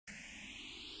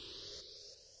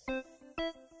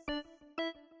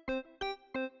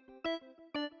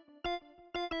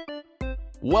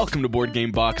Welcome to Board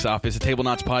Game Box Office, a Table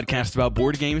Knots podcast about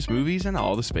board games, movies, and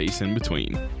all the space in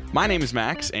between. My name is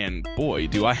Max, and boy,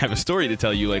 do I have a story to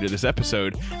tell you later this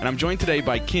episode. And I'm joined today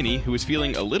by Kinney, who is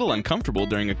feeling a little uncomfortable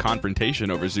during a confrontation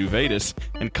over Zuvetus,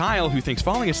 and Kyle, who thinks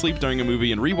falling asleep during a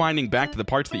movie and rewinding back to the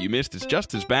parts that you missed is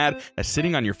just as bad as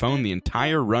sitting on your phone the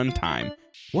entire runtime.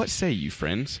 What say you,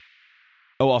 friends?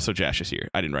 Oh, also Josh is here.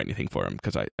 I didn't write anything for him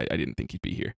because I didn't think he'd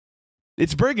be here.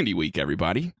 It's Burgundy week,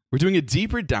 everybody. We're doing a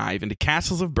deeper dive into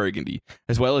Castles of Burgundy,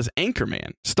 as well as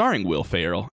Anchorman, starring Will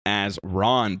Ferrell as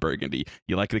Ron Burgundy.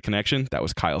 You like the connection? That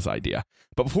was Kyle's idea.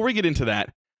 But before we get into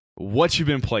that, what you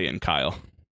been playing, Kyle?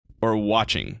 Or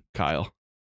watching, Kyle?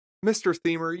 Mr.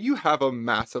 Themer, you have a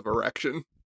massive erection.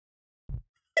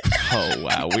 Oh,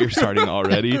 wow. We're starting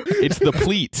already. It's the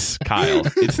pleats, Kyle.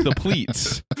 It's the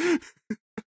pleats.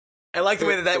 I like the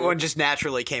way that one just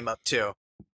naturally came up, too.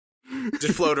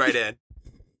 Just flowed right in.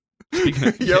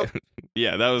 Yep.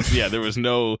 Yeah, there was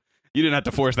no, you didn't have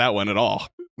to force that one at all.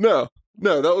 No,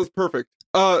 that was perfect.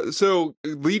 So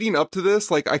leading up to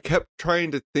this, like I kept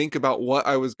trying to think about what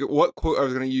quote I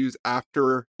was going to use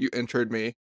after you introed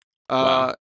me.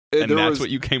 Wow. And that's what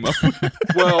you came up with?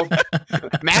 Well,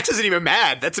 Max isn't even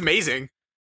mad. That's amazing.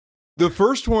 The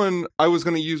first one I was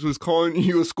going to use was calling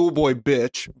you a schoolboy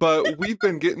bitch, but we've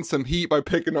been getting some heat by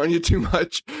picking on you too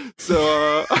much.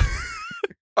 So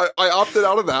I opted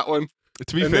out of that one.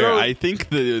 To be fair, I think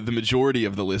the majority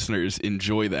of the listeners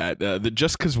enjoy that.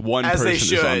 Just because one person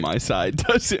is on my side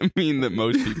doesn't mean that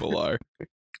most people are.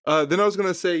 Then I was going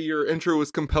to say your intro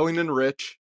was compelling and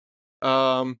rich.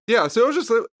 Yeah, so it was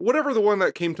just whatever the one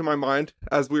that came to my mind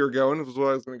as we were going was what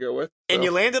I was going to go with. So. And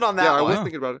you landed on that one. I was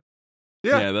thinking about it.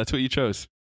 Yeah, that's what you chose.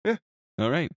 Yeah. All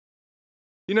right.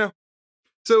 You know,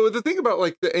 so the thing about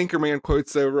like the Anchorman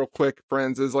quotes, though, real quick,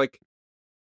 friends, is like,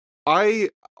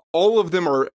 all of them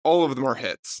are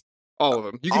hits. All of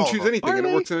them. You can choose anything, and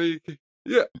it works.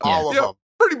 All of them,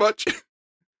 pretty much.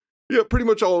 Yeah, pretty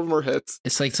much all of them are hits.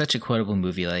 It's like such a quotable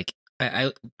movie. Like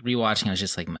I rewatching, I was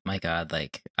just like, my God,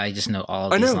 like I just know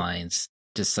all of these lines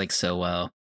just like so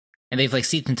well, and they've like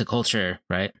seeped into culture,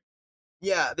 right?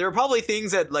 Yeah, there are probably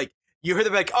things that like. You heard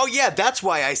them like, oh yeah, that's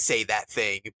why I say that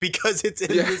thing, because it's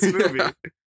in this movie.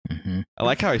 Mm-hmm. I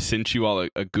like how I sent you all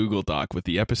a Google Doc with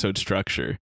the episode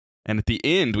structure, and at the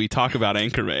end we talk about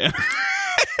Anchorman.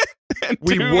 And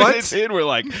we 2 what? minutes in, we're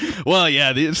like, well,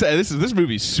 yeah, this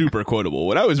movie's super quotable.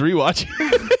 When I was rewatching,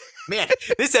 man,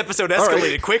 this episode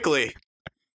escalated quickly.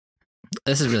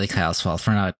 This is really Kyle's fault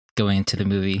for not going into the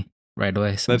movie right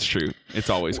away. So. That's true. It's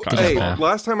always Kyle's Hey, fault.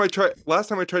 last time I tried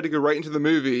to go right into the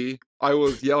movie, I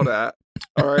was yelled at.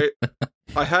 All right.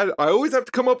 I always have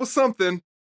to come up with something.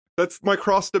 That's my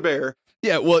cross to bear.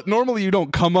 Yeah, well, normally you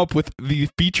don't come up with the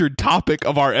featured topic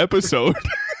of our episode.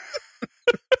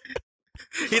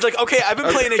 He's like, okay, I've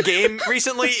been playing a game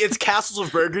recently. It's Castles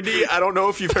of Burgundy. I don't know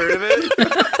if you've heard of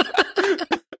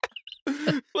it.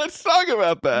 Let's talk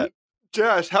about that.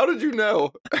 Josh, how did you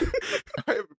know?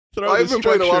 I've been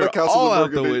playing a lot of Castles all of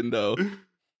out the Burgundy. window.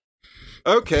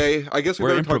 Okay, I guess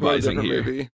we're talk about a different here.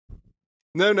 movie.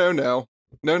 No.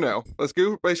 Let's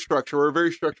go by structure. We're a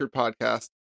very structured podcast.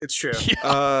 It's true.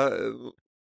 Yeah.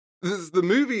 This is the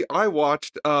movie I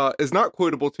watched. Is not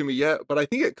quotable to me yet, but I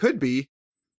think it could be.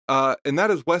 And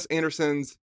that is Wes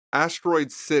Anderson's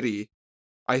Asteroid City.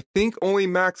 I think only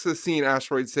Max has seen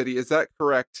Asteroid City. Is that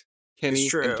correct, Kenny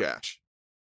and Josh?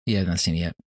 Yeah, I've not seen it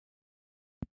yet.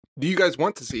 Do you guys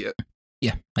want to see it?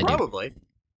 Yeah, I do. Probably.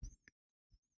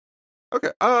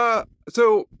 Okay.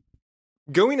 So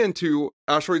going into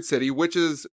Asteroid City, which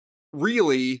is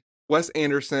really Wes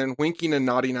Anderson winking and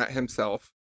nodding at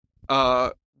himself,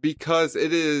 because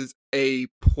it is a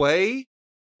play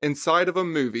inside of a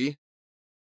movie,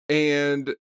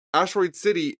 and Asteroid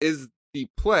City is the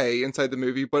play inside the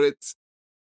movie, but it's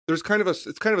kind of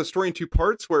a story in 2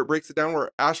 parts where it breaks it down, where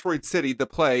Asteroid City, the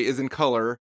play, is in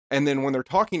color, and then when they're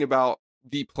talking about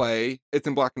the play, it's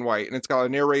in black and white, and it's got a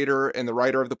narrator and the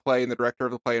writer of the play and the director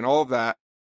of the play and all of that.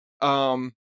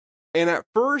 And at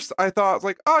first I thought,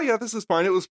 like, oh yeah, this is fine.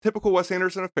 It was typical Wes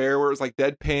Anderson affair where it was like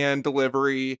deadpan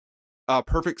delivery,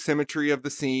 perfect symmetry of the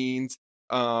scenes,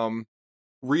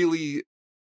 really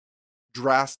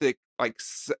drastic like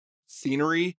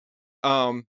scenery.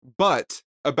 But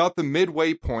about the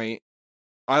midway point,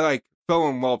 I like fell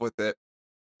in love with it,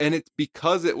 and it's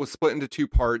because it was split into 2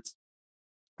 parts.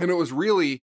 And it was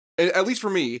really, at least for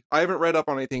me, I haven't read up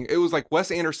on anything. It was like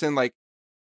Wes Anderson, like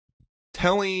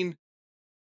talking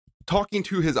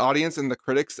to his audience and the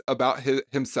critics about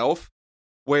himself,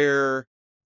 where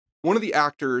one of the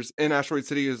actors in Asteroid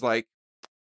City is like,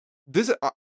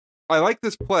 I like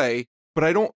this play, but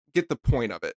I don't get the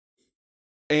point of it.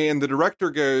 And the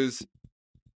director goes,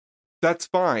 that's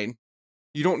fine.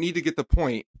 You don't need to get the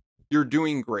point. You're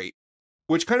doing great.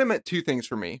 Which kind of meant two things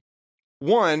for me.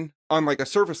 One, on like a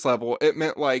surface level, it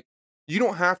meant like you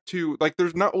don't have to, like,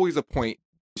 there's not always a point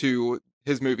to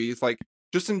his movies. Like,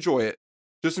 just enjoy it.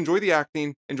 Just enjoy the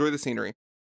acting, enjoy the scenery.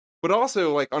 But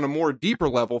also, like, on a more deeper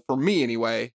level, for me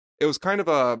anyway, it was kind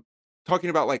of talking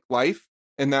about like life,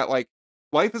 and that like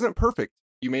life isn't perfect.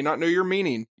 You may not know your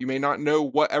meaning. You may not know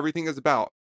what everything is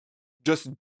about. Just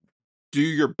do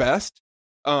your best.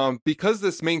 Because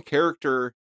this main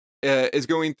character is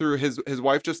going through, his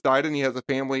wife just died, and he has a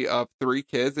family of 3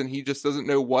 kids, and he just doesn't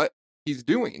know what he's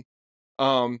doing.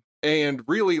 And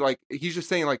really, like, he's just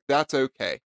saying like that's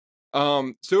okay.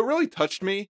 So it really touched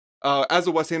me. As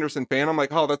a Wes Anderson fan, I'm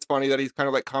like, oh, that's funny that he's kind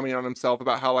of like commenting on himself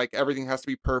about how like everything has to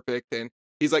be perfect, and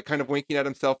he's like kind of winking at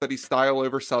himself that he's style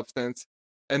over substance.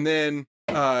 And then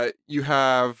you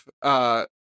have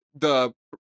the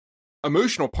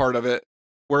emotional part of it,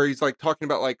 where he's like talking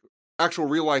about like actual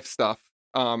real life stuff.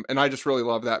 And I just really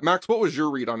love that. Max, what was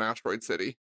your read on Asteroid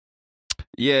City?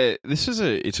 Yeah, this is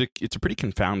it's a pretty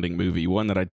confounding movie. One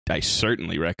that I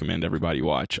certainly recommend everybody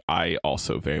watch. I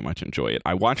also very much enjoy it.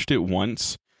 I watched it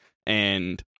once,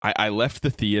 and I left the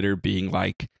theater being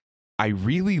like, I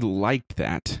really liked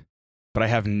that, but I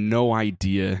have no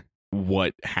idea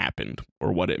what happened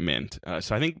or what it meant.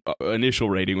 So I think initial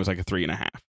rating was like a 3.5,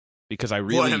 because I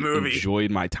really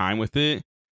enjoyed my time with it,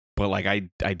 but like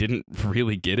I didn't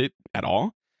really get it at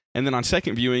all. And then on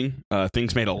second viewing,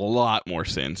 things made a lot more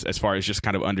sense as far as just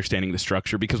kind of understanding the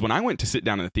structure. Because when I went to sit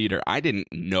down in the theater, I didn't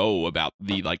know about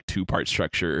the like 2-part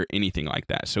structure or anything like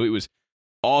that. So it was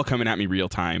all coming at me real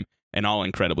time and all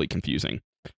incredibly confusing.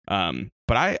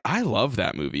 But I love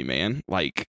that movie, man.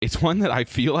 Like, it's one that I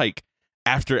feel like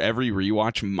after every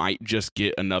rewatch might just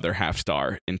get another half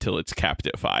star until it's capped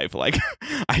at 5. Like,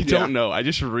 I don't know. I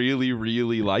just really,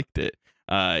 really liked it.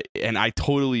 And I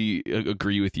totally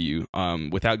agree with you.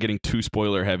 Without getting too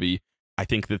spoiler heavy, I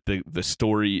think that the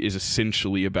story is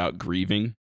essentially about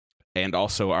grieving and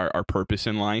also our purpose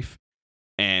in life.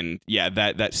 And yeah,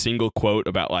 that single quote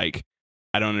about like,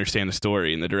 I don't understand the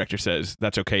story, and the director says,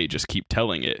 that's okay, just keep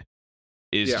telling it,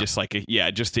 is just like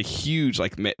just a huge,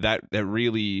 like, that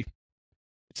really,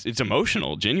 it's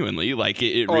emotional, genuinely. Like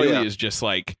it really is just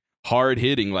like hard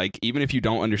hitting. Like, even if you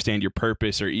don't understand your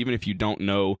purpose, or even if you don't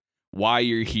know why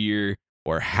you're here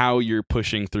or how you're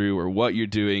pushing through or what you're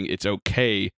doing, it's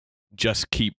okay, just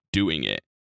keep doing it.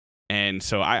 And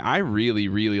so I really,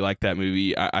 really like that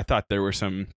movie. I thought there were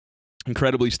some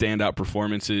incredibly standout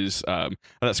performances. I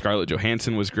thought Scarlett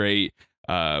Johansson was great.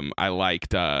 I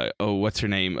liked what's her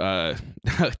name?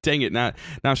 Dang it, now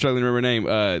I'm struggling to remember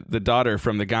her name. The daughter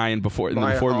from the guy in the Before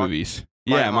movies.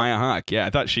 Maya Hawke. Yeah, I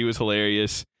thought she was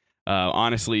hilarious.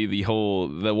 Honestly, the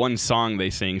one song they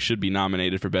sing should be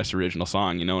nominated for Best Original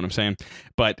Song. You know what I'm saying?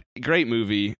 But great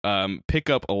movie. Pick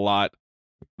up a lot.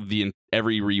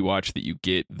 Every rewatch that you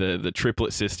get, the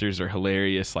triplet sisters are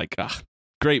hilarious. Like,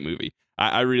 great movie.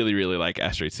 I really, really like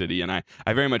Asteroid City, and I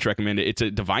very much recommend it. It's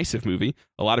a divisive movie.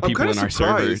 A lot of people in our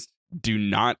server do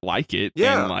not like it.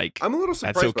 Yeah, and like, I'm a little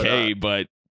surprised. That's okay, by that. But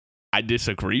I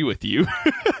disagree with you.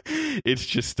 It's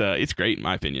just, it's great in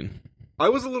my opinion. I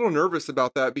was a little nervous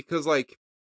about that because, like,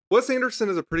 Wes Anderson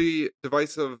is a pretty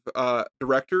divisive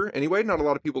director anyway. Not a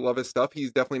lot of people love his stuff.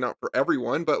 He's definitely not for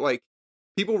everyone, but like,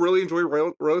 people really enjoy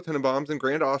Royal Tenenbaums and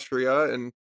Grand Austria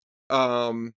and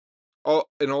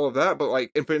all of that. But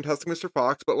like, and Fantastic Mr.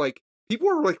 Fox. But like, people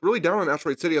were like really down on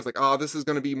Asteroid City. I was like, this is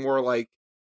going to be more like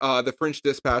the French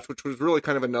Dispatch, which was really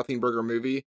kind of a nothing burger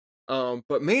movie.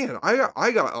 But man,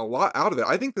 I got a lot out of it.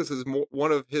 I think this is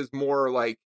one of his more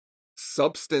like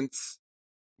substance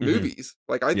movies.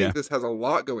 Like, I think this has a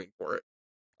lot going for it.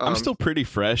 I'm still pretty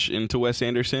fresh into Wes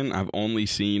Anderson. I've only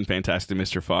seen Fantastic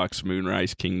Mr. Fox,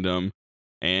 Moonrise Kingdom,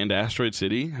 and Asteroid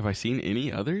City. Have I seen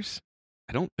any others?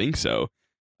 I don't think so.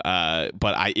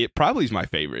 But it probably is my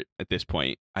favorite at this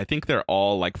point. I think they're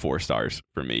all like 4 stars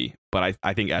for me, but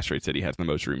I think Asteroid City has the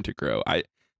most room to grow. I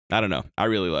don't know. I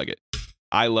really like it.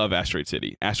 I love Asteroid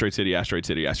City. Asteroid City, Asteroid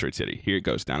City, Asteroid City. Here it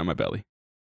goes, down in my belly.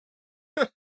 That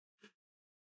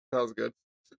was good.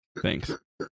 Thanks.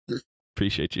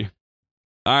 Appreciate you.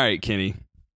 All right, Kenny,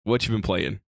 what you been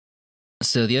playing?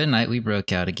 So the other night we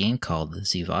broke out a game called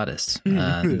Zivadis.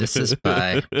 This is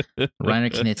by Reiner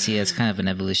Knizia. It's kind of an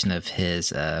evolution of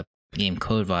his game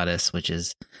Code Vadis, which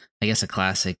is, I guess, a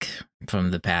classic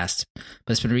from the past,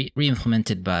 but it's been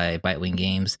re-implemented by Bitewing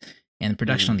Games, and the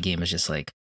production on the game is just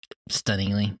like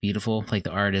stunningly beautiful. Like,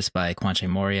 the art is by Kwanche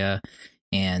Moria,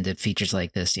 and it features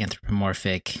like this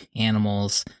anthropomorphic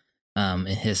animals in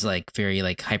his like very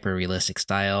like hyper realistic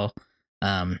style.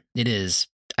 It is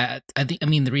I think, I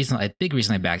mean, big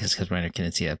reason I backed is because Reiner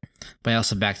Knizia, but I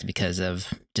also backed it because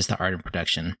of just the art and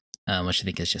production, which I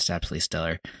think is just absolutely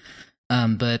stellar.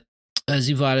 But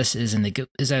Zuvadis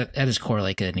is at its core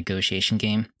like a negotiation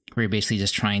game where you're basically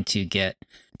just trying to get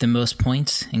the most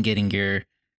points and getting your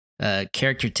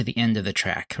character to the end of the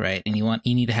track, right? And you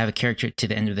need to have a character to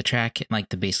the end of the track, like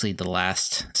basically the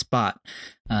last spot,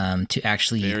 to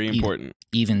actually very important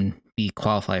even be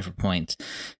qualified for points.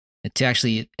 To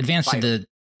actually advance to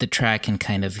the track and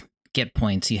kind of get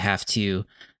points, you have to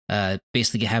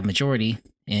basically have majority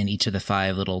in each of the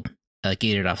 5 little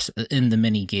gated off in the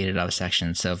mini gated off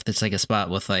sections. So if it's like a spot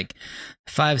with like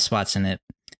 5 spots in it,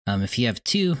 if you have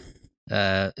 2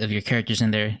 of your characters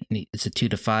in there, it's a 2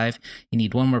 to 5. You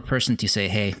need one more person to say,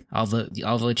 "Hey, I'll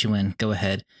vote you in. Go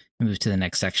ahead and move to the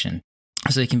next section."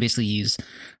 So you can basically use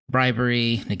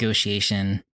bribery,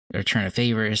 negotiation, return of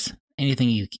favors, anything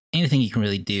you can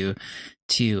really do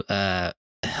to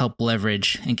help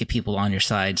leverage and get people on your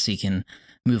side so you can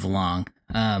move along.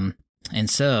 And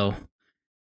so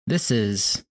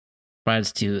this brought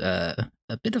us to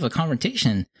a bit of a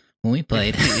confrontation when we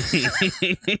played.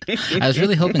 I was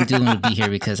really hoping Dylan would be here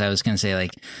because I was going to say,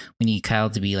 like, we need Kyle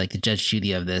to be like the Judge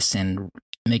Judy of this and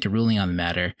make a ruling on the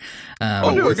matter.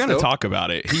 We're going to talk about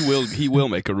it. He will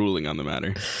make a ruling on the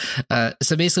matter.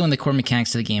 So basically, when the core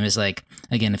mechanics of the game is like,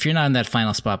 again, if you're not in that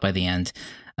final spot by the end,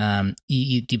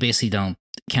 you basically don't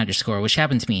count your score, which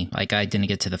happened to me. Like, I didn't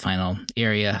get to the final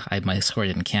area, my score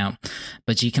didn't count.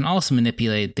 But you can also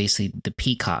manipulate basically the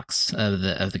peacocks of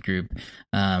the group.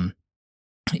 And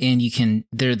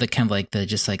they're the kind of like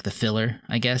the filler,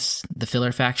 I guess, the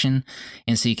filler faction.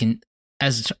 And so you can,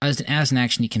 as an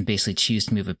action, you can basically choose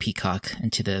to move a peacock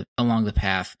along the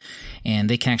path, and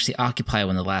they can actually occupy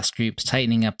one of the last groups,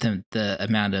 tightening up the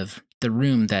amount of the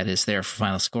room that is there for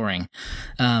final scoring.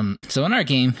 So in our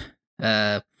game,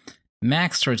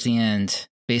 Max towards the end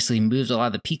basically moved a lot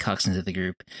of the peacocks into the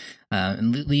group,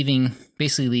 and leaving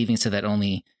so that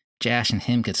only Jash and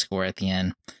him could score at the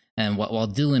end. And while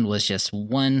Doolin was just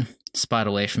one spot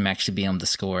away from actually being able to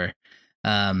score,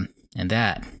 and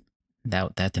that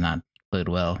did not bode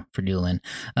well for Doolin.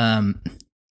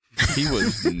 He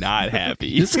was not happy.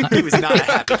 He was not a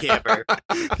happy camper.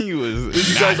 He was. Did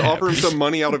you guys offer him some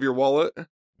money out of your wallet?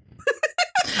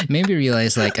 Made me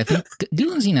realize, like, I think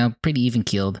Doolin's pretty even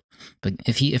keeled, but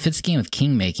if it's a game of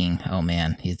king making, oh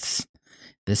man, it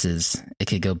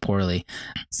could go poorly.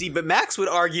 See, but Max would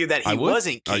argue that he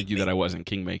wasn't king argue that I wasn't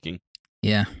king making.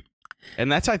 Yeah.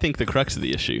 And that's, I think, the crux of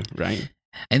the issue, right?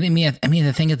 I mean,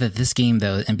 the thing is that this game,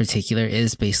 though, in particular,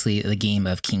 is basically the game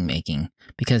of king making,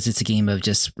 because it's a game of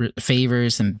just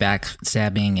favors and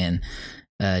backstabbing and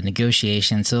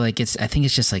negotiation. So, like, I think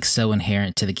it's just like so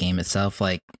inherent to the game itself.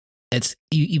 Like,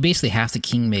 you basically have to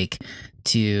king make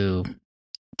to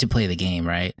play the game,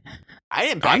 right?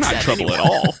 I'm not in trouble at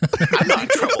all. I'm not in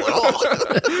trouble at all.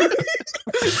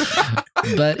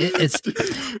 But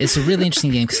it's a really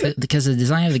interesting game because the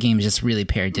design of the game is just really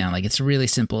pared down. Like, it's really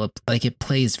simple. Like, it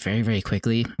plays very, very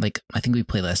quickly. Like, I think we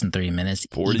play less than 30 minutes.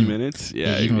 40 minutes?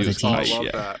 Yeah. Even with a team. I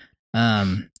love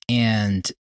that.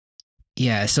 And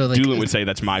yeah, so like Doolin would say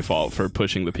that's my fault for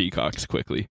pushing the peacocks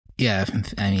quickly. Yeah,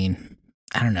 I mean,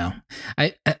 I don't know.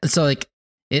 So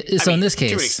in this case,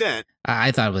 to an extent,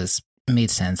 I thought it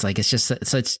made sense. Like, it's just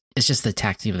the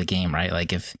tactic of the game, right?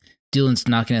 Like, if Doolin's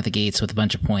knocking at the gates with a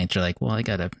bunch of points, you're like, well, I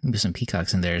gotta move some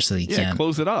peacocks in there so you can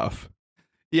close it off.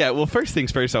 Yeah, well, first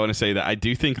things first, I want to say that I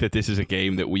do think that this is a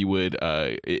game that we would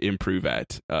improve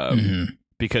at,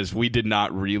 because we did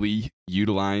not really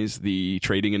utilize the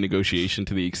trading and negotiation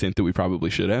to the extent that we probably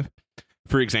should have.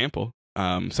 For example,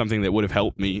 something that would have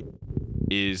helped me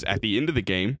is at the end of the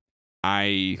game,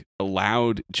 I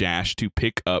allowed Jash to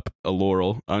pick up a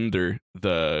laurel under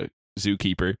the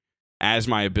zookeeper as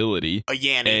my ability,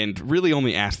 and really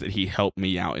only asked that he help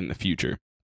me out in the future.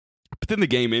 But then the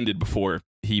game ended before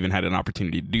he even had an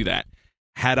opportunity to do that.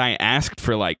 Had I asked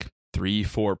for like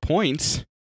 3-4 points,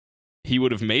 he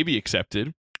would have maybe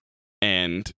accepted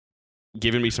and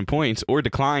given me some points, or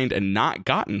declined and not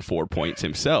gotten 4 points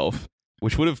himself,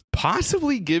 which would have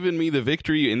possibly given me the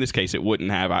victory. In this case, it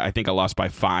wouldn't have. I think I lost by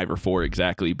 5 or 4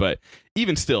 exactly. But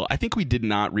even still, I think we did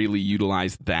not really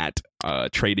utilize that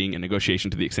trading and negotiation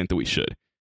to the extent that we should.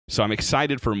 So I'm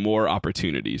excited for more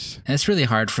opportunities. And it's really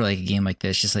hard for like a game like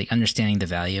this, just like understanding the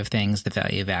value of things, the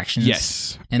value of actions.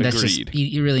 Yes, and agreed. That's just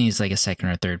you really need like a second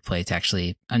or third play to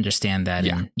actually understand that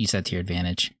and use that to your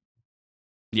advantage.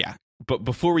 Yeah, but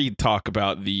before we talk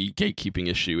about the gatekeeping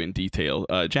issue in detail,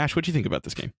 Josh, what do you think about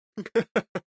this game?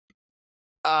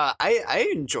 I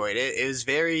enjoyed it. It was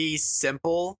very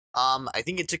simple. I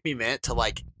think it took me a minute to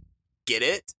like get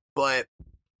it, but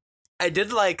I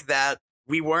did like that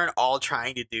we weren't all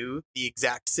trying to do the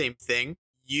exact same thing.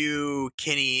 You,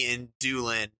 Kenny, and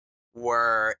Doolin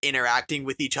were interacting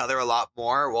with each other a lot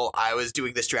more while I was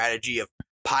doing the strategy of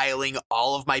piling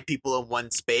all of my people in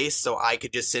one space so I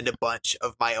could just send a bunch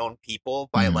of my own people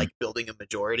by like building a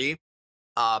majority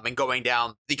and going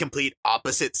down the complete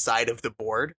opposite side of the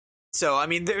board. So, I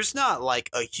mean, there's not like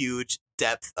a huge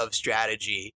depth of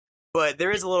strategy, but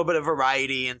there is a little bit of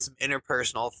variety and some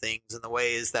interpersonal things in the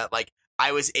ways that like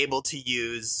I was able to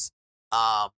use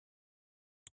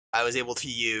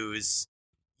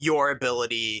your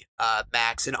ability,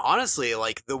 Max, and honestly,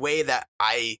 like the way that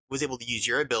I was able to use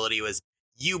your ability was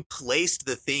you placed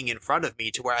the thing in front of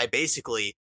me to where I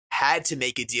basically had to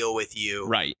make a deal with you,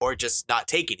 right, or just not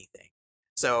take anything.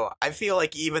 So I feel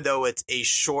like even though it's a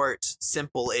short,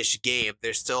 simple-ish game,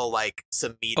 there's still like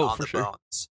some meat on the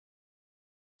bones.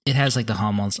 It has like the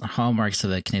hallmarks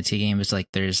of a Knizia game. It's like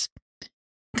there's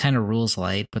kind of rules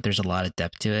light, but there's a lot of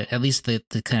depth to it. At least the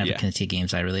kind of Knizia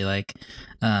games I really like.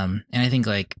 And I think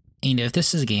like, you know, if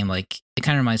this is a game, like it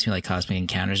kind of reminds me of like Cosmic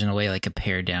Encounters in a way, like a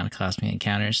pared down Cosmic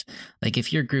Encounters. Like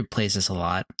if your group plays this a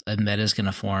lot, a meta is going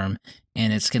to form,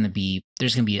 and there's going to be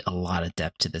a lot of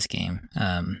depth to this game,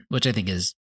 which I think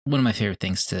is one of my favorite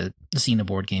things to see in a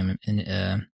board game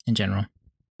in general.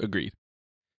 Agreed.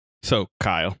 So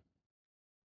Kyle,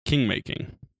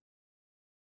 kingmaking.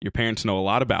 Your parents know a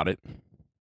lot about it.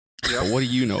 Yep. But what do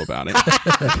you know about it?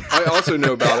 I also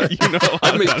know about it. You know a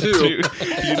lot about too. it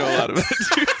too. You know a lot about it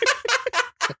too.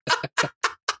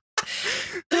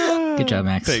 Good job,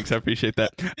 Max. Thanks, I appreciate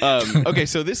that. Okay,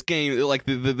 so this game, like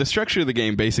the structure of the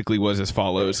game basically was as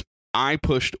follows. I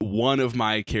pushed one of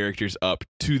my characters up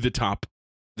to the top,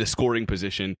 the scoring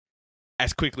position,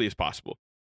 as quickly as possible.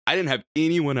 I didn't have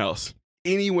anyone else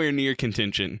anywhere near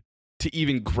contention to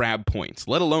even grab points,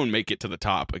 let alone make it to the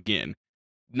top again.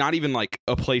 Not even like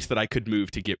a place that I could move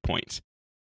to get points.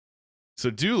 So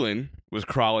Doolin was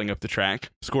crawling up the track,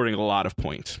 scoring a lot of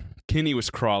points. Kenny was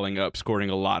crawling up, scoring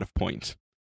a lot of points.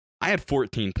 I had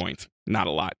 14 points, not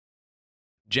a lot.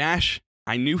 Jash,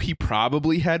 I knew he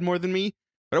probably had more than me,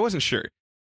 but I wasn't sure.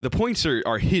 The points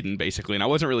are hidden, basically, and I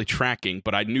wasn't really tracking,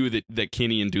 but I knew that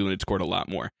Kenny and Doolin had scored a lot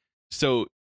more. So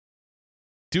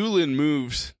Doolin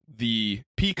moves the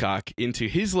peacock into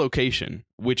his location,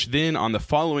 which then on the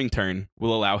following turn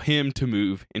will allow him to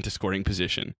move into scoring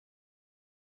position.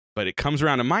 But it comes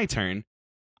around to my turn.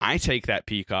 I take that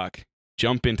peacock,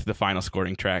 jump into the final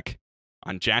scoring track.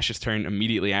 On Jash's turn,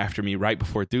 immediately after me, right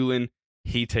before Doolin,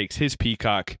 he takes his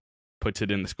peacock, puts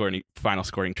it in the final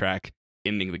scoring track,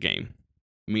 ending the game.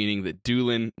 Meaning that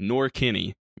Doolin nor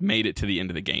Kenny made it to the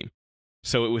end of the game.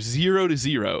 So it was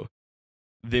 0-0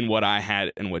 than what I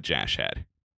had and what Jash had.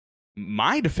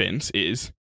 My defense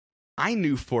is I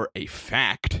knew for a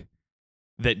fact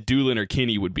that Doolin or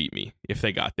Kenny would beat me if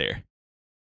they got there.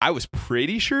 I was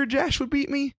pretty sure Jash would beat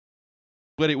me,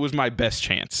 but it was my best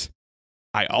chance.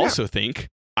 I also think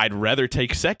I'd rather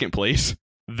take second place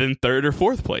than third or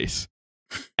fourth place.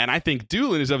 And I think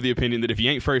Doolin is of the opinion that if you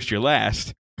ain't first, you're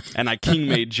last. And I king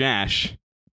made Jash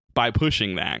by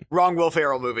pushing that. Wrong Will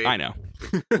Ferrell movie. I know.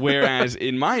 Whereas,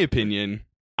 in my opinion,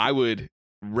 I would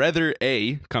rather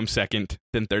A, come second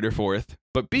than third or fourth,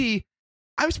 but B,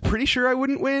 I was pretty sure I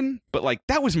wouldn't win, but like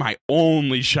that was my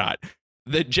only shot.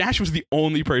 That Jash was the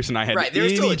only person I had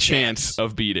any chance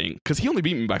of beating, because he only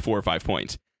beat me by 4 or 5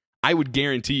 points. I would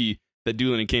guarantee that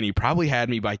Doolin and Kenny probably had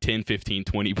me by 10, 15,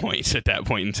 20 points at that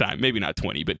point in time. Maybe not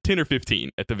 20, but 10 or 15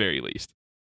 at the very least.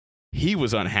 He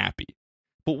was unhappy.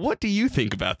 But what do you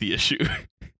think about the issue?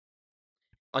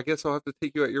 I guess I'll have to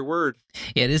take you at your word.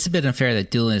 Yeah, it is a bit unfair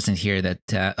that Doolin isn't here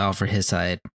to offer his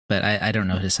side, but I don't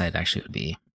know what his side actually would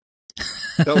be.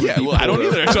 Yeah, well, I don't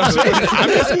either. So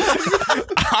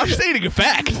I'm stating a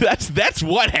fact. That's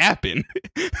what happened.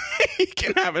 He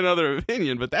can have another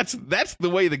opinion, but that's the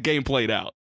way the game played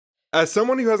out. As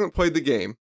someone who hasn't played the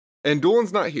game, and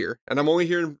Doolin's not here, and I'm only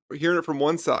hearing it from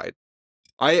one side,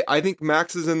 I think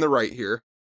Max is in the right here.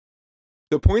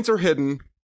 The points are hidden,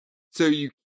 so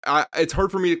it's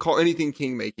hard for me to call anything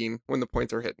king making when the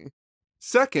points are hidden.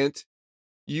 Second,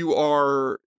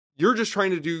 you're just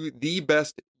trying to do the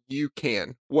best you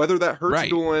can. Whether that hurts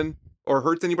Doolin or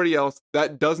hurts anybody else,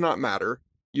 that does not matter.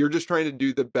 You're just trying to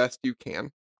do the best you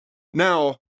can.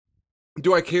 Now,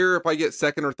 do I care if I get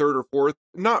second or third or fourth?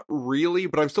 Not really,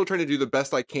 but I'm still trying to do the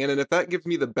best I can. And if that gives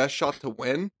me the best shot to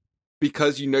win,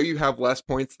 because you have less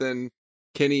points than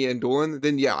Kenny and Doolin,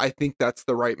 then yeah, I think that's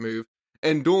the right move.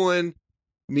 And Doolin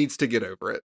needs to get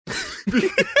over it.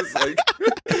 Because,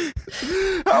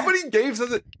 how many games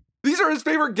does it? These are his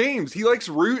favorite games. He likes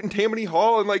Root and Tammany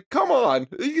Hall, and come on,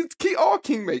 it's all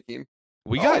king making.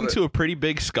 We All got of it. into a pretty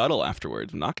big scuttle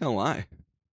afterwards. I'm not gonna lie.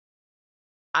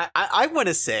 I want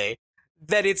to say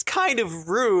that it's kind of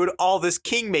rude, all this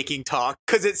king making talk,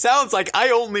 because it sounds like I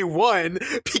only won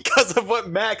because of what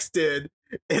Max did,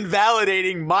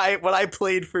 invalidating what I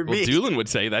played for Well, me. Doolin would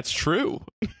say that's true.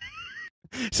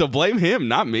 So blame him,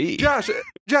 not me. Josh,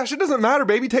 it doesn't matter,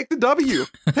 baby. Take the W.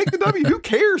 Take the W. Who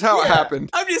cares how it happened?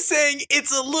 I'm just saying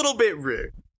it's a little bit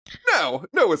rude. No,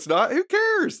 it's not. Who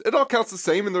cares? It all counts the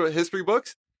same in the history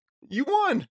books. You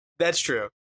won. That's true.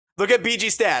 Look at BG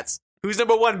stats. Who's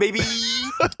number one, baby?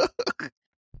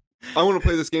 I want to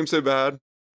play this game so bad.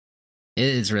 It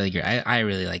is really great. I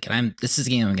really like it. This is a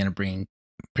game I'm going to bring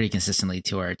pretty consistently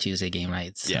to our Tuesday game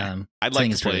nights. Yeah, I'd I like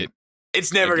think to it's play really- it.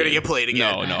 It's never going to Again. get played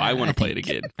again. No, I want to play it think-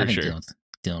 again I for think sure. Dylan's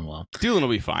doing well. Doolin will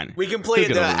be fine. We can play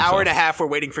He'll it get the over hour and a himself. half we're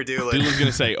waiting for Doolin. Doolin's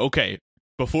gonna say, "Okay,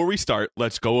 before we start,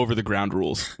 let's go over the ground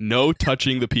rules. No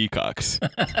touching the peacocks." Is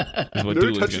what No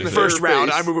Doolin's touching gonna the say. First Fair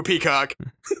round, face. I move a peacock.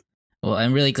 Well,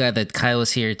 I'm really glad that Kyle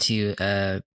was here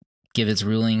to give his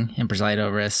ruling and preside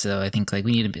over us. So I think we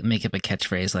need to make up a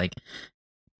catchphrase like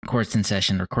 "court's in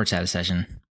session" or "court's out of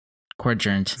session." Court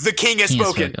adjourned. The king has King has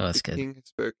spoken. Oh, that's The good. king has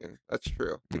spoken. That's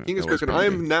true. The Yeah, king has that was spoken.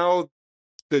 pretty I am now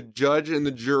the judge and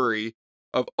the jury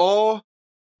of all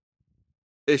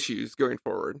issues going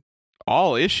forward,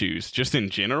 All issues, just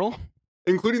in general.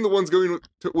 including the ones going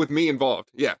with me involved.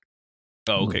 Yeah.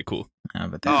 Oh, okay, cool.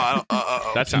 But Oh, I don't,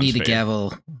 That I sounds need a fair.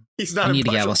 gavel. he's I not need a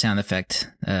impartial. gavel sound effect.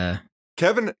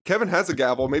 Kevin has a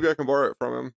gavel. Maybe I can borrow it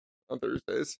from him on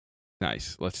Thursdays.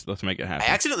 Nice. Let's make it I happen.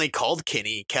 accidentally called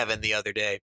Kenny Kevin the other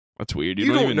day. That's weird. You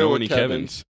You don't don't even know know a any Kevin.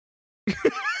 Kevins.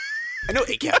 I know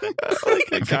a Kevin.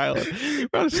 Okay, Kyle,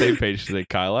 we're on the same page today,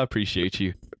 Kyle. I appreciate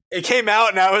you. It came out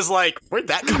and I was like, where'd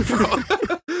that come from?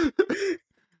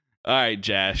 All right,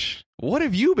 Josh. What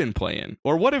have you been playing,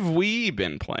 or what have we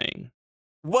been playing?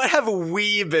 What have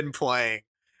we been playing?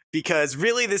 Because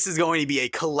really, this is going to be a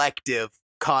collective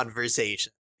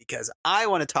conversation. Because I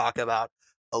want to talk about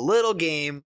a little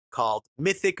game called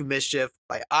Mythic Mischief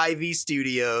by Ivy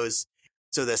Studios.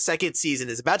 So the second season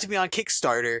is about to be on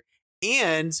Kickstarter,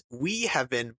 and we have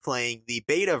been playing the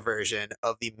beta version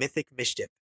of the Mythic Mischief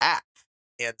app.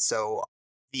 And so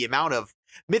the amount of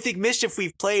Mythic Mischief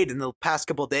we've played in the past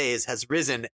couple days has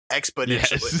risen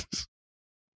exponentially.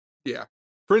 Yes.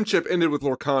 Friendship ended with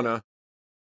Lorcana.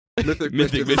 Mythic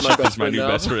Mythic Mischief Mischief is my new now.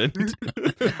 best friend.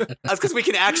 That's because we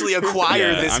can actually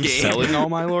acquire Yeah, this I'm game. selling all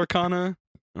my Lorcana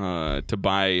to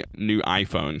buy new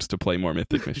iPhones to play more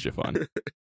Mythic Mischief on.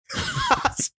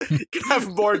 You can have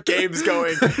more games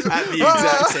going at the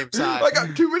exact same time. I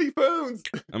got too many phones.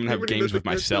 I'm gonna have Too many games with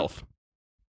Mythic Mischief. myself.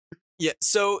 Yeah,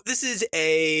 so this is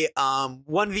a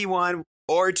 1v1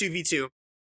 or 2v2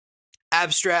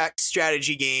 abstract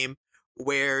strategy game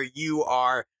where you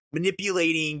are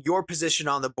manipulating your position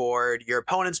on the board, your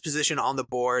opponent's position on the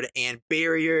board, and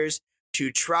barriers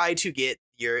to try to get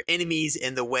your enemies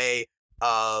in the way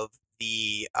of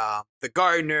the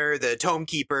gardener, the tome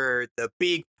keeper, the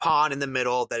big pawn in the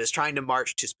middle that is trying to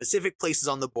march to specific places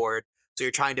on the board. So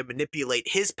you're trying to manipulate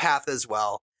his path as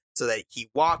well, so that he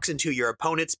walks into your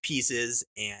opponent's pieces,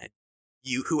 and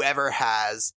whoever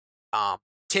has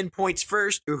 10 points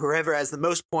first, or whoever has the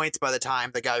most points by the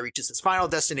time the guy reaches his final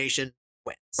destination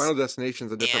wins. Final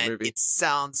Destination's a different And movie. it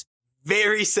sounds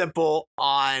very simple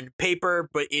on paper,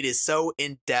 but it is so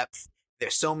in depth.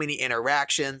 There's so many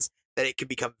interactions that it can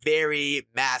become very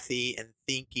mathy and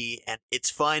thinky, and it's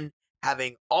fun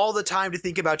having all the time to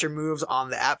think about your moves on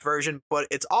the app version, but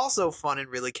it's also fun and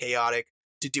really chaotic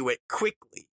to do it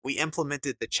quickly. We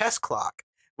implemented the chess clock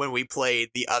when we played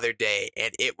the other day,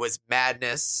 and it was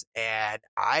madness, and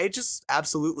I just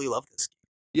absolutely love this game.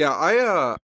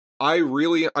 Yeah, I'm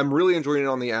really enjoying it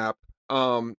on the app.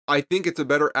 I think it's a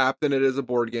better app than it is a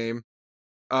board game.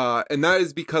 And that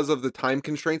is because of the time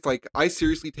constraints. Like, I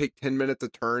seriously take 10 minutes a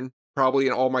turn, probably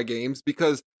in all my games,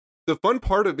 because the fun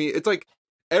part of me, it's like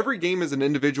every game is an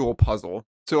individual puzzle.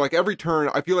 So like every turn,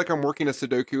 I feel like I'm working a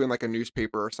Sudoku in like a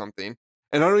newspaper or something.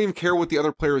 And I don't even care what the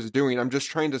other player is doing. I'm just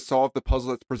trying to solve the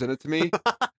puzzle that's presented to me.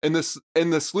 and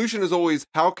the solution is always,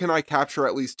 how can I capture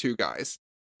at least two guys?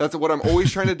 That's what I'm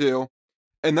always trying to do.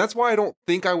 And that's why I don't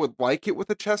think I would like it with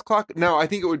a chess clock. Now, I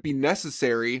think it would be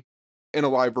necessary in a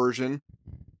live version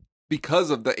because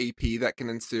of the AP that can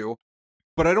ensue.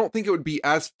 But I don't think it would be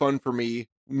as fun for me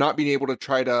not being able to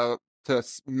try to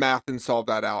math and solve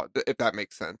that out, if that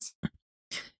makes sense.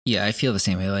 Yeah, I feel the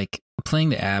same way. Like playing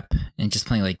the app and just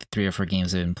playing like the 3 or 4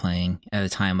 games I've been playing at a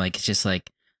time, like it's just like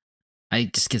I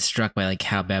just get struck by like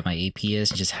how bad my AP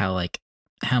is and just how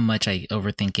much I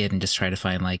overthink it and just try to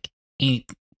find like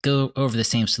go over the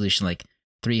same solution like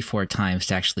 3-4 times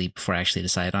to before I actually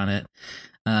decide on it.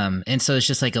 And so it's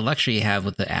just like a luxury you have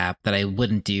with the app that I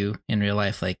wouldn't do in real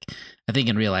life. Like, I think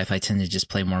in real life I tend to just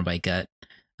play more by gut,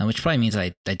 which probably means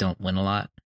I don't win a lot.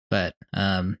 But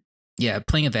yeah,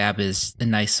 playing with the app is a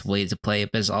nice way to play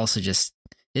it, but it is also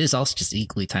just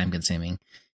equally time consuming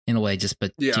in a way,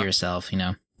 but to yourself,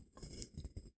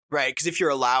 Right, because if you're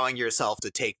allowing yourself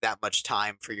to take that much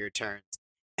time for your turns,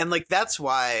 and like that's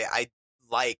why I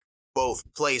like both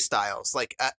play styles.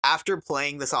 Like after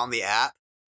playing this on the app,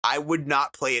 I would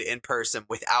not play it in person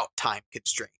without time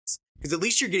constraints, because at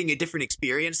least you're getting a different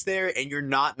experience there, and you're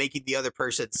not making the other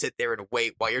person sit there and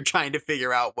wait while you're trying to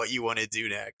figure out what you want to do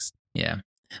next. Yeah,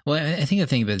 well, I think the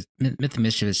thing about Myth of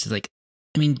Mischief is like,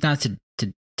 I mean, not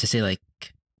to say like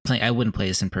I wouldn't play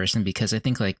this in person, because I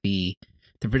think like the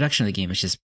production of the game is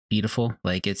just beautiful.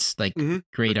 Like it's like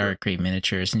great art, great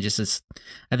miniatures, and just this,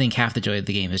 I think half the joy of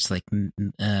the game is like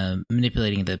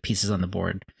manipulating the pieces on the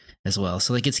board as well.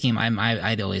 So like it's a game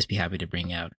I'd always be happy to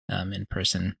bring out in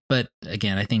person. But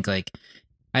again, I think like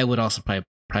I would also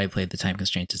probably play the time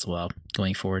constraints as well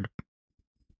going forward.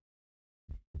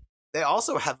 They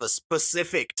also have a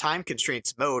specific time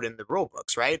constraints mode in the rule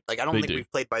books, right? Like I don't think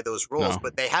we've played by those rules,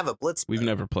 but they have a blitz mode. We've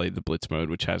never played the blitz mode,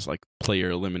 which has like player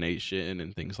elimination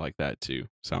and things like that too.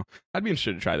 So I'd be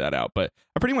interested to try that out. But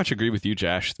I pretty much agree with you,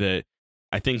 Josh, that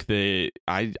I think that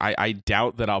I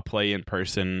doubt that I'll play in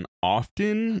person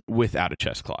often without a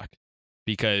chess clock,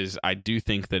 because I do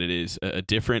think that it is a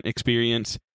different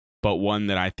experience, but one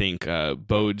that I think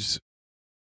bodes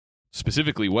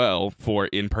specifically well for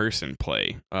in-person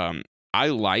play. I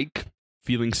like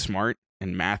feeling smart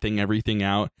and mathing everything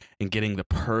out and getting the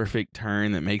perfect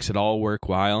turn that makes it all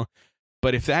worthwhile.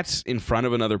 But if that's in front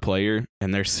of another player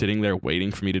and they're sitting there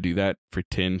waiting for me to do that for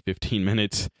 10, 15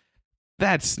 minutes,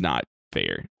 that's not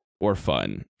fair or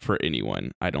fun for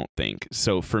anyone, I don't think.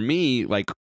 So for me,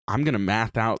 like, I'm going to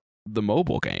math out the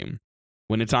mobile game.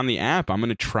 When it's on the app, I'm going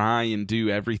to try and do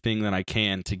everything that I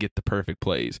can to get the perfect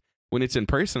plays. When it's in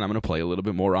person, I'm going to play a little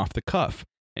bit more off the cuff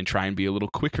and try and be a little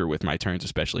quicker with my turns,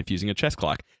 especially if using a chess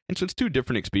clock. And so it's two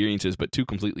different experiences, but two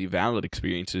completely valid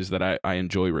experiences that I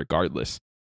enjoy regardless.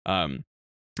 I've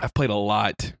played a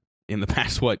lot in the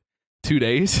past, 2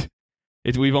 days?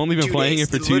 We've only been playing it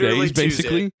for 2 days,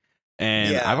 basically. Tuesday.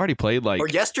 And I've already played like... Or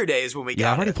yesterday is when we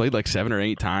got I've already played like 7 or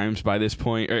 8 times by this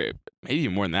point, or maybe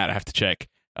even more than that. I have to check.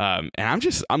 And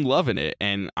I'm loving it.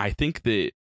 And I think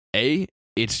that,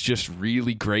 it's just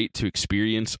really great to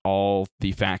experience all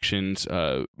the factions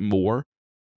more,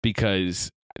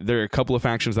 because there are a couple of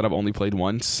factions that I've only played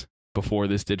once before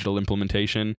this digital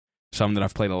implementation, some that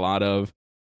I've played a lot of,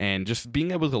 and just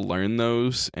being able to learn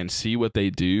those and see what they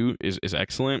do is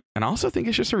excellent. And I also think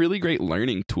it's just a really great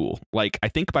learning tool. Like, I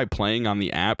think by playing on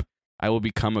the app, I will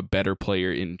become a better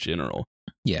player in general.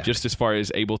 Yeah. Just as far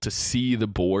as able to see the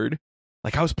board.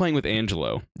 Like, I was playing with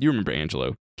Angelo. You remember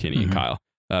Angelo, Kenny and Kyle.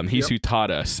 He's who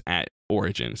taught us at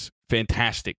Origins.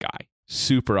 Fantastic guy.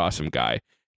 Super awesome guy.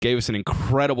 Gave us an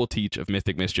incredible teach of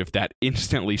Mythic Mischief that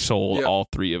instantly sold all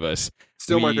three of us.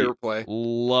 Still my favorite play.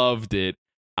 Loved it.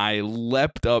 I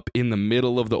leapt up in the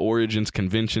middle of the Origins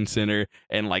Convention Center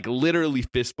and like literally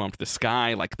fist bumped the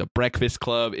sky like the Breakfast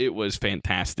Club. It was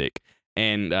fantastic.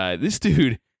 And this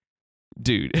dude,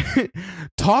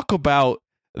 talk about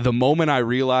the moment I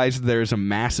realized there's a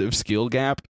massive skill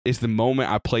gap is the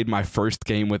moment I played my first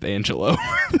game with Angelo.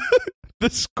 The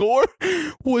score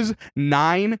was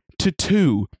 9-2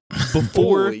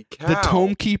 before the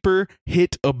Tomekeeper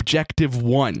hit objective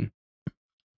 1.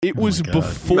 It was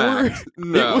before. Max,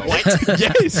 no.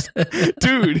 Yes,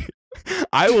 dude.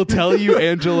 I will tell you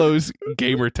Angelo's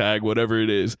gamer tag, whatever it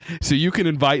is, so you can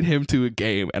invite him to a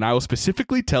game, and I will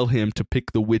specifically tell him to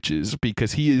pick the witches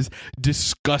because he is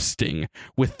disgusting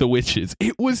with the witches.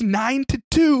 It was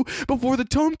 9-2 before the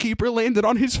Tomekeeper landed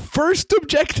on his first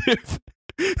objective.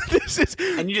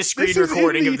 And you just screen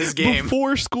recording of this game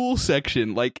before school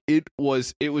section. Like it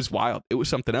was wild. It was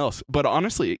something else. But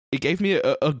honestly, it gave me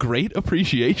a great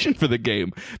appreciation for the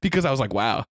game because I was like,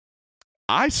 wow,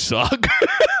 I suck.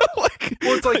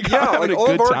 Well, it's like all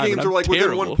of our games are like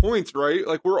within 1 point, right?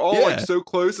 Like we're all like so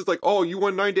close. It's like, oh, you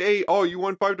won 9-8. Oh, you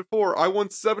won 5-4. I won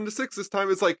 7-6 this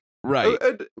time. It's like, right.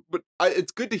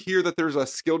 It's good to hear that there's a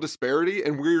skill disparity,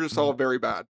 and we're just all very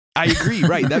bad. I agree.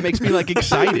 Right. That makes me like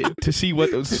excited to see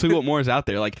what more is out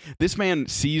there. Like this man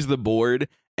sees the board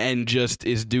and just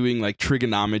is doing like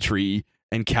trigonometry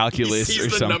and calculus or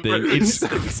something.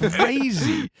 It's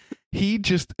crazy. He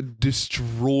just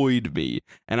destroyed me.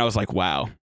 And I was like, wow,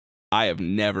 I have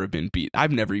never been beat.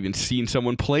 I've never even seen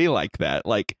someone play like that.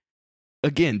 Like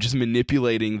again, just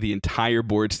manipulating the entire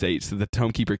board state so the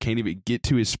Tomekeeper can't even get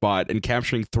to his spot and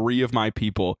capturing 3 of my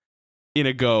people in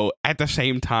a go at the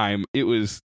same time. It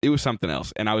was something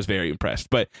else, and I was very impressed.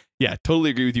 But yeah, totally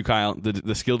agree with you, Kyle.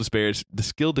 The skill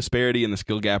disparity and the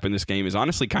skill gap in this game is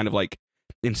honestly kind of like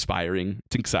inspiring.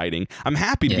 It's exciting. I'm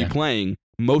happy to be playing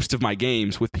most of my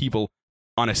games with people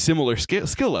on a similar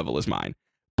skill level as mine.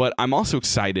 But I'm also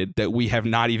excited that we have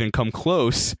not even come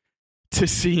close to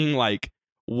seeing like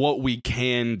what we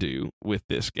can do with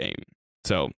this game.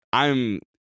 So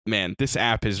this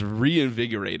app has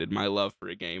reinvigorated my love for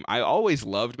a game. I always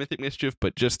loved Mythic Mischief,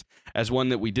 but just as one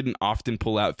that we didn't often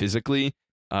pull out physically,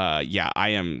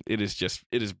 it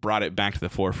has brought it back to the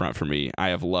forefront for me. I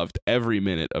have loved every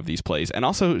minute of these plays. And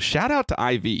also shout out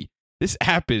to IV. This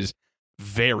app is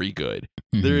very good.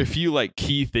 Mm-hmm. There are a few like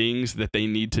key things that they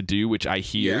need to do, which I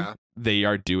hear they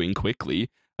are doing quickly,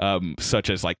 such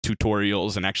as like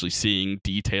tutorials and actually seeing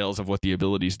details of what the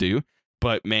abilities do.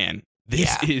 But man,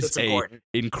 this is an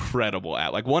incredible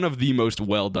app. Like one of the most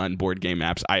well done board game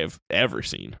apps I have ever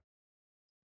seen.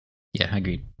 Yeah,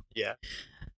 agreed. Yeah.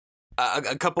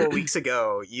 A couple of weeks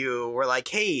ago, you were like,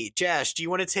 hey, Josh, do you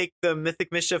want to take the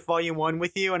Mythic Mischief Volume 1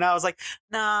 with you? And I was like,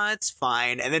 nah, it's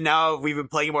fine. And then now we've been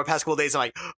playing more past couple days. I'm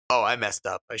like, oh, I messed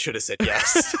up. I should have said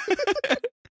yes.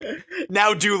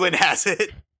 Now Doolin has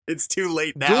it. It's too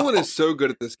late now. Doolin is so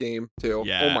good at this game, too.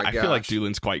 Yeah, oh my gosh. I feel like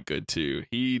Doolin's quite good, too.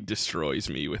 He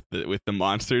destroys me with the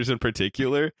monsters in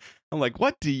particular. I'm like,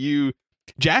 what do you...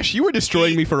 Josh, you were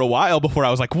destroying me for a while before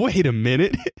I was like, wait a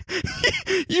minute.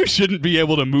 You shouldn't be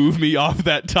able to move me off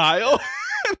that tile.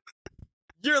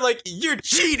 You're like, you're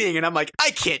cheating. And I'm like, I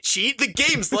can't cheat. The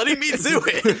game's letting me do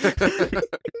it.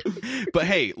 But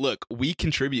hey, look, we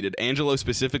contributed. Angelo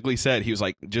specifically said, he was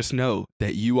like, just know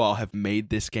that you all have made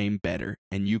this game better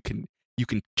and you can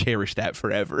cherish that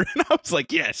forever. And I was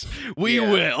like, yes, we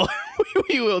will.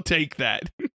 We will take that.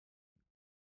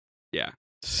 Yeah.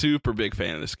 Super big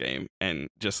fan of this game and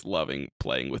just loving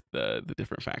playing with the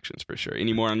different factions for sure.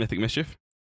 Any more on Mythic Mischief?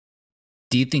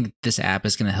 Do you think this app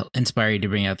is going to help inspire you to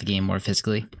bring out the game more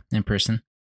physically in person?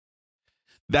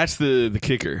 That's the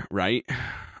kicker, right?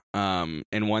 And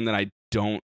one that I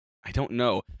don't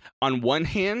know. On one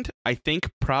hand, I think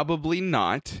probably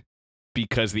not,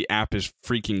 because the app is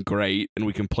freaking great and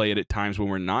we can play it at times when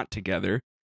we're not together.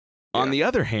 Yeah. On the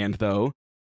other hand, though,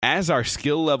 as our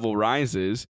skill level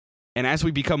rises, and as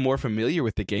we become more familiar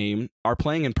with the game, our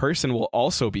playing in person will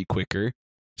also be quicker.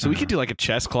 So we could do like a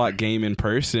chess clock game in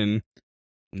person,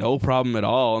 no problem at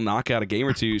all, knock out a game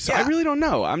or two. So I really don't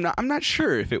know. I'm not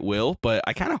sure if it will, but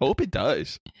I kind of hope it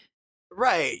does.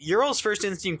 Right. Ural's first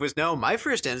instinct was no. My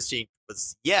first instinct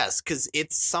was yes, because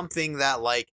it's something that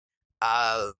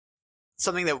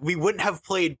something that we wouldn't have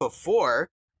played before,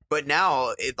 but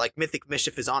now Mythic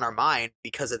Mischief is on our mind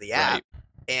because of the app. Right.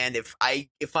 And if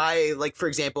I like, for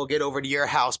example, get over to your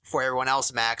house before everyone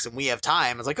else, Max, and we have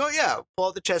time, it's like, oh yeah, pull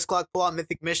out the chess clock, pull out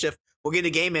Mythic Mischief, we'll get a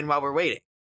game in while we're waiting.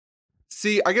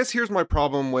 See, I guess here's my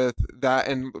problem with that,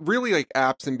 and really like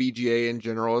apps and BGA in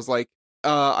general is like,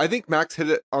 I think Max hit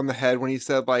it on the head when he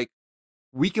said like,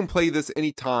 we can play this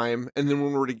anytime, and then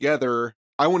when we're together,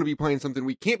 I want to be playing something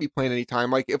we can't be playing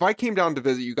anytime. Like if I came down to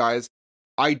visit you guys,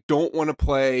 I don't want to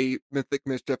play Mythic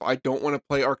Mischief. I don't want to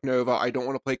play Arc Nova. I don't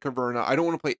want to play Caverna. I don't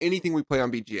want to play anything we play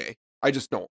on BGA. I just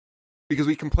don't. Because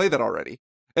we can play that already.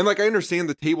 And like I understand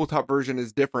the tabletop version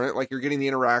is different. Like you're getting the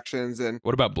interactions and...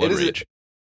 What about Blood Rage?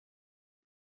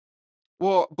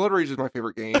 Well, Blood Rage is my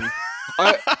favorite game.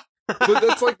 But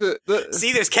that's like the...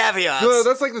 See, there's caveats. No,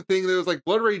 that's like the thing that was like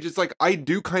Blood Rage is like, I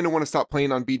do kind of want to stop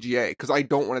playing on BGA because I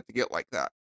don't want it to get like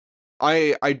that.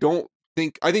 I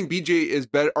think BGA is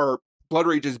better, or Blood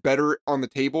Rage is better on the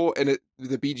table, and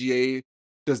the BGA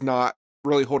does not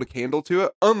really hold a candle to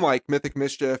it, unlike Mythic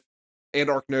Mischief and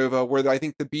Arc Nova, where I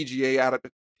think the BGA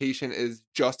adaptation is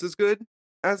just as good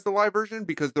as the live version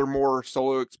because they're more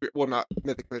solo experience. Well, not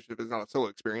Mythic Mischief is not a solo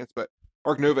experience, but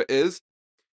Arc Nova is.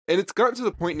 And it's gotten to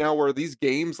the point now where these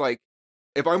games, like,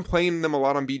 if I'm playing them a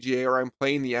lot on BGA or I'm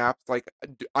playing the apps, like,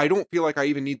 I don't feel like I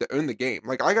even need to own the game.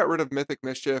 Like, I got rid of Mythic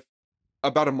Mischief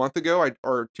about a month ago,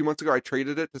 or 2 months ago. I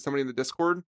traded it to somebody in the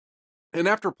Discord. And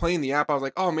after playing the app, I was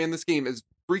like, oh man, this game is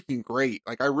freaking great.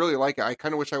 Like, I really like it. I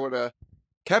kind of wish I would have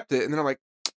kept it. And then I'm like,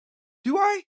 do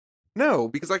I? No,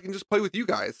 because I can just play with you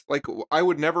guys. Like, I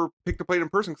would never pick to play it in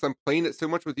person because I'm playing it so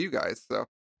much with you guys. So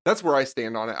that's where I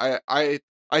stand on it.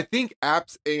 I think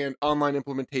apps and online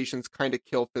implementations kind of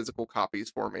kill physical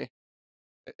copies for me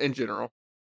in general.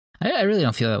 I really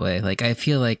don't feel that way. Like, I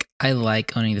feel like I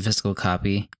like owning the physical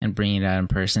copy and bringing it out in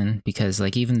person because,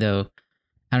 like, even though,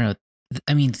 I don't know,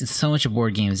 I mean, so much of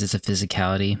board games is the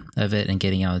physicality of it and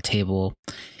getting on the table.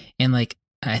 And like,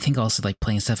 I think also like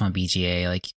playing stuff on BGA,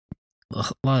 like a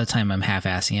lot of the time I'm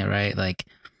half-assing it, right? Like,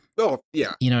 Oh,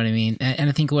 yeah. you know what I mean? And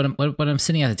I think what I'm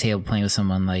sitting at the table playing with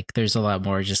someone, like there's a lot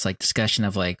more just like discussion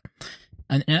of like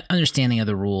an understanding of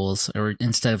the rules, or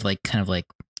instead of like kind of like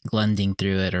glending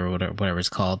through it or whatever it's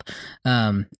called.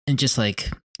 And just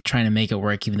like trying to make it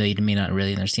work, even though you may not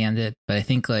really understand it. But I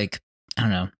think like, I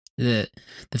don't know, the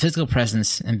physical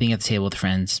presence and being at the table with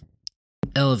friends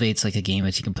elevates like a game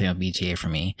that you can play on BGA for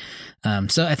me.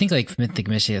 So I think like Mythic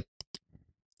Mischief,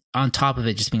 on top of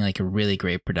it just being like a really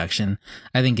great production,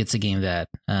 I think it's a game that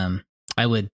I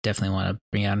would definitely want to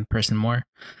bring out in person more.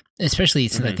 Especially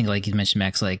since I think, like you mentioned,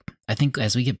 Max, like I think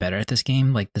as we get better at this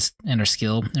game, like this and our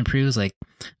skill improves, like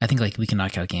I think like we can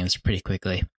knock out games pretty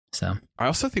quickly. So I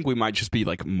also think we might just be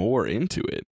like more into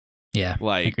it. Yeah,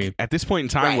 like at this point in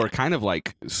time, we're kind of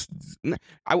like,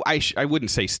 I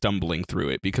wouldn't say stumbling through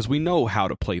it, because we know how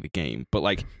to play the game, but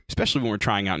like, especially when we're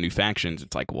trying out new factions,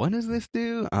 it's like, what does this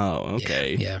do? Oh,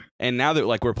 okay. Yeah. And now that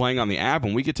like we're playing on the app,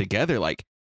 when we get together, like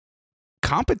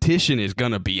competition is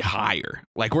gonna be higher.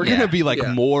 Like we're gonna be like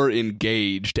more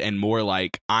engaged and more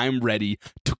like, I'm ready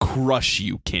to crush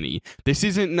you, Kenny. This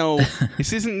isn't no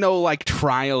like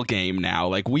trial game now.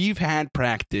 Like we've had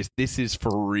practice. This is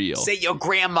for real. Say your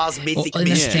grandma's Mythic Mischief.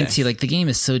 That's the thing too. Like the game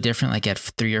is so different. Like at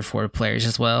 3 or 4 players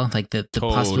as well. Like the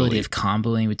possibility of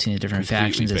comboing between the different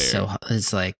factions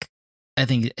is like, I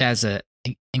think it adds a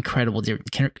incredibly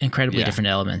different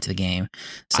element to the game.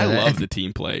 So I love the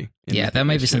team play. Yeah, that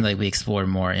might be something like we explore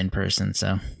more in person.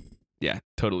 So yeah,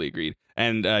 totally agreed.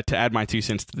 And to add my 2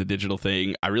 cents to the digital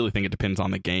thing, I really think it depends on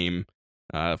the game.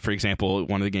 For example,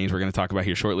 one of the games we're going to talk about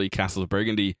here shortly, Castles of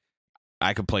Burgundy,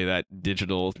 I could play that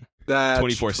digital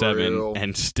 24/7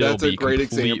 and still be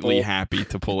completely happy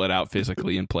to pull it out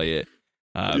physically and play it.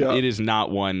 It is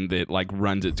not one that like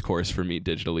runs its course for me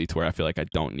digitally to where I feel like I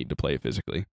don't need to play it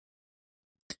physically.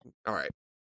 All right.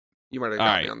 You might have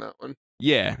got me on that one.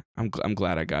 Yeah, I'm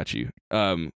glad I got you.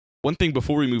 One thing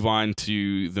before we move on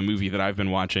to the movie that I've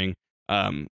been watching,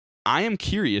 I am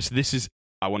curious.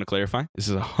 I want to clarify, this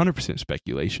is 100%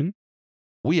 speculation.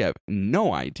 We have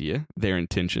no idea their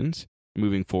intentions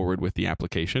moving forward with the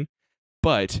application,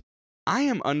 but I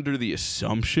am under the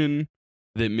assumption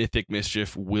that Mythic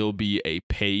Mischief will be a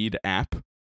paid app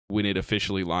when it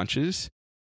officially launches.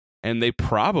 And they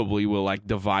probably will like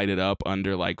divide it up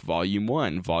under like volume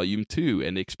 1, volume 2,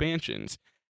 and expansions.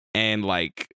 And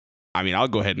like, I mean, I'll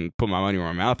go ahead and put my money where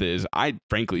my mouth is. I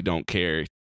frankly don't care.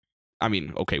 I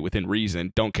mean, okay, within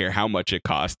reason, don't care how much it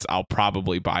costs. I'll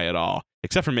probably buy it all,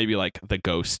 except for maybe like the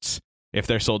ghosts. If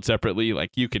they're sold separately, like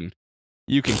you can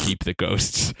keep the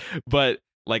ghosts. But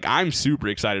like, I'm super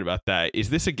excited about that.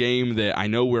 Is this a game that I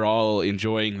know we're all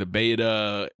enjoying the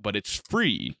beta, but it's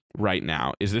free right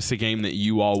now? Is this a game that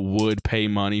you all would pay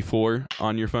money for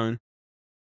on your phone?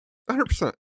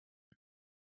 100%.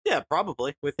 Yeah,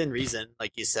 probably within reason,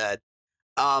 like you said.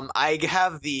 I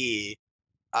have the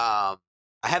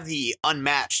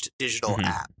unmatched digital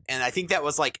app, and I think that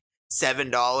was like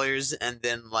 $7, and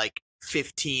then like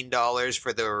 $15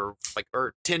 for the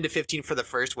or 10 to 15 for the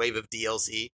first wave of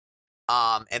DLC.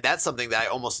 And that's something that I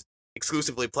almost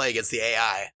exclusively play against the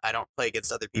AI. I don't play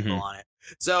against other people on it.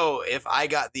 So if I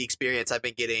got the experience I've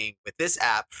been getting with this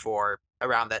app for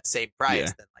around that same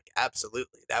price, then like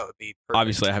absolutely, that would be perfect.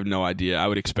 Obviously, I have no idea. I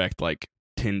would expect like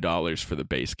 $10 for the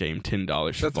base game,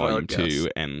 $10 for volume 2,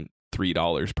 and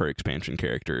 $3 per expansion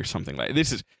character or something like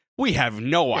this. We have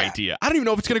no idea. I don't even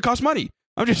know if it's going to cost money.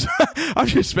 I'm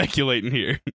just speculating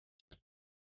here.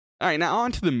 All right, now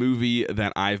on to the movie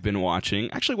that I've been watching.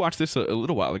 I actually watched this a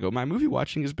little while ago. My movie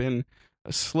watching has been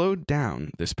slowed down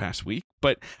this past week,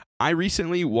 but I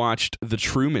recently watched The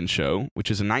Truman Show, which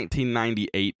is a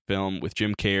 1998 film with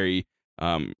Jim Carrey,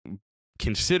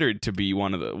 considered to be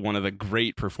one of the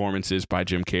great performances by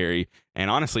Jim Carrey, and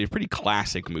honestly, a pretty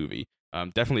classic movie.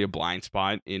 Definitely a blind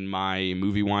spot in my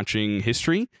movie watching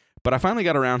history, but I finally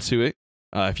got around to it.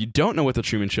 If you don't know what The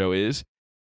Truman Show is,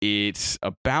 it's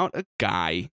about a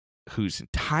guy whose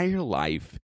entire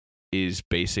life is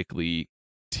basically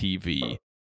TV.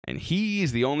 And he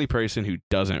is the only person who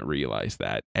doesn't realize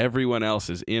that. Everyone else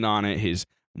is in on it. His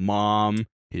mom,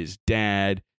 his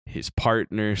dad, his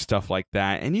partner, stuff like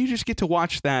that. And you just get to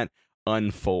watch that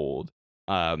unfold.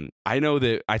 I know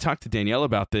that I talked to Danielle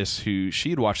about this, who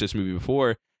she had watched this movie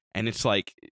before, and it's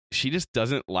like she just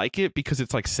doesn't like it because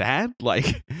it's like sad.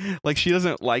 Like she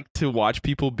doesn't like to watch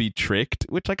people be tricked,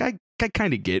 which like I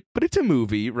kind of get, but it's a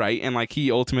movie, right? And like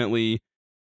he ultimately,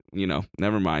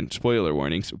 never mind, spoiler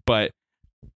warnings, but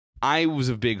I was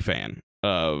a big fan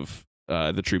of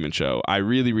The Truman Show. I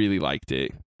really, really liked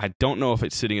it. I don't know if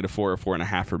it's sitting at a 4 or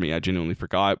 4.5 for me. I genuinely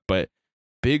forgot, but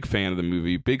big fan of the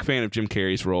movie. Big fan of Jim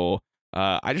Carrey's role.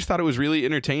 I just thought it was really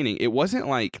entertaining. It wasn't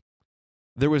like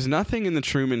there was nothing in The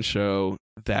Truman Show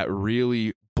that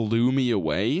really blew me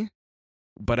away,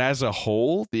 but as a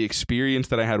whole, the experience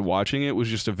that I had watching it was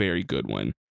just a very good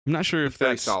one. I'm not sure if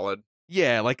very that's solid.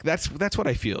 Yeah, like that's what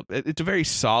I feel. It's a very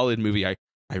solid movie. I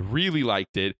really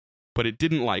liked it, but it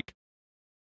didn't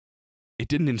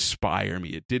inspire me.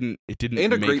 It didn't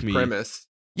And a make great me, premise.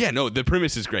 Yeah, no, the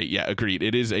premise is great. Yeah, agreed.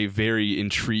 It is a very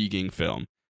intriguing film.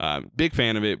 Big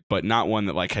fan of it, but not one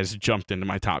that like has jumped into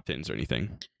my top 10s or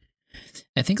anything.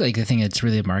 I think like the thing that's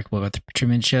really remarkable about the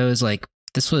Truman Show is like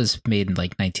this was made in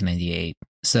like 1998,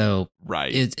 so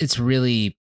right, it's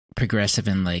really progressive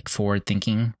and like forward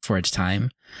thinking for its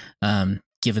time.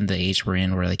 Given the age we're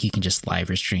in, where like you can just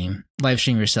live stream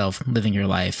yourself living your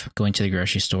life, going to the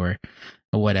grocery store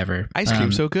or whatever. Ice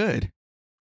cream so good.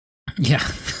 Yeah.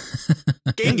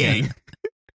 Gang.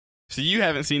 So you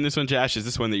haven't seen this one, Josh? Is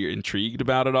this one that you're intrigued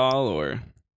about at all, or?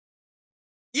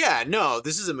 Yeah, no,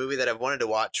 this is a movie that I've wanted to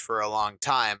watch for a long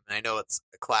time, and I know it's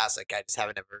a classic. I just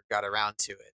haven't ever got around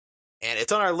to it, and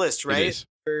it's on our list, right?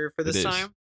 For this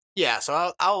time. Yeah,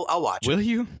 so I'll watch. Will it.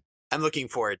 you? I'm looking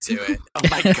forward to it. Oh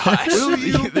my gosh! Will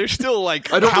you? There's still like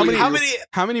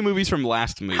how many movies from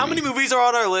last movie? How many movies are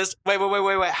on our list? Wait.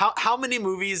 How many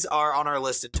movies are on our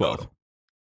list in 12. total?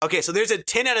 Okay, so there's a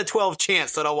 10 out of 12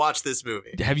 chance that I'll watch this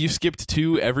movie. Have you skipped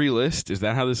 2 every list? Is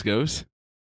that how this goes?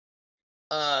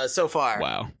 So far.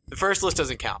 Wow. The first list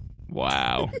doesn't count.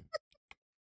 Wow.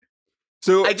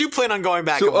 So I do plan on going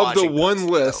back so and watching of the one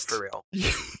list, though, for real.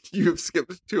 You've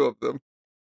skipped 2 of them.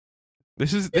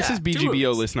 This is 2 of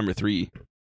BGBO them. list number 3.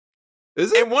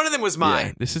 Is it? And one of them was mine.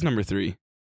 Yeah, this is number 3.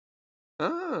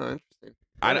 Ah, interesting.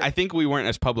 I think we weren't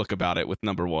as public about it with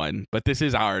number 1, but this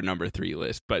is our number 3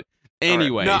 list. But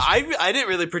anyways, No, I didn't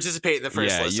really participate in the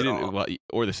first list you at didn't, all. well,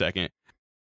 or the second.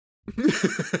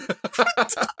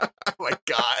 Oh my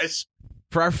gosh.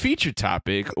 For our feature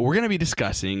topic, we're going to be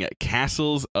discussing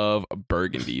Castles of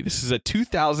Burgundy. This is a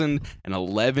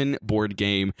 2011 board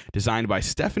game designed by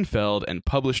Stefan Feld and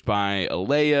published by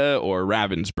Alea or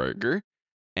Ravensburger.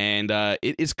 And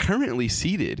it is currently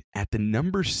seated at the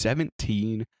number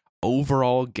 17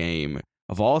 overall game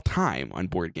of all time on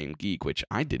Board Game Geek, which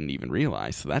I didn't even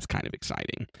realize, so that's kind of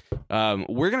exciting.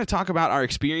 We're going to talk about our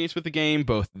experience with the game,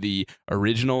 both the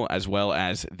original as well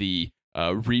as the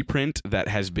reprint that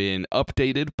has been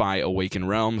updated by Awaken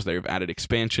Realms. They've added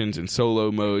expansions and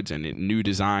solo modes and new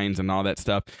designs and all that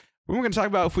stuff. We're going to talk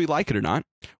about if we like it or not,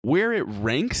 where it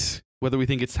ranks, whether we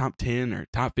think it's top 10 or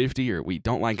top 50 or we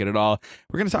don't like it at all.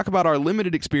 We're going to talk about our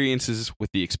limited experiences with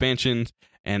the expansions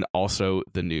and also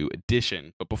the new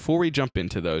edition. But before we jump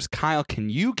into those, Kyle, can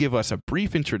you give us a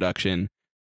brief introduction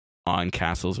on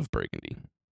Castles of Burgundy?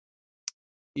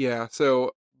 Yeah,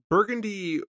 so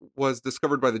Burgundy was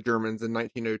discovered by the Germans in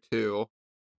 1902.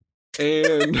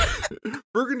 And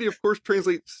Burgundy, of course,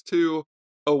 translates to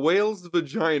a whale's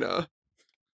vagina.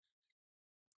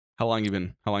 How long you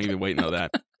been waiting on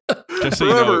that? Just so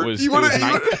Forever. you know,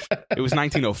 it was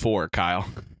 1904, Kyle.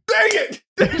 Dang it!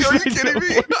 Are you kidding me?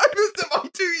 I missed it by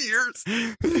 2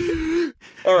 years.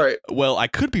 All right. Well, I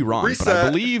could be wrong, Reset. but I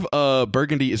believe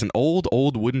Burgundy is an old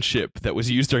wooden ship that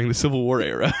was used during the Civil War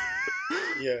era.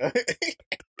 Yeah.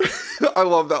 I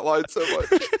love that line so much.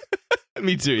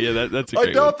 Me too. Yeah, that's a I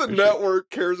great doubt one, the for sure. network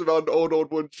cares about an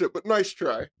old wooden ship, but nice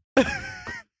try.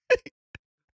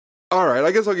 All right,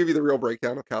 I guess I'll give you the real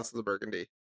breakdown of Castles of Burgundy.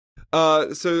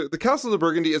 So the Castles of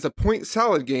Burgundy is a point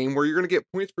salad game where you're going to get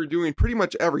points for doing pretty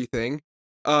much everything.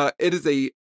 It is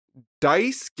a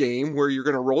dice game where you're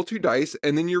going to roll 2 dice,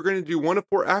 and then you're going to do one of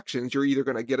 4 actions. You're either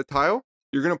going to get a tile,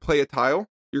 you're going to play a tile,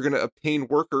 you're going to obtain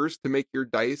workers to make your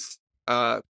dice,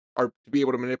 or to be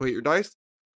able to manipulate your dice,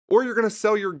 or you're going to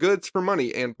sell your goods for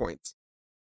money and points.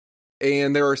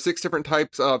 And there are 6 different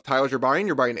types of tiles you're buying.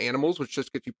 You're buying animals, which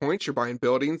just get you points. You're buying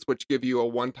buildings, which give you a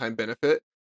one-time benefit.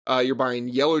 You're buying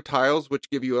yellow tiles, which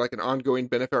give you like an ongoing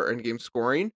benefit or in-game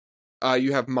scoring.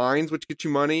 You have mines, which get you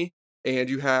money. And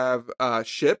you have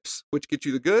ships, which get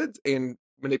you the goods and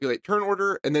manipulate turn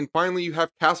order. And then finally, you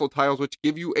have castle tiles, which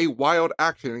give you a wild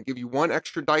action and give you 1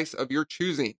 extra dice of your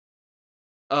choosing.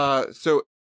 So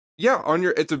yeah,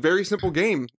 it's a very simple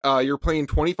game. You're playing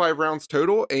 25 rounds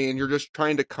total, and you're just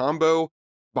trying to combo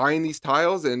buying these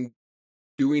tiles and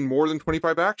doing more than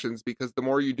 25 actions, because the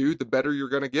more you do, the better you're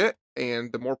going to get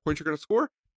and the more points you're going to score.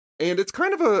 And it's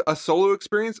kind of a solo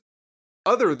experience,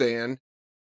 other than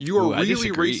you are I really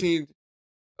disagree. racing.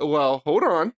 Well, hold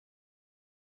on.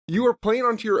 You are playing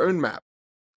onto your own map,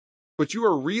 but you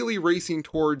are really racing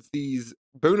towards these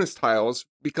bonus tiles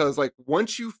because like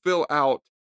once you fill out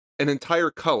an entire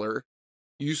color,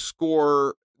 you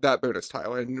score that bonus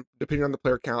tile, and depending on the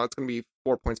player count, it's going to be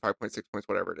 4 points, 5 points, 6 points,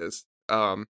 whatever it is.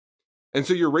 And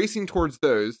so you're racing towards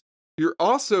those. You're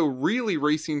also really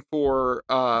racing for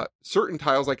certain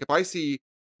tiles. Like if I see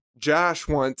Jash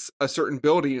wants a certain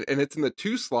building and it's in the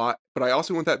 2 slot, but I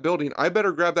also want that building, I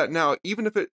better grab that now, even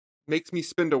if it makes me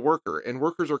spend a worker, and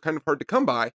workers are kind of hard to come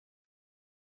by.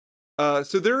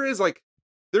 So there is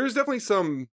definitely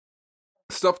some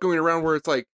stuff going around where it's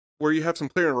like, where you have some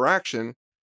player interaction.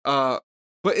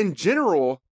 But in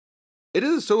general, it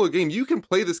is a solo game. You can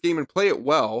play this game and play it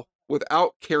well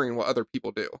without caring what other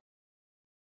people do.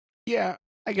 Yeah,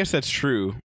 I guess that's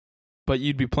true, but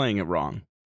you'd be playing it wrong.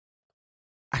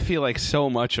 I feel like so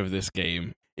much of this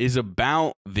game is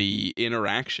about the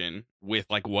interaction with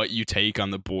like what you take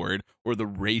on the board, or the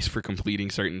race for completing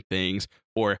certain things,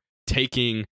 or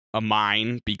taking a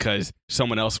mine because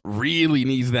someone else really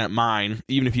needs that mine,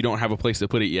 even if you don't have a place to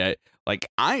put it yet. Like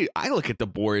I look at the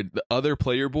board, the other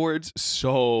player boards,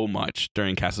 so much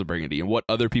during Castle of Burgundy, and what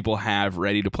other people have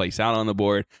ready to place out on the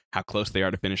board, how close they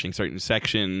are to finishing certain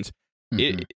sections.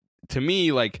 It, to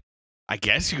me, like, I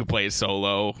guess you could play it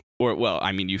solo, or, well,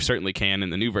 I mean, you certainly can in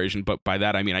the new version, but by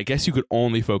that, I mean, I guess you could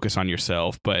only focus on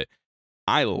yourself, but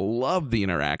I love the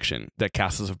interaction that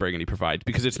Castles of Burgundy provides,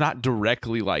 because it's not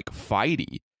directly, like,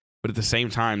 fighty, but at the same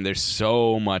time, there's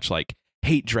so much, like,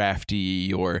 hate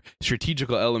drafty or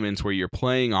strategical elements where you're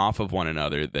playing off of one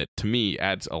another that, to me,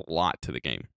 adds a lot to the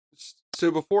game. So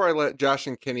before I let Josh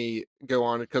and Kenny go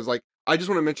on, because, like, I just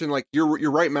want to mention, like,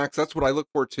 you're right, Max, that's what I look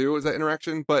for, too, is that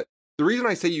interaction, but the reason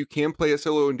I say you can play it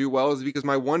solo and do well is because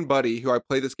my one buddy who I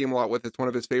play this game a lot with, it's one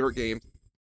of his favorite games.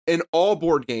 In all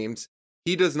board games,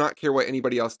 he does not care what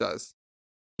anybody else does.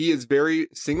 He is very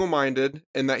single-minded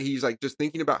in that he's like just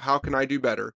thinking about how can I do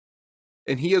better.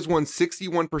 And he has won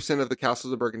 61% of the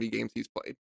Castles of Burgundy games he's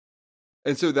played.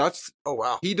 And so that's, oh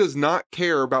wow, he does not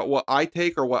care about what I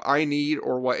take or what I need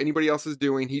or what anybody else is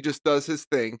doing. He just does his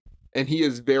thing, and he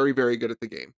is very, very good at the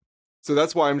game. So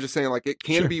that's why I'm just saying, like, it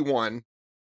can be won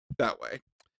that way.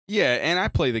 Yeah, and I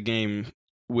play the game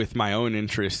with my own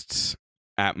interests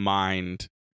at mind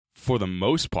for the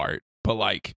most part, but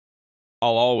like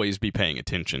I'll always be paying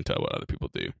attention to what other people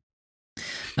do.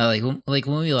 Like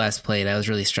when we last played, I was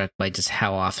really struck by just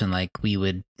how often like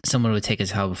someone would take a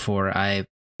tile before I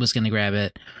was going to grab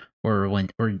it, or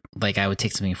like I would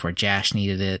take something before Jash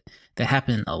needed it. That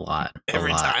happened a lot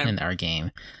time in our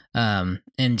game. And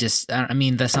just, I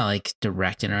mean, that's not like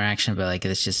direct interaction, but like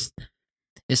it's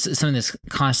something that's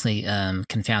constantly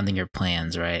confounding your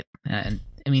plans, right? And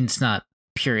I mean, it's not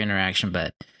pure interaction,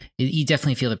 but you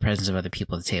definitely feel the presence of other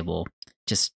people at the table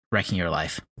just wrecking your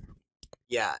life.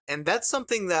 Yeah, and that's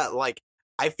something that, like,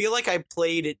 I feel like I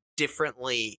played it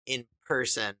differently in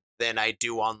person than I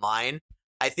do online.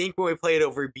 I think when we play it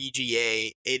over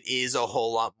BGA, it is a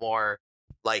whole lot more,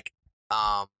 like,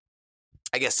 I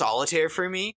guess solitaire for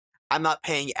me. I'm not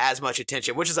paying as much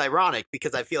attention, which is ironic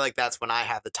because I feel like that's when I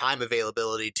have the time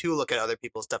availability to look at other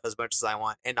people's stuff as much as I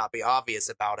want and not be obvious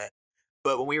about it.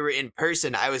 But when we were in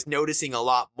person, I was noticing a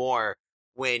lot more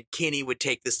when Kenny would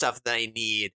take the stuff that I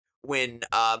need, when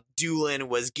Doolin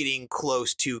was getting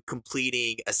close to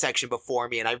completing a section before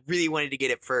me, and I really wanted to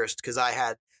get it first because I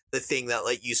had the thing that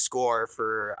let you score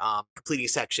for completing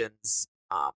sections,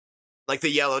 like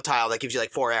the yellow tile that gives you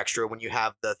like 4 extra when you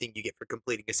have the thing you get for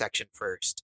completing a section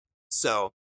first.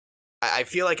 So I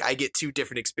feel like I get 2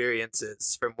 different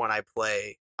experiences from when I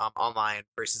play online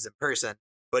versus in person,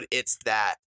 but it's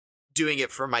that doing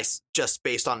it for just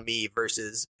based on me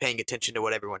versus paying attention to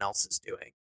what everyone else is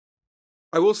doing.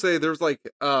 I will say there's like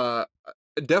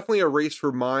definitely a race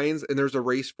for mines, and there's a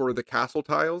race for the castle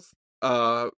tiles.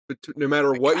 But no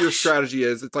matter what your strategy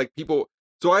is, it's like people.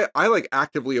 So I like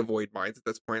actively avoid mines at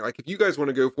this point. Like if you guys want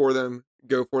to go for them,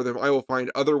 go for them. I will find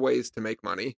other ways to make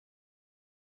money.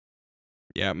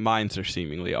 Yeah, mines are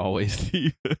seemingly always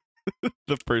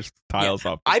the first tiles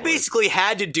off. I basically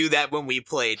had to do that when we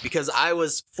played because I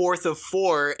was 4th of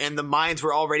 4 and the mines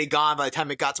were already gone by the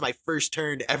time it got to my first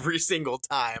turn every single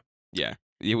time. Yeah,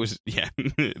 it was. Yeah,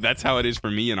 that's how it is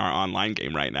for me in our online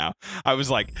game right now. I was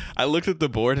like, I looked at the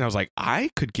board and I was like,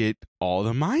 I could get all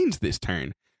the mines this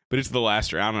turn, but it's the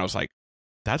last round and I was like,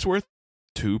 that's worth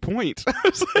 2 points. I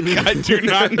was like, I do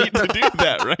not need to do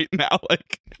that right now.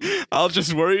 Like, I'll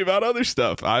just worry about other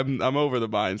stuff. I'm over the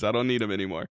mines. I don't need them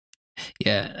anymore.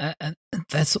 Yeah,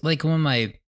 that's like one of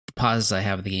my pauses I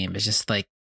have of the game. Is just like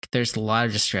there's a lot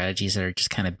of just strategies that are just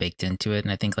kind of baked into it,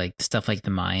 and I think like stuff like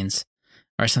the mines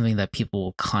are something that people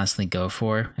will constantly go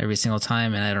for every single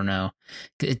time. And I don't know,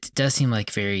 it does seem like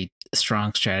very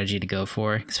strong strategy to go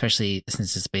for, especially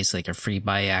since it's basically like a free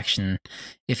buy action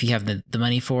if you have the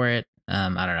money for it. I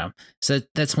don't know. So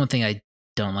that's one thing I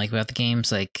don't like about the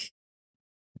games. Like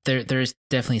there's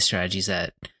definitely strategies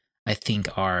that I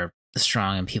think are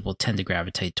strong and people tend to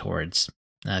gravitate towards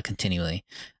continually.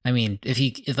 I mean, if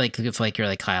you're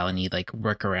like Kyle and you like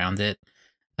work around it,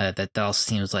 that also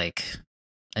seems like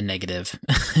a negative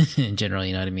in general.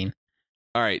 You know what I mean?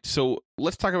 All right, so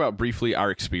let's talk about briefly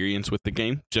our experience with the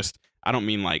game. Just, I don't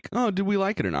mean like, oh, did we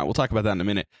like it or not? We'll talk about that in a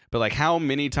minute. But like, how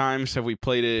many times have we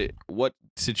played it? What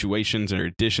situations or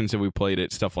editions have we played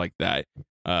it? Stuff like that.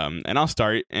 And I'll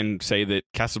start and say that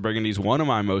Castle Burgundy is one of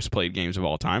my most played games of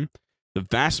all time. The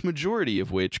vast majority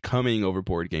of which coming over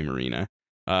Board Game Arena.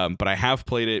 But I have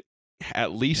played it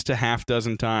at least a half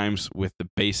dozen times with the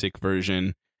basic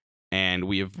version. And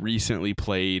we have recently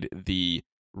played the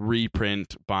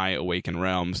reprint by Awaken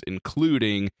Realms,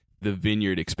 including the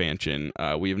Vineyard expansion.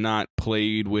 We have not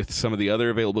played with some of the other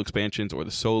available expansions or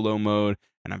the solo mode,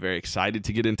 and I'm very excited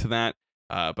to get into that.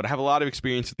 But I have a lot of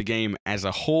experience with the game as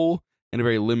a whole and a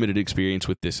very limited experience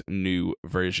with this new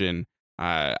version.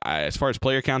 As far as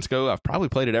player counts go, I've probably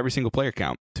played at every single player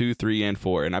count, 2, 3, and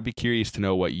 4, and I'd be curious to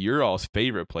know what your all's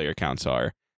favorite player counts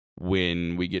are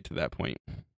when we get to that point.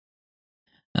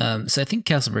 So I think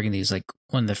Castle Burgundy is like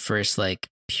one of the first like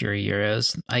pure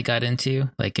Euros I got into.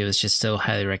 Like it was just so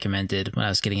highly recommended when I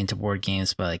was getting into board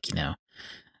games by like, you know,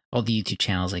 all the YouTube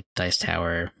channels like Dice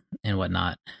Tower and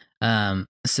whatnot.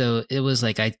 So it was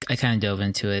like I kind of dove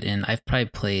into it, and I've probably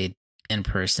played in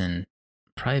person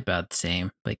probably about the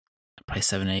same, like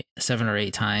probably 7 or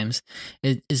 8 times.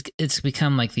 It's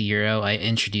become like the Euro. I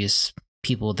introduce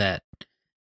people that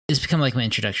it's become like my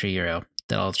introductory Euro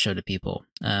that I'll show to people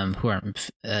who aren't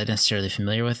necessarily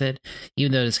familiar with it,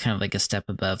 even though it's kind of like a step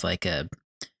above like a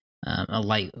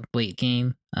lightweight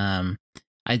game.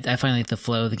 I find like the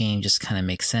flow of the game just kind of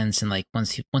makes sense, and like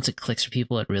once it clicks for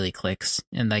people, it really clicks,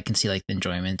 and I can see like the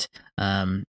enjoyment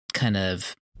kind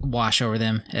of wash over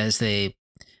them as they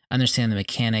understand the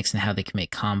mechanics and how they can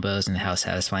make combos and how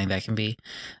satisfying that can be.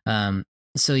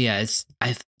 So yeah, it's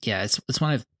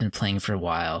one I've been playing for a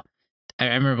while. I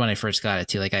remember when I first got it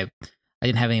too. Like I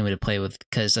didn't have anyone to play with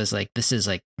because I was like, this is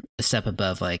like a step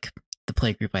above like the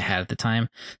play group I had at the time.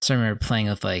 So I remember playing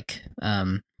with like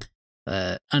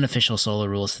unofficial solo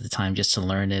rules at the time just to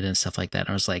learn it and stuff like that. And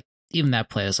I was like, even that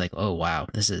play, I was like, oh wow,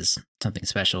 this is something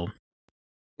special.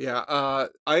 Yeah,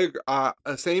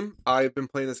 same. I've been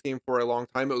playing this game for a long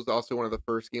time. It was also one of the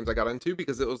first games I got into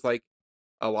because it was like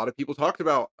a lot of people talked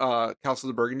about Castles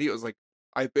of Burgundy. It was like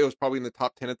it was probably in the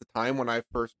top 10 at the time when I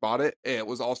first bought it. It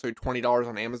was also $20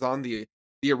 on Amazon. The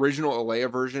original Alea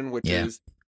version, which is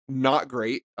not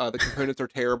great. The components are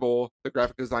terrible. The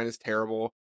graphic design is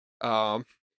terrible. I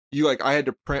had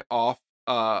to print off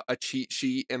a cheat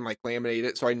sheet and like laminate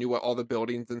it so I knew what all the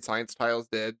buildings and science tiles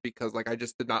did because like I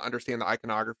just did not understand the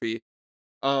iconography.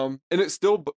 And it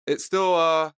still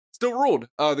ruled.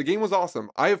 The game was awesome.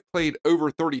 I have played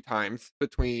over 30 times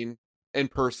between in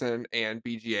person and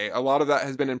BGA. A lot of that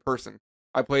has been in person.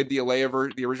 I played the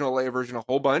original Alea version a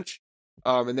whole bunch.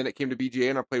 And then it came to BGA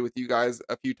and I played with you guys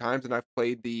a few times, and I've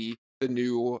played the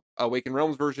new Awaken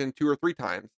Realms version 2 or 3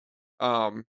 times.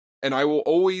 And I will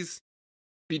always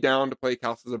be down to play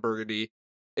Castles of Burgundy.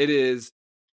 It is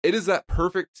that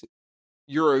perfect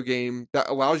Euro game that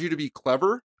allows you to be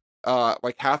clever,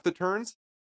 like half the turns,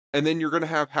 and then you're gonna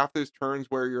have half those turns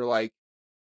where you're like,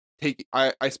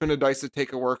 I spend a dice to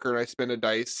take a worker and I spend a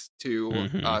dice to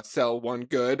sell one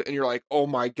good, and you're like, oh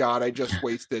my god, I just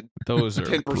wasted those are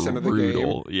 10% of the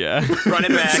brutal. game. Yeah, run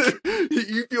it back.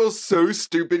 You feel so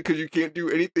stupid because you can't do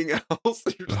anything else.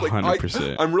 You're just like,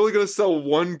 100%. I'm really gonna sell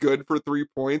one good for 3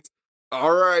 points.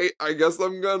 All right, I guess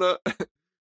I'm gonna.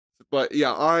 But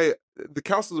yeah, the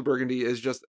Castles of Burgundy is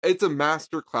it's a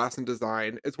master class in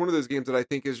design. It's one of those games that I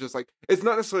think is just like, it's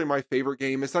not necessarily my favorite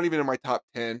game. It's not even in my top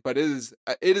 10, but it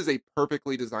is a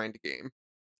perfectly designed game.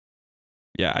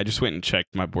 Yeah, I just went and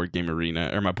checked my board game arena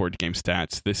or my board game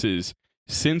stats. This is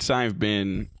since I've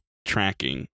been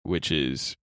tracking, which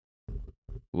is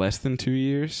less than 2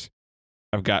 years.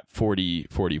 I've got 40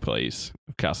 plays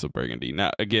of Castle of Burgundy.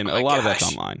 Now, again, a lot of that's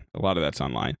online.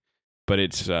 But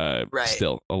it's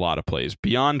still a lot of plays.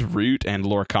 Beyond Root and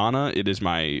Lorcana, it is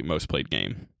my most played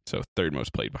game. So third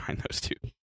most played behind those two.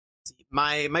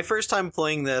 My first time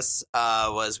playing this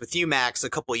was with you, Max, a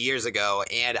couple of years ago,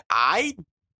 and I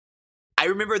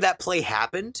remember that play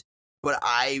happened, but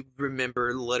I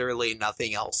remember literally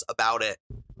nothing else about it.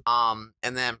 And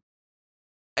then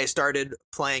I started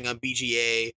playing on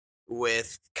BGA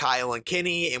with Kyle and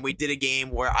Kenny, and we did a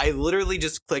game where I literally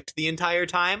just clicked the entire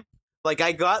time. Like,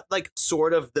 I got, like,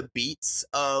 sort of the beats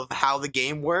of how the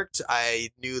game worked.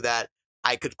 I knew that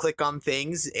I could click on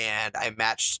things, and I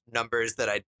matched numbers that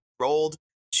I rolled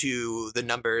to the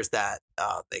numbers that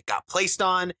they got placed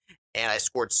on, and I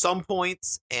scored some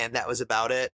points, and that was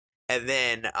about it. And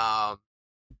then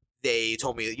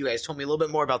you guys told me a little bit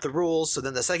more about the rules, so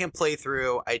then the second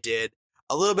playthrough, I did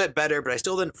a little bit better, but I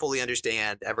still didn't fully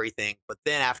understand everything. But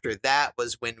then after that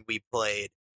was when we played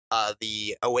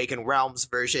the Awakened Realms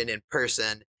version in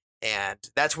person, and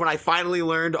that's when I finally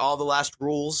learned all the last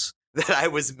rules that I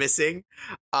was missing,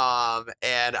 and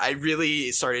I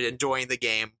really started enjoying the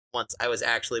game once I was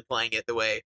actually playing it the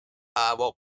way,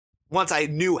 once I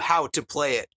knew how to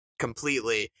play it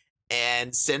completely,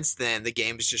 and since then, the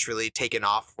game's just really taken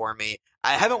off for me.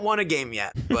 I haven't won a game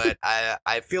yet, but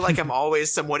I feel like I'm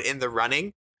always somewhat in the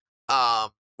running,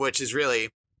 which is really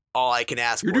all I can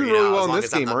ask You're for. doing really well in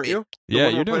this game, aren't you? Yeah,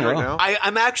 you're doing well. now.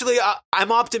 I'm actually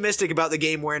I'm optimistic about the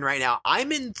game we're in right now.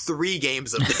 I'm in 3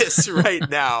 games of this right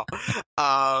now.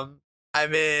 I'm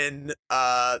in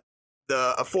a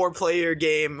 4-player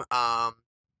game, a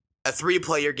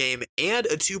 3-player game, and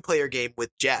a 2-player game with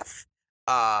Jeff,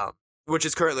 which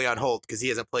is currently on hold because he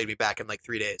hasn't played me back in like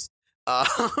 3 days.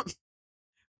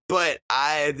 But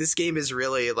this game is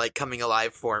really like coming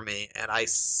alive for me, and I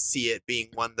see it being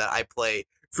one that I play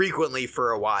frequently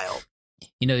for a while.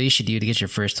 You know what you should do to get your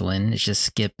first win is just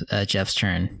skip Jeff's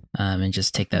turn and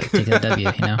just take that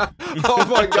W, you know? Oh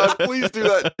my god, please do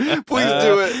that. Please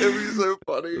do it. It'd be so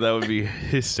funny. That would be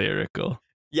hysterical.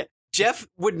 Yeah, Jeff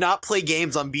would not play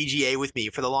games on BGA with me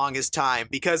for the longest time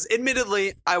because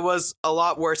admittedly, I was a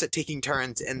lot worse at taking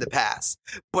turns in the past.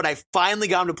 But I finally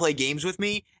got him to play games with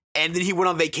me, and then he went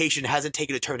on vacation, hasn't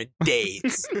taken a turn in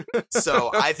days.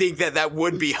 So I think that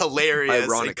would be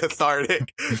hilarious and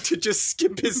cathartic to just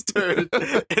skip his turn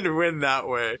and win that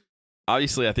way.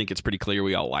 Obviously, I think it's pretty clear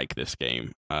we all like this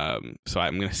game. So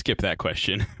I'm going to skip that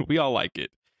question. We all like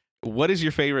it. What is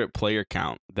your favorite player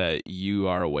count that you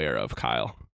are aware of,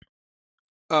 Kyle?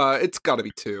 It's got to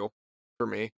be 2 for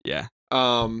me. Yeah.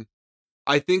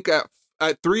 I think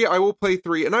at 3, I will play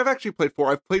 3, and I've actually played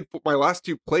 4. I've played my last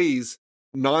 2 plays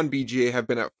non-BGA have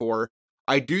been at 4.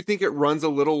 I do think it runs a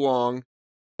little long,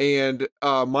 and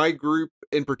my group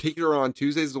in particular on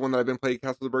Tuesdays, the one that I've been playing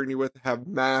Castle of Burgundy with, have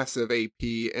massive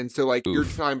AP, and so like your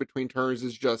time between turns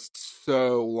is just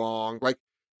so long. Like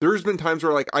there's been times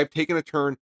where like I've taken a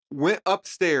turn, went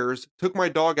upstairs, took my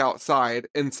dog outside,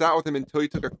 and sat with him until he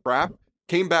took a crap,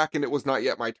 came back, and it was not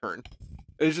yet my turn.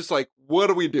 And it's just like, what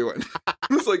are we doing?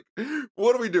 It's like,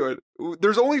 what are we doing?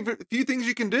 There's only a few things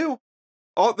you can do.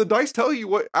 All the dice tell you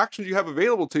what actions you have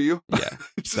available to you. Yeah,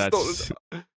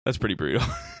 that's pretty brutal.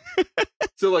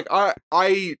 So like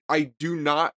I do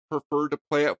not prefer to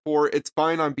play at 4. It's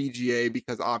fine on BGA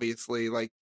because obviously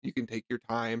like you can take your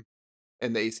time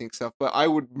and the async stuff, but I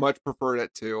would much prefer it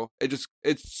at 2.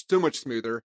 It's so much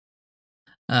smoother.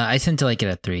 I tend to like it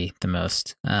at 3 the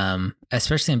most,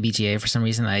 especially on BGA. For some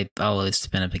reason, I always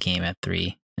spin up a game at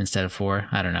 3 instead of 4.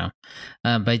 I don't know,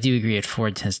 but I do agree at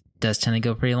 4 does tend to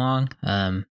go pretty long.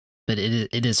 But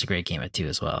it is a great game at 2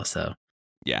 as well. So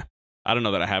yeah, I don't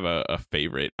know that I have a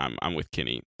favorite. I'm with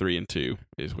Kenny. 3 and 2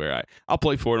 is where I'll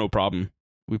play 4 no problem.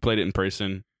 We played it in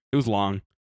person. It was long.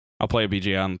 I'll play a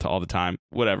BGA on all the time.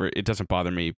 Whatever, it doesn't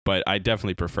bother me. But I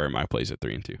definitely prefer my plays at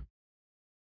 3 and 2.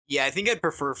 Yeah, I think I'd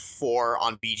prefer 4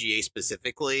 on BGA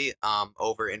specifically,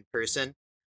 over in person.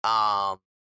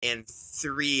 And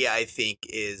 3, I think,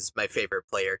 is my favorite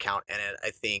player count in it. I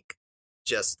think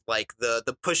just like the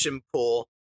push and pull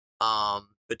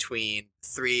between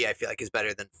 3, I feel like is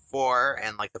better than 4,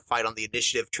 and like the fight on the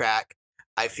initiative track,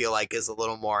 I feel like is a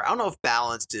little more. I don't know if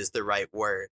balanced is the right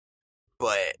word,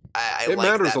 but I it like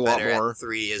matters that a lot better more at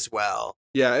 3 as well.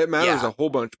 Yeah, it matters Yeah. a whole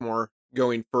bunch more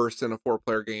going first in a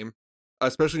 4-player game,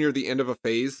 especially near the end of a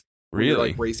phase. When Really? you're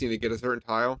like racing to get a certain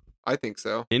tile. I think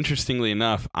so. Interestingly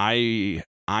enough, I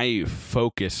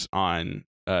focus on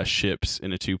ships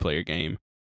in a 2-player game,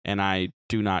 and I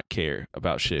do not care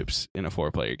about ships in a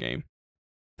 4-player game.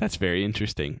 That's very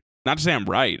interesting. Not to say I'm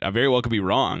right. I very well could be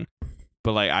wrong,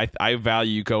 but like I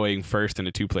value going first in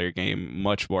a 2-player game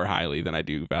much more highly than I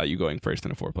do value going first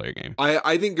in a 4-player game.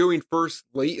 I think going first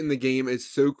late in the game is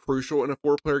so crucial in a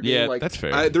 4-player game. Yeah, like, that's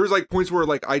fair. There's like points where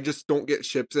like I just don't get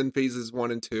ships in phases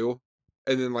 1 and 2,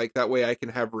 and then like that way I can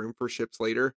have room for ships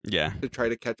later Yeah. to try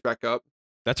to catch back up.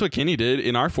 That's what Kenny did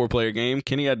in our 4-player game.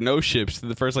 Kenny had no ships through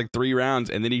the first like 3 rounds,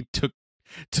 and then he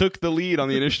took the lead on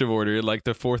the initiative order in like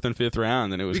the 4th and 5th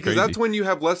round, and it was Because crazy. that's when you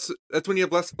have less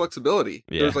flexibility.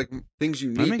 Yeah. There's like things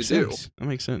you That need makes to do. sense. That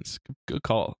makes sense. Good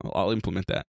call. I'll implement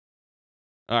that.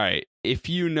 All right. If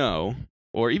you know,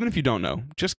 or even if you don't know,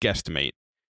 just guesstimate.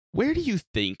 Where do you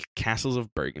think Castles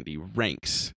of Burgundy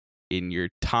ranks in your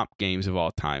top games of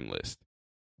all time list?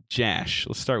 Jash,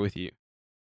 let's start with you.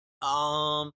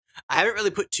 I haven't really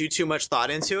put too much thought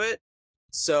into it,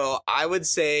 so I would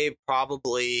say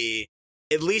probably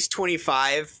at least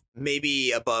 25,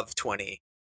 maybe above 20.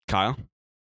 Kyle?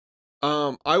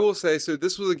 I will say, so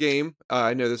this was a game,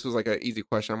 I know this was like an easy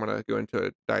question, I'm going to go into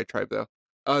a diatribe though.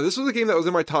 This was a game that was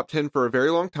in my top 10 for a very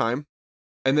long time,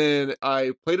 and then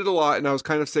I played it a lot, and I was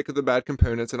kind of sick of the bad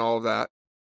components and all of that,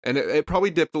 and it probably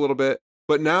dipped a little bit,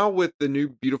 but now with the new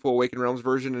beautiful Awakened Realms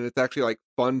version, and it's actually like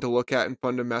fun to look at and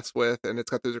fun to mess with, and it's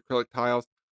got those acrylic tiles,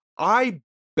 I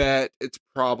bet it's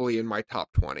probably in my top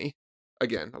 20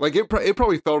 again. Like it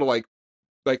probably fell to like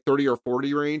 30 or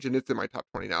 40 range, and it's in my top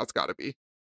 20 now. It's got to be.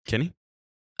 Kenny?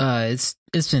 It's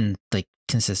been like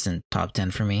consistent top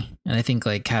 10 for me, and I think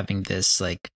like having this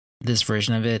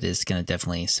version of it is gonna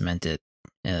definitely cement it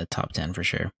in the top 10 for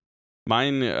sure.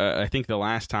 Mine, I think the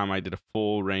last time I did a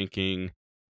full ranking,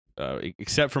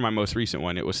 except for my most recent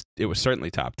one, it was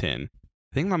certainly top 10.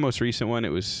 I think my most recent one, it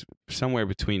was somewhere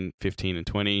between 15 and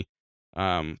 20.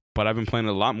 But I've been playing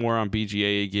a lot more on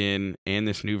BGA again, and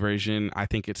this new version, I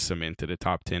think it's cemented a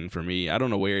top 10 for me. I don't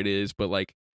know where it is, but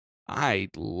like, I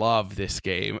love this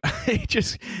game.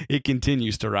 It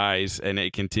continues to rise, and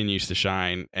it continues to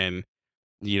shine, and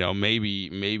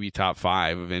maybe top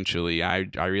 5 eventually. I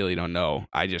really don't know.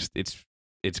 It's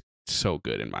so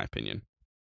good in my opinion.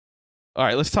 All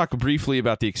right, let's talk briefly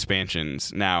about the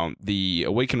expansions. Now, the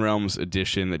Awakened Realms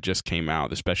edition that just came out,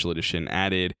 the special edition,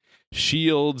 added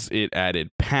shields, it added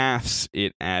paths,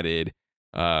 it added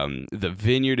the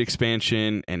Vineyard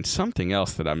expansion, and something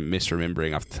else that I'm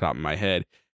misremembering off the top of my head,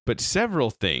 but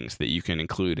several things that you can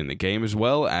include in the game, as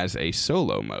well as a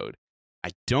solo mode.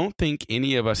 I don't think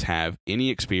any of us have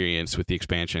any experience with the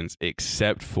expansions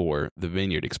except for the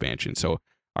Vineyard expansion, so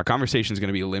our conversation is going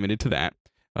to be limited to that.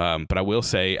 But I will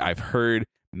say I've heard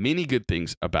many good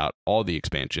things about all the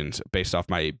expansions based off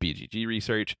my BGG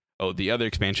research. Oh, the other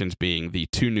expansions being the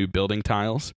 2 new building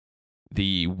tiles,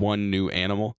 the 1 new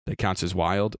animal that counts as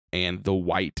wild, and the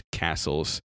white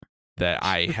castles that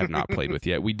I have not played with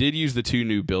yet. We did use the 2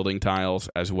 new building tiles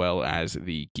as well as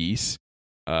the geese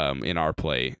in our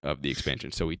play of the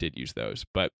expansion, so we did use those.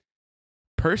 But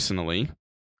personally,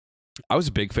 I was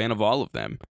a big fan of all of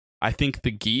them. I think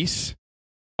the geese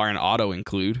are an auto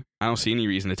include. I don't see any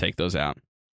reason to take those out.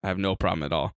 I have no problem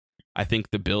at all. I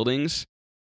think the buildings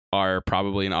are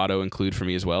probably an auto include for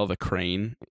me as well. The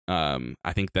crane,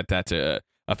 I think that's a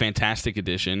fantastic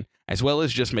addition, as well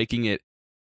as just making it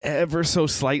ever so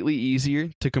slightly easier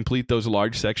to complete those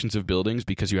large sections of buildings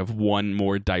because you have 1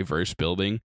 more diverse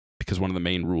building, because one of the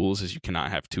main rules is you cannot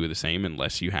have 2 of the same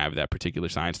unless you have that particular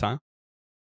science tile.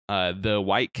 The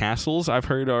white castles, I've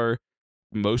heard, are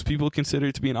most people consider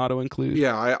it to be an auto include.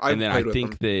 Yeah, I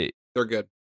think that they're good.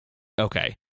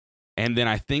 Okay. And then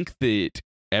I think that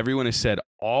everyone has said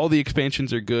all the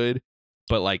expansions are good,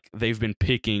 but like they've been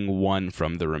picking one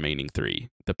from the remaining 3.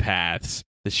 The paths,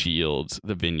 the shields,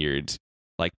 the vineyards.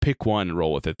 Like pick one and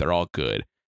roll with it. They're all good.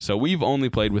 So we've only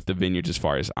played with the vineyards as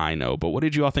far as I know, but what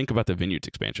did you all think about the vineyards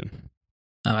expansion?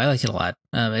 I like it a lot.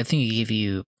 I think it gave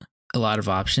you a lot of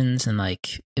options, and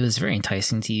like it was very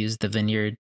enticing to use the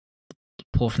vineyard,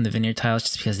 pull from the vineyard tiles,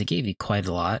 just because they gave you quite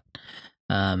a lot.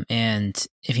 And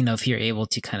if you're able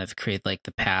to kind of create like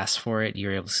the pass for it,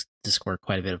 you're able to score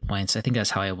quite a bit of points. I think that's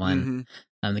how I won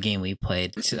the game we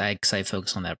played. So I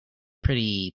focused on that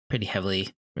pretty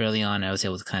heavily early on. I was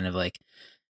able to kind of like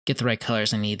get the right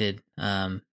colors I needed,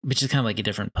 which is kind of like a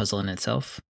different puzzle in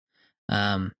itself.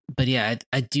 But yeah,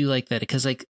 I do like that because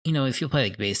like, if you play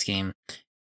like base game,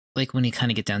 like when you kind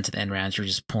of get down to the end rounds, you're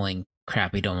just pulling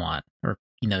crap you don't want, or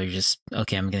you're just,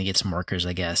 okay, I'm going to get some workers,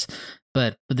 I guess.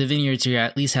 But with the vineyards, you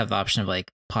at least have the option of like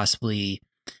possibly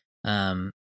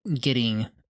getting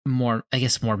more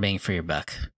bang for your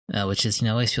buck, which is,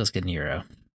 always feels good in Euro.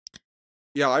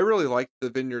 Yeah, I really like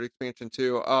the vineyard expansion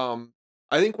too.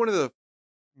 I think one of the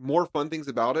more fun things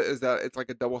about it is that it's like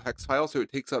a double hex tile, so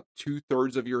it takes up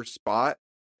 2/3 of your spot.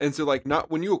 And so like not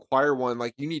when you acquire one,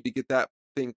 like you need to get that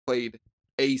thing played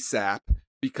ASAP,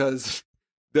 because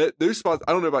those spots,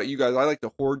 I don't know about you guys, I like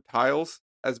to hoard tiles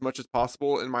as much as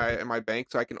possible in my bank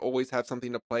so I can always have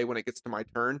something to play when it gets to my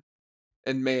turn.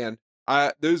 And man,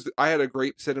 I had a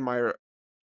grape sit in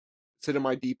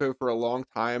my depot for a long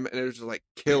time, and it was just like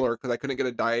killer because I couldn't get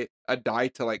a die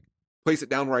to like place it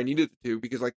down where I needed it to,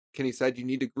 because like Kenny said, you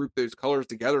need to group those colors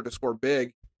together to score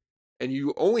big, and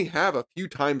you only have a few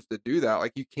times to do that.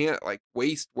 Like you can't like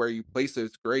waste where you place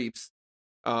those grapes.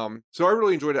 So I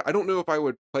really enjoyed it. I don't know if I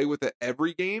would play with it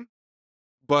every game,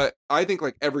 but I think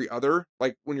like every other,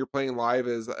 like when you're playing live,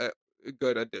 is a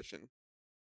good addition.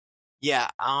 Yeah,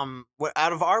 out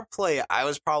of our play, I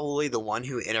was probably the one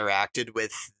who interacted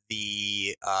with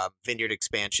the Vineyard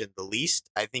expansion the least.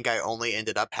 I think I only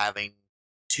ended up having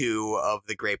 2 of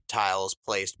the grape tiles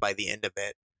placed by the end of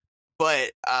it.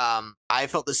 But I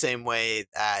felt the same way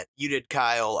that you did,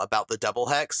 Kyle, about the double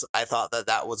hex. I thought that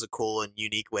that was a cool and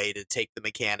unique way to take the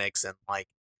mechanics and like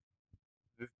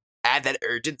add that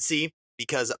urgency,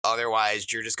 because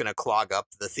otherwise you're just going to clog up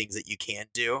the things that you can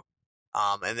do.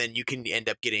 And then you can end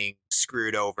up getting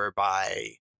screwed over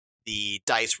by the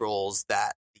dice rolls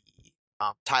that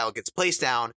the tile gets placed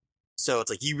down. So it's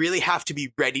like you really have to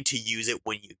be ready to use it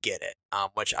when you get it,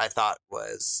 which I thought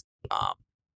was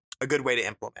a good way to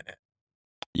implement it.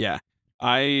 Yeah,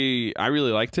 I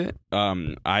really liked it.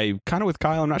 I kind of with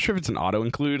Kyle. I'm not sure if it's an auto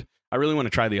include. I really want to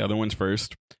try the other ones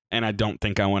first, and I don't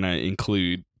think I want to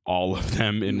include all of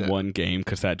them in one game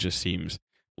because that just seems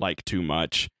like too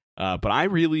much. But I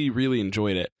really, really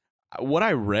enjoyed it. What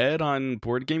I read on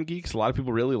Board Game Geeks, a lot of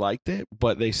people really liked it,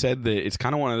 but they said that it's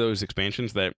kind of one of those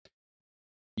expansions that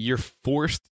you're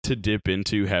forced to dip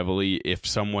into heavily if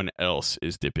someone else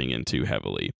is dipping into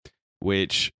heavily,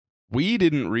 which we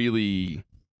didn't really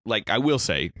like. I will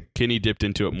say, Kenny dipped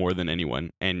into it more than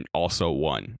anyone and also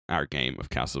won our game of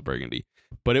Castle of Burgundy,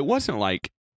 but it wasn't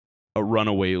like a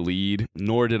runaway lead,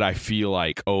 nor did I feel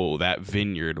like, oh, that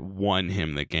vineyard won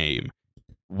him the game.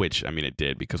 Which, I mean, it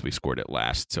did because we scored it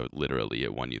last, so literally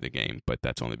it won you the game, but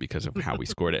that's only because of how we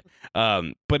scored it.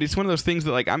 But it's one of those things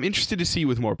that, like, I'm interested to see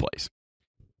with more plays.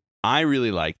 I really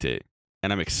liked it,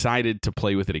 and I'm excited to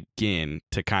play with it again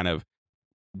to kind of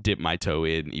dip my toe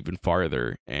in even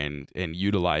farther and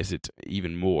utilize it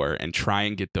even more and try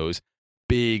and get those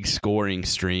big scoring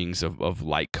strings of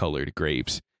light-colored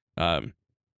grapes. And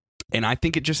I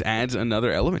think it just adds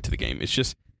another element to the game. It's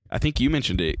just, I think you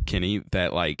mentioned it, Kenny,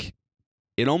 that, like,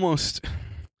 it almost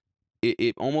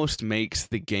makes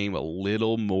the game a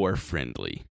little more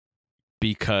friendly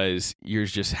because you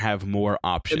just have more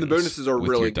options. And the bonuses are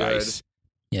really good.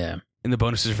 Yeah. And the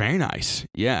bonuses are very nice.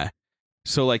 Yeah.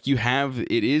 So like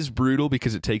it is brutal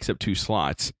because it takes up 2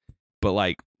 slots, but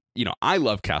like, you know, I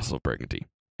love Castle of Burgundy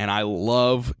and I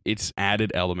love its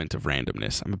added element of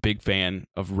randomness. I'm a big fan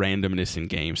of randomness in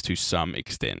games to some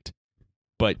extent.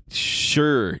 But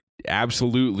sure,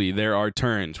 absolutely, there are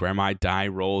turns where my die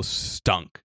rolls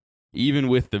stunk. Even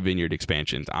with the Vineyard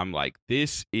expansions, I'm like,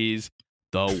 this is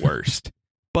the worst.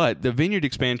 But the Vineyard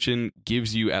expansion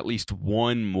gives you at least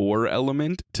one more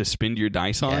element to spend your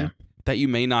dice on that you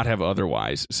may not have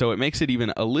otherwise. So it makes it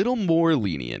even a little more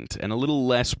lenient and a little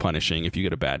less punishing if you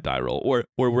get a bad die roll.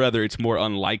 Or rather, it's more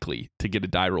unlikely to get a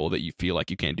die roll that you feel like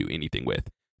you can't do anything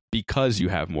with because you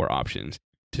have more options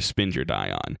to spend your die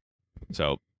on.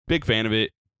 So, big fan of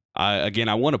it. Again,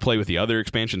 I want to play with the other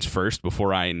expansions first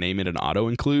before I name it an auto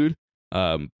include.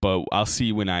 But I'll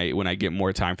see when I get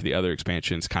more time for the other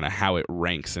expansions, kind of how it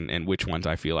ranks and which ones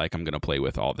I feel like I'm going to play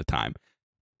with all the time.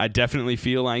 I definitely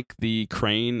feel like the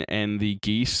crane and the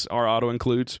geese are auto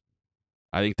includes.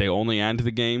 I think they only add to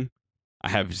the game. I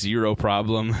have zero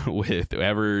problem with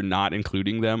ever not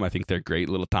including them. I think they're great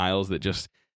little tiles that just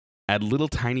add little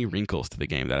tiny wrinkles to the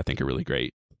game that I think are really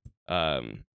great.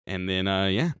 And then,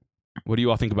 what do you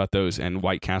all think about those and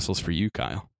White Castles for you,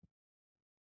 Kyle?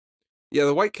 Yeah,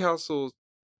 the White Castles.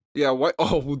 Yeah,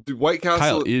 the White Castle.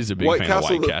 Kyle is a big fan of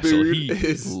White Castle. He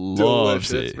is loves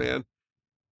delicious, it, man.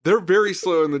 They're very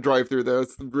slow in the drive-through, though.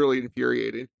 It's really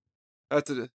infuriating. That's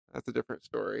a different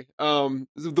story. The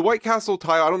White Castle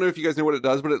tile. I don't know if you guys know what it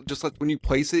does, but it just like when you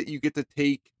place it, you get to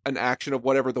take an action of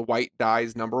whatever the white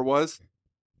die's number was.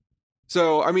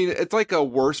 So, I mean, it's like a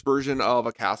worse version of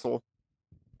a castle,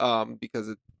 because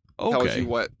it tells you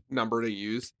what number to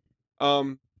use.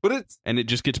 But it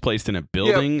just gets placed in a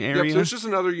building area. Yeah, so it's just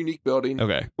another unique building.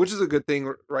 Okay, which is a good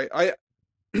thing, right?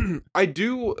 I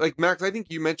do like Max. I think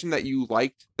you mentioned that you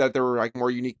liked that there were like more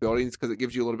unique buildings because it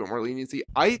gives you a little bit more leniency.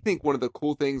 I think one of the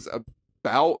cool things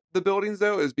about the buildings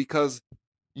though is because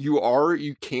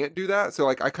you can't do that. So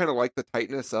like I kind of like the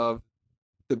tightness of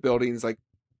the buildings, like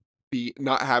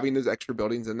not having those extra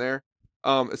buildings in there.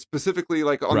 Specifically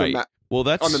like on the map. Well,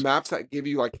 that's on the maps that give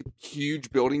you like huge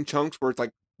building chunks where it's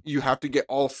like you have to get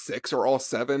all 6 or all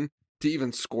 7 to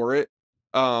even score it.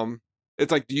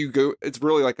 It's like, it's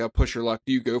really like a push your luck.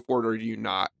 Do you go for it or do you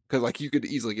not? Because like you could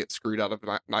easily get screwed out of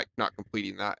not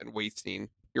completing that and wasting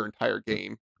your entire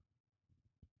game.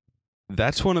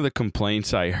 That's one of the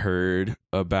complaints I heard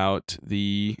about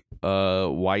the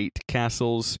White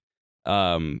Castles.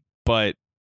 But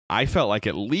I felt like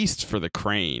at least for the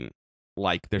crane,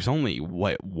 like there's only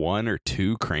 1 or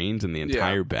 2 cranes in the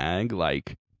entire bag.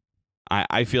 Like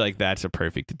I feel like that's a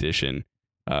perfect addition.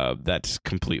 That's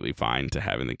completely fine to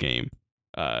have in the game.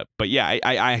 But yeah,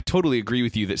 I totally agree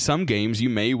with you that some games you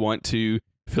may want to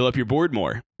fill up your board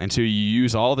more, and so you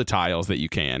use all the tiles that you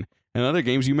can. And other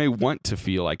games you may want to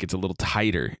feel like it's a little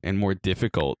tighter and more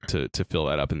difficult to fill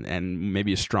that up, and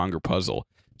maybe a stronger puzzle.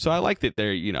 So I like that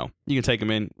they're, you can take them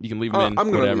in, you can leave them in,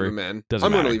 I'm whatever. Gonna leave them in. Doesn't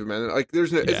I'm matter. gonna leave them in. Like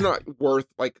it's not worth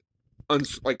like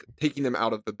taking them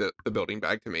out of the building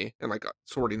bag to me and like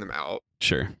sorting them out.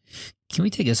 Sure. Can we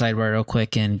take a sidebar real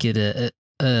quick and get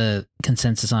a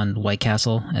consensus on White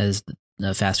Castle as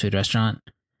a fast food restaurant?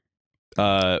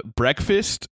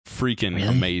 Breakfast, freaking Really?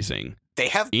 amazing. They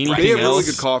have Anything They have really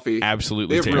else? good coffee.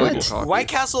 Absolutely They have terrible. really good coffee. White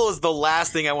Castle is the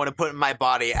last thing I want to put in my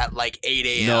body at like 8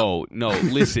 a.m. No,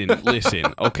 listen.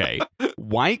 Okay.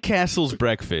 White Castle's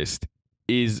breakfast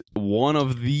is one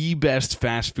of the best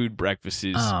fast food breakfasts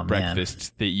Oh, man.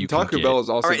 that you can Taco get. Bell is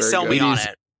also All right, very sell good. me It on is-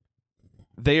 it.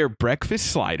 They are breakfast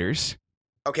sliders.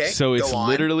 Okay, So it's go on.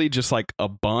 literally just like a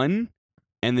bun,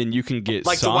 and then you can get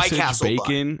Like the White sausage, Castle bun.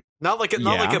 bacon. not like and-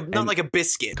 a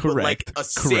biscuit, Correct. but like a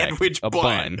sandwich a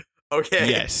bun. Okay.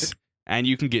 Yes. And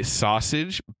you can get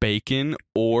sausage, bacon,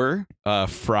 or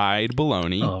fried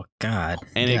bologna. Oh God!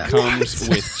 And Yeah. it comes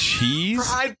with cheese.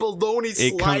 Fried bologna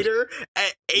It comes- slider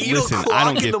at 8 Listen, o'clock I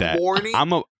don't in get the that. morning.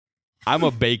 I'm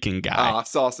a bacon guy.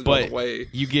 Sausage But all the way.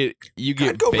 You get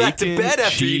I'd go bacon, back to bed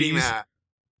after eating cheese, that.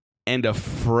 and a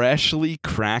freshly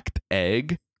cracked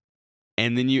egg,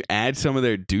 and then you add some of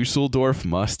their Dusseldorf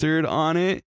mustard on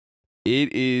it.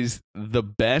 It is the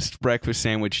best breakfast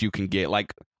sandwich you can get.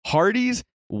 Like Hardee's,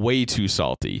 way too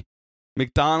salty.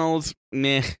 McDonald's,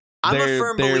 meh. I'm a They're-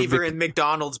 firm they're believer in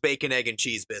McDonald's bacon, egg, and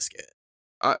cheese biscuit.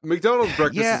 McDonald's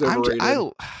breakfast Yeah, is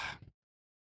overrated.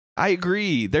 I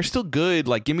agree. They're still good.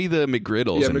 Like, give me the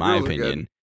McGriddles, Yeah, in my McGriddles are good. opinion.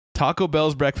 Taco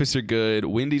Bell's breakfasts are good.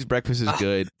 Wendy's breakfast is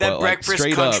good. That but, like, breakfast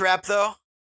straight crunch up, wrap, though.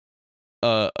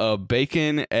 a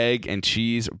bacon, egg, and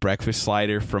cheese breakfast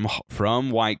slider from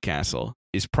White Castle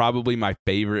is probably my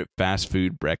favorite fast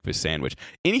food breakfast sandwich.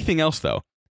 Anything else, though,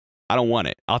 I don't want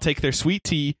it. I'll take their sweet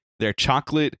tea, their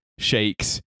chocolate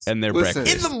shakes, and their Listen.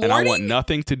 breakfast. In the And I want morning?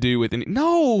 nothing to do with any.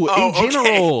 No, Oh, in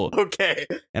general. Okay.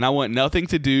 And I want nothing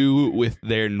to do with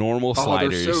their normal Oh,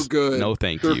 they're sliders. so good. No,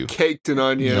 thank They're you. caked in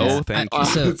onions. No, Yeah. thank Oh, you.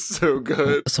 So- it's so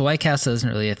good. So White Castle isn't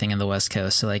really a thing on the West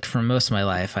Coast. So like for most of my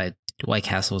life, White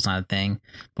Castle was not a thing.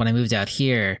 When I moved out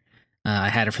here, I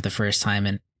had it for the first time,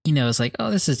 and it's like,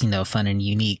 oh, this is fun and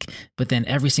unique. But then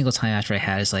every single time after I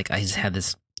had it, it's like I just had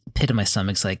this pit in my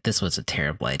stomach's like, this was a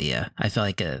terrible idea. I felt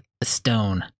like a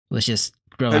stone was just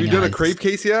growing. Have you done a on. crave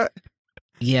case yet?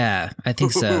 Yeah, I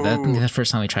think so. I think the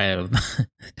first time we tried it,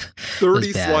 30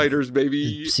 was bad. sliders,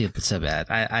 baby. so bad.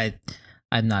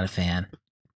 I'm not a fan.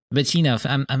 But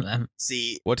I'm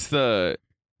See,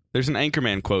 There's an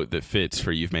Anchorman quote that fits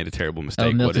for "You've made a terrible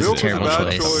mistake." milk What is is a it? terrible Milk was a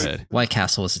bad choice. choice. White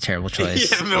Castle was a terrible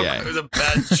choice. yeah, milk Yeah. was a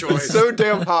bad choice. It's so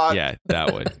damn hot. Yeah,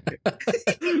 that one.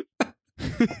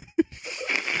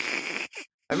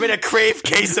 I'm in a crave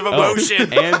case of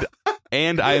emotion.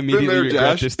 And I immediately there,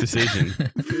 regret Josh. this decision.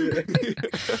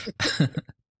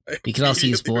 You could also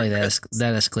use boy. That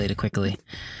escalated quickly.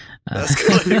 That's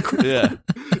good. Yeah,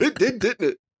 It did, didn't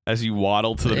it? as you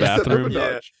waddle to the Yeah. bathroom.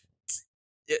 Yeah.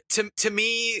 To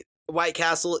me, White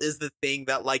Castle is the thing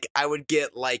that like I would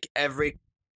get like every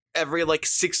like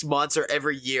 6 months or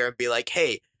every year and be like,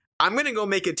 hey, I'm gonna go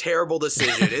make a terrible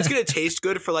decision. It's gonna taste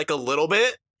good for like a little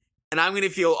bit, and I'm gonna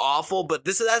feel awful. But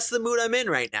that's the mood I'm in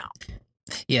right now.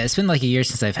 Yeah, it's been like a year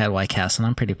since I've had White Castle, and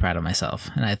I'm pretty proud of myself.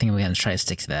 And I think I'm going to try to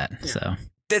stick to that. Yeah. So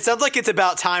It sounds like it's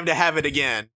about time to have it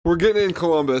again. We're getting in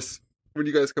Columbus. When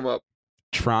you guys come up?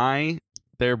 Try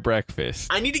their breakfast.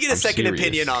 I need to get a I'm second serious.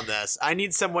 opinion on this. I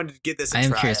need someone to get this. I And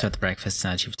am try curious it. about the breakfast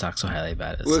now that you've talked so highly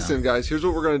about it. so. Listen, guys, here's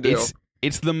what we're going to do.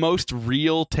 It's the most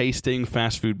real tasting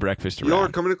fast food breakfast Y'all are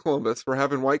around. coming to Columbus. We're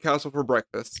having White Castle for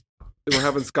breakfast. Then we're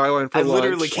having Skyline for I lunch.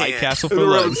 literally White can't. Castle And for then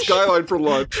we're having lunch. Skyline for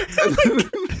lunch. And then,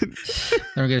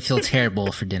 Then we're going to feel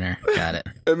terrible for dinner. Got it.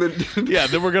 and then Yeah,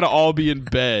 then we're gonna all be in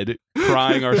bed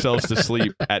crying ourselves to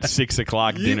sleep at 6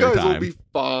 o'clock you dinner guys will time. be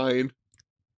fine.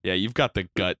 Yeah, you've got the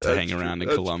gut to That's hang true. around in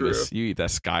That's Columbus. true. You eat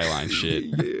that skyline shit,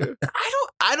 Yeah.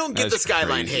 I don't get That's the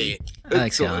skyline crazy. hate. I like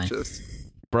It's Skyline. delicious.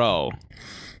 bro.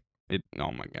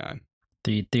 Oh my god.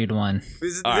 3-1.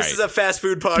 This All right. is a fast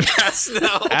food podcast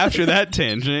now. After that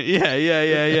tangent,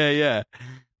 yeah.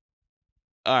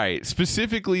 All right.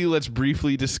 Specifically, let's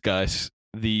briefly discuss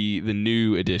the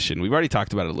new edition. We've already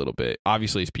talked about it a little bit.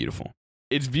 Obviously, it's beautiful.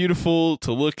 It's beautiful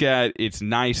to look at. It's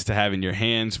nice to have in your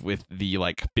hands with the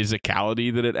like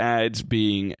physicality that it adds,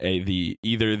 being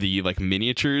either the like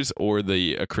miniatures or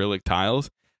the acrylic tiles.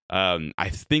 I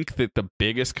think that the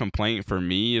biggest complaint for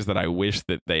me is that I wish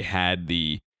that they had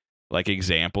the like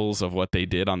examples of what they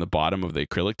did on the bottom of the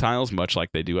acrylic tiles, much like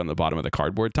they do on the bottom of the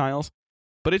cardboard tiles.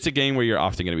 But it's a game where you're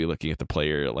often going to be looking at the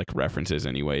player like references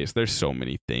anyways. There's so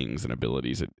many things and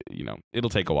abilities that, it'll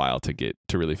take a while to get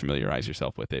to really familiarize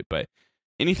yourself with it. But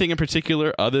anything in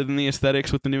particular other than the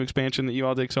aesthetics with the new expansion that you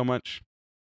all dig so much?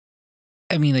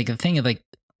 I mean, like the thing of like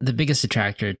the biggest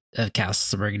attractor of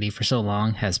Castles of Burgundy for so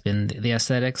long has been the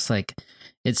aesthetics. Like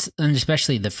and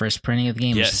especially the first printing of the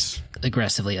game was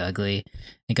aggressively ugly.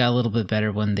 It got a little bit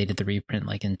better when they did the reprint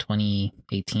like in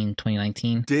 2018,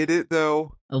 2019. Did it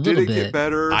though? A little bit. Get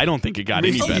better? I don't think it got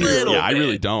any better. Yeah, I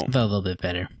really don't. It felt a little bit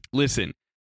better. Listen,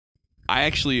 I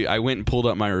went and pulled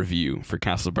up my review for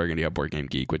Castles of Burgundy on Board Game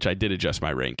Geek, which I did adjust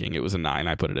my ranking. It was a 9.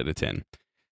 I put it at a 10.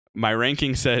 My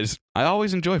ranking says, I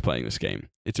always enjoy playing this game.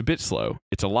 It's a bit slow.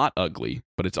 It's a lot ugly,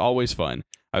 but it's always fun.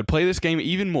 I would play this game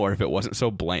even more if it wasn't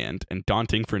so bland and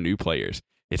daunting for new players.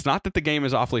 It's not that the game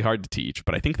is awfully hard to teach,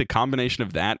 but I think the combination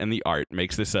of that and the art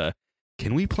makes this a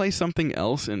can we play something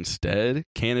else instead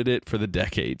candidate for the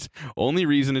decades. Only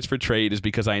reason it's for trade is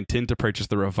because I intend to purchase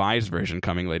the revised version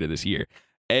coming later this year.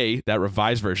 That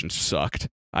revised version sucked.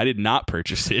 I did not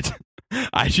purchase it.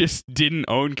 I just didn't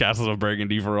own Castles of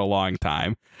Burgundy for a long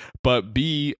time. But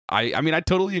B, I mean, I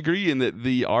totally agree in that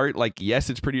the art, like, yes,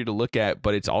 it's prettier to look at,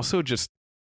 but it's also just,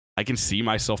 I can see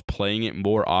myself playing it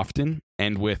more often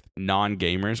and with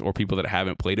non-gamers or people that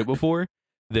haven't played it before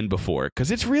than before. Because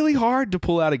it's really hard to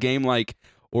pull out a game like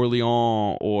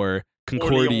Orléans or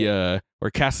Concordia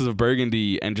or Castles of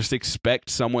Burgundy and just expect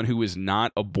someone who is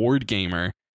not a board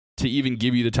gamer to even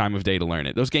give you the time of day to learn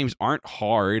it. Those games aren't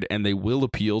hard and they will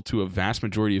appeal to a vast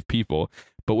majority of people.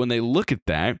 But when they look at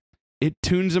that, it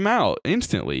tunes them out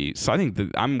instantly. So I think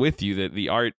that I'm with you that the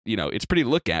art, it's pretty to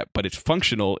look at, but it's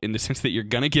functional in the sense that you're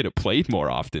going to get it played more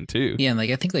often too. Yeah, and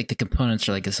like I think like the components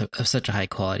are like of such a high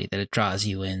quality that it draws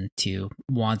you in to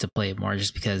want to play it more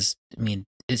just because, I mean,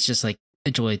 it's just like a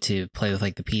joy to play with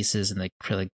like the pieces and the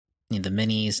acrylic, the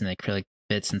minis and the acrylic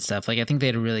bits and stuff. Like I think they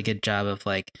had a really good job of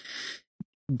like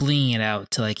blinging it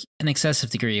out to like an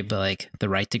excessive degree, but like the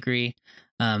right degree,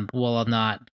 while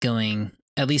not going,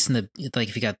 at least in the, like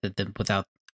if you got the without,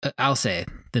 I'll say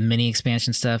the mini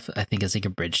expansion stuff, I think is like a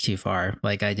bridge too far.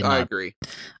 Like I agree.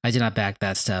 I did not back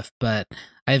that stuff, but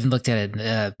I haven't looked at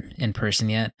it in person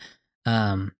yet.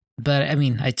 But I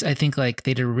mean, I think like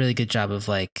they did a really good job of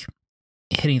like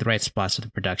hitting the right spots with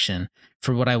the production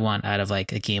for what I want out of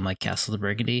like a game like Castle of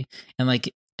Burgundy. And like,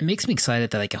 it makes me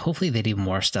excited that like, hopefully they do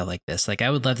more stuff like this. Like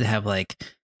I would love to have like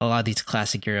a lot of these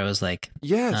classic Euros, like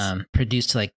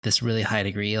produced to like this really high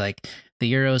degree. Like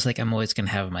the Euros, like I'm always going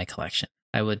to have in my collection.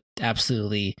 I would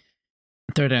absolutely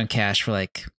throw down cash for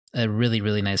like a really,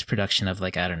 really nice production of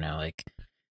like, I don't know, like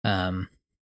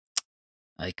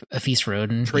a Feast for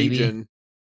Odin. Trajan.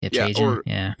 Maybe? Yeah, Trajan.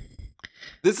 Yeah.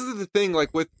 This is the thing,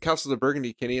 like with Castles of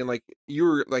Burgundy, Kenny, and like you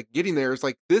were like getting there. It's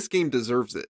like this game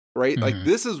deserves it, right? Mm-hmm. Like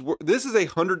this is a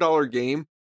 $100 game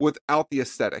without the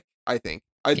aesthetic. I think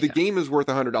the game is worth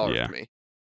 $100 to me.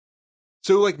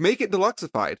 So like make it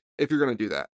deluxeified if you're gonna do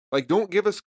that. Like don't give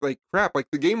us like crap. Like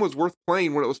the game was worth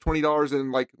playing when it was $20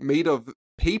 and like made of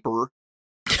paper.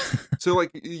 So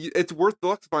like it's worth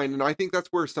deluxifying, and I think that's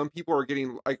where some people are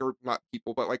getting like, or not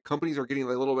people, but like companies are getting a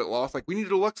little bit lost. Like we need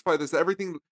to deluxify this.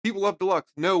 Everything people love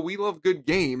deluxe. No, we love good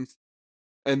games,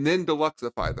 and then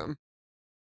deluxify them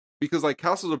because like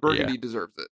Castles of Burgundy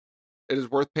deserves it. It is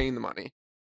worth paying the money.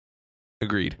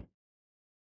 Agreed.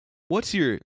 What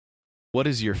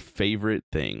is your favorite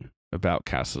thing about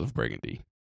Castles of Burgundy?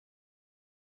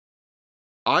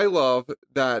 I love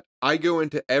that I go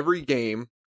into every game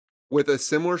with a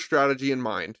similar strategy in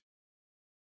mind,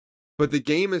 but the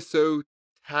game is so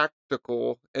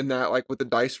tactical in that, like with the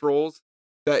dice rolls,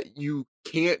 that you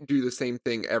can't do the same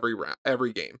thing every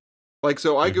game. Like,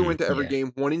 so I go into every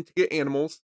game wanting to get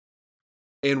animals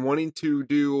and wanting to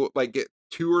do like get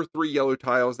 2 or 3 yellow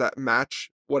tiles that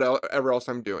match whatever else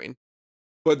I'm doing.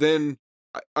 But then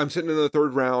I'm sitting in the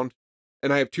 3rd round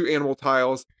and I have 2 animal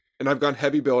tiles and I've gone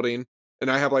heavy building. And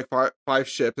I have like 5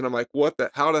 ships, and I'm like,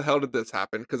 how the hell did this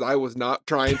happen? Because I was not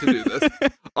trying to do this.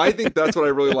 I think that's what I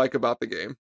really like about the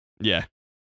game. Yeah,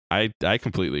 I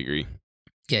completely agree.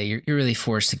 Yeah, you're really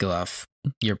forced to go off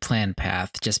your planned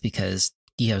path just because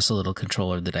you have so little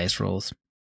control over the dice rolls.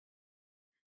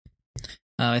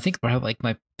 I think probably like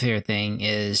my favorite thing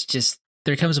is just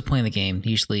there comes a point in the game,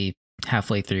 usually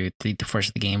halfway through the first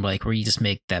of the game, like where you just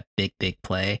make that big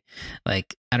play.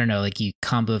 Like, I don't know, like you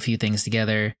combo a few things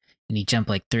together, and you jump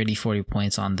like 30-40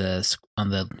 points on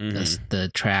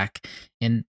the track,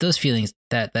 and those feelings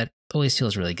that always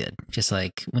feels really good. Just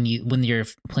like when your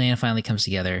plan finally comes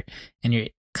together and you're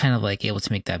kind of like able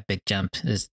to make that big jump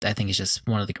I think is just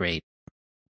one of the great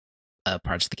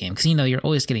parts of the game, because you're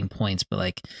always getting points, but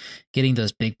like getting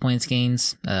those big points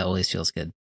gains always feels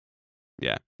good.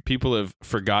 Yeah, people have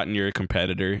forgotten you're a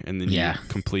competitor, and then you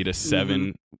complete a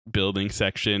 7 building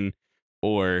section,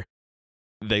 or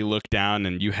they look down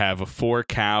and you have a 4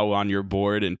 cow on your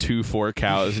board and 2 4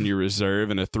 cows in your reserve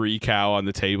and a 3 cow on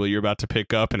the table you're about to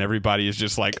pick up, and everybody is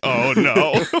just like, oh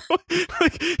no,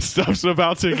 like, stuff's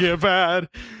about to get bad.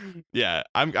 Yeah,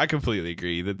 I completely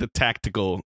agree that the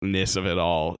tacticalness of it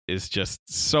all is just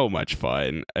so much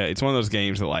fun. It's one of those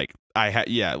games that like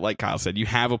like Kyle said, you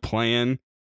have a plan,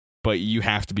 but you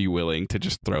have to be willing to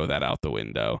just throw that out the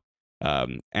window.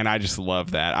 And I just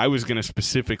love that. I was going to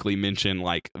specifically mention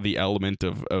like the element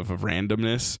of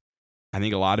randomness. I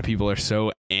think a lot of people are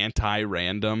so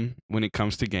anti-random when it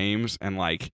comes to games, and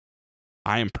like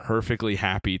I am perfectly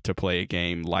happy to play a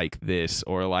game like this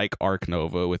or like Ark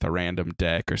Nova with a random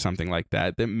deck or something like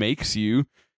that makes you,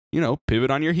 pivot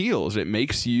on your heels. It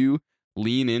makes you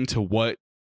lean into what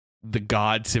the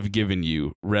gods have given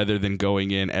you, rather than going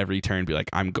in every turn and be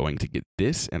like, I'm going to get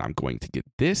this and I'm going to get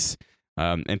this.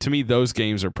 And to me, those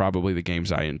games are probably the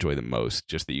games I enjoy the most,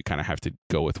 just that you kind of have to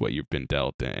go with what you've been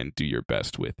dealt and do your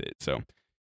best with it. So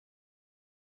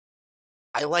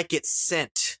I like it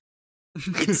scent.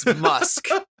 It's musk.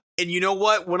 And you know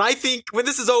what? When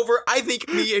this is over, I think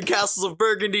me and Castles of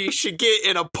Burgundy should get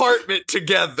an apartment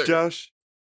together. Josh,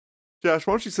 why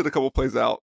don't you sit a couple plays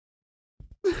out?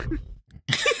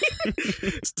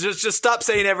 just stop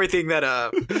saying everything that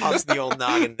pops in the old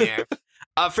noggin there.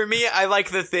 For me, I like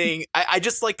the thing. I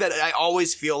just like that I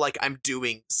always feel like I'm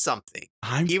doing something.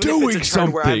 Even if it's a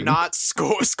turn where I'm not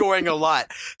scoring a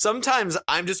lot. Sometimes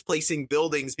I'm just placing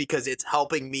buildings because it's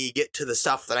helping me get to the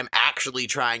stuff that I'm actually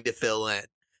trying to fill in.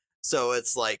 So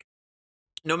it's like,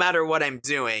 no matter what I'm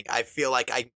doing, I feel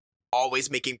like I'm always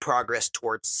making progress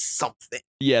towards something.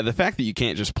 Yeah, the fact that you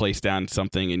can't just place down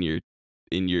something in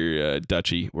your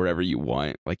duchy wherever you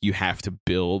want, like you have to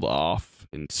build off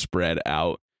and spread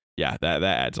out. Yeah, that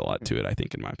adds a lot to it, I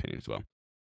think, in my opinion as well.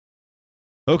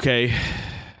 Okay,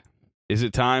 is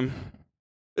it time?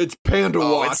 It's Panda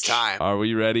Watch. It's time. Are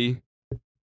we ready?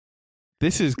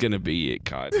 This is gonna be it,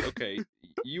 God. Okay,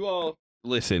 you all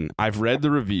listen. I've read the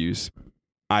reviews.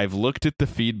 I've looked at the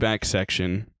feedback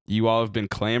section. You all have been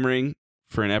clamoring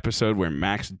for an episode where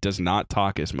Max does not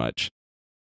talk as much.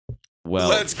 Well,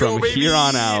 Let's go, from here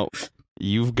on out,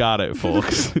 you've got it,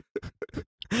 folks.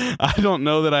 I don't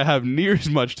know that I have near as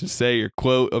much to say or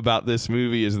quote about this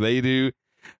movie as they do,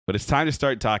 but it's time to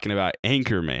start talking about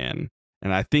Anchorman,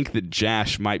 and I think that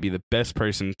Josh might be the best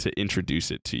person to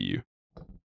introduce it to you.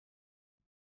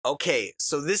 Okay,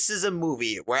 so this is a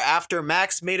movie where after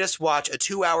Max made us watch a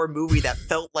 2-hour movie that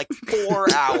felt like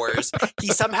 4 hours, he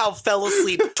somehow fell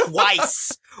asleep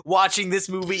twice watching this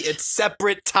movie at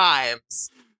separate times.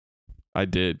 I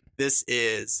did. This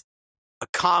is a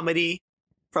comedy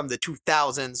from the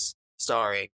 2000s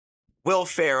starring Will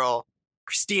Ferrell,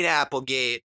 Christina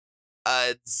Applegate,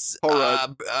 I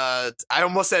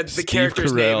almost said the Steve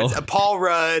character's Carell. name. It's Paul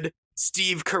Rudd,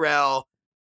 Steve Carell.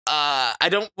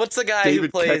 What's the guy David who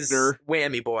plays Koechner.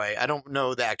 Whammy Boy? I don't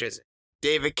know the actors.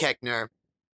 David Koechner.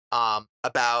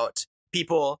 About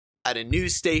people at a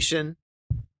news station,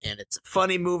 and it's a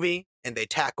funny movie, and they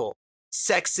tackle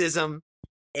sexism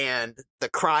and the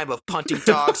crime of punting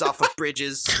dogs off of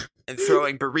bridges and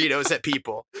throwing burritos at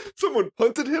people. Someone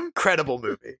punted him? Incredible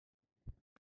movie.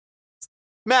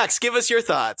 Max, give us your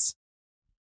thoughts.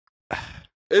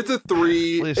 It's a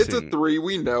 3. It's a Listen. 3.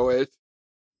 We know it.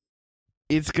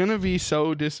 It's going to be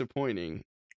so disappointing.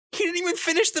 He didn't even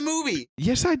finish the movie.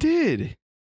 Yes, I did.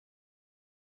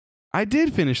 I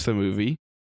did finish the movie.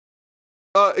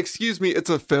 Excuse me, it's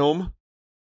a film.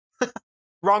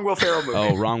 Wrong Will Ferrell movie.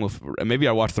 Oh, wrong with. Maybe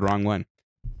I watched the wrong one.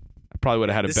 I probably would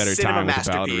have had a This better is cinema time with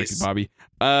the Ballad of Ricky masterpiece. Bobby.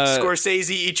 Scorsese,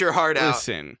 eat your heart out.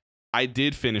 Listen, I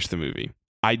did finish the movie.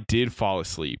 I did fall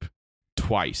asleep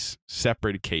twice,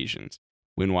 separate occasions,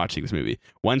 when watching this movie.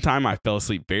 One time I fell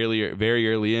asleep very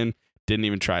early in, didn't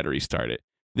even try to restart it.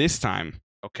 This time,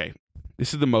 okay,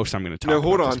 this is the most I'm going to talk No,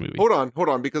 hold about on. this movie. Hold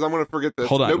on, because I'm going to forget this.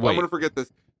 Hold on, Nope, wait. I'm going to forget this.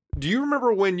 Do you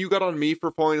remember when you got on me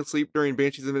for falling asleep during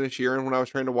Banshees of Inisherin when I was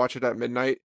trying to watch it at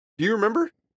midnight? Do you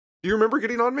remember? Do you remember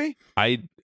getting on me?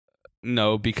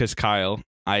 No, because Kyle,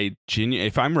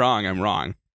 if I'm wrong, I'm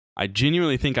wrong. I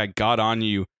genuinely think I got on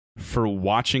you for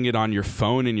watching it on your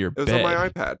phone in your It was bed. on my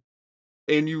iPad.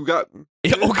 And you got...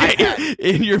 Okay,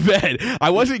 in your bed.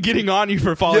 I wasn't getting on you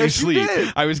for falling Yes, you asleep.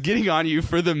 did. I was getting on you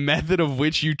for the method of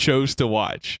which you chose to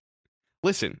watch.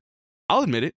 Listen, I'll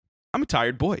admit it. I'm a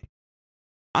tired boy.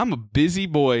 I'm a busy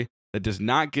boy that does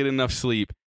not get enough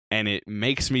sleep, and it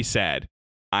makes me sad.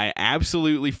 I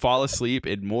absolutely fall asleep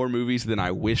in more movies than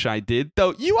I wish I did.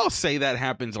 Though you all say that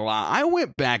happens a lot. I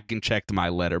went back and checked my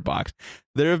letterbox.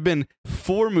 There have been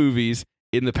 4 movies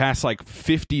in the past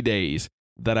 50 days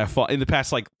that in the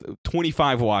past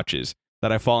 25 watches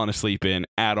that I've fallen asleep in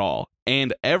at all.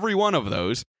 And every one of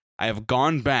those I have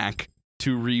gone back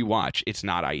to rewatch. It's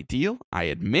not ideal, I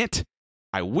admit.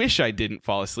 I wish I didn't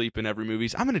fall asleep in every movie.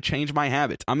 I'm going to change my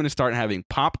habits. I'm going to start having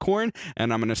popcorn,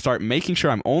 and I'm going to start making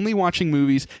sure I'm only watching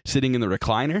movies sitting in the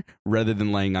recliner rather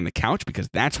than laying on the couch, because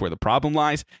that's where the problem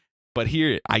lies. But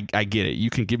here, I get it. You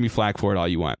can give me flack for it all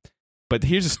you want. But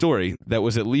here's a story that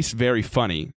was at least very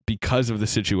funny because of the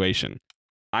situation.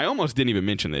 I almost didn't even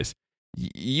mention this.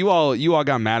 You all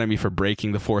got mad at me for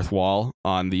breaking the fourth wall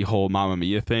on the whole Mamma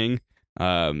Mia thing,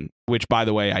 which, by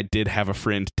the way, I did have a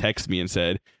friend text me and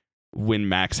said, when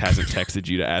Max hasn't texted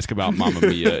you to ask about Mamma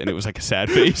Mia, and it was like a sad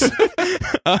face.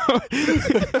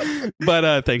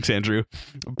 But thanks, Andrew.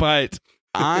 But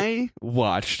I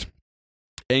watched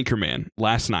Anchorman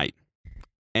last night,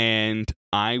 and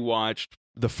I watched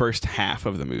the first half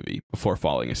of the movie before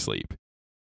falling asleep.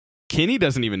 Kenny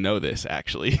doesn't even know this,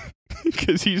 actually,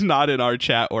 because he's not in our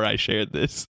chat where I shared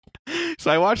this. So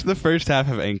I watched the first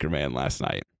half of Anchorman last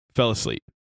night, fell asleep.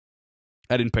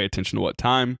 I didn't pay attention to what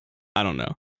time. I don't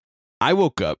know. I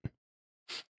woke up,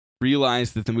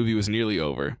 realized that the movie was nearly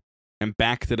over, and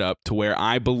backed it up to where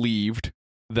I believed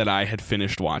that I had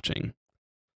finished watching.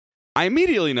 I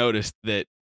immediately noticed that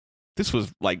this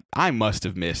was I must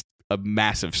have missed a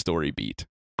massive story beat.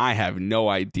 I have no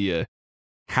idea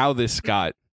how this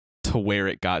got to where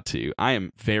it got to. I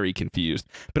am very confused.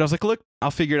 But I was like, look, I'll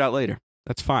figure it out later.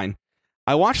 That's fine.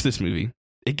 I watched this movie.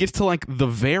 It gets to the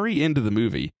very end of the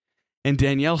movie. And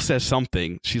Danielle says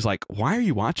something. She's like, why are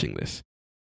you watching this?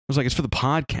 I was like, it's for the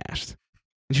podcast.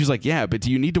 And she's like, yeah, but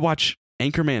do you need to watch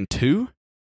Anchorman 2?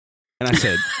 And I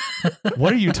said,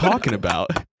 what are you talking about?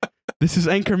 This is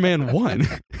Anchorman 1.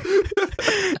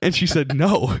 And she said,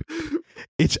 no,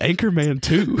 it's Anchorman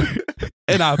 2.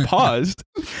 And I paused.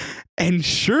 And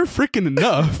sure freaking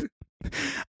enough,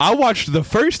 I watched the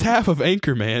first half of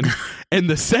Anchorman and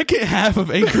the second half of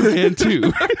Anchorman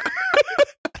 2.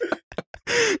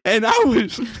 And I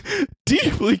was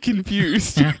deeply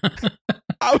confused.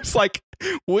 I was like,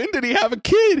 when did he have a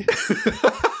kid?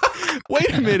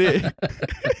 Wait a minute.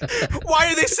 Why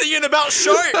are they singing about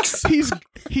sharks?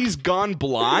 He's gone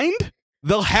blind?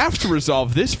 They'll have to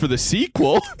resolve this for the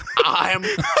sequel. I'm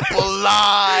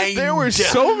blind. There were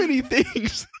so many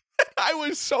things I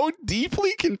was so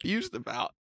deeply confused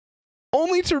about.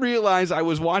 Only to realize I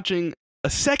was watching a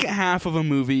second half of a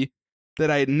movie that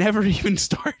I had never even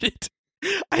started.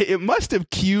 It must have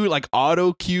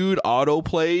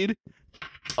auto-played.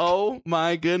 Oh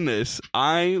my goodness.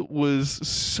 I was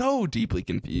so deeply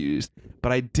confused.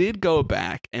 But I did go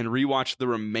back and rewatch the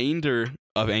remainder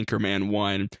of Anchorman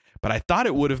 1. But I thought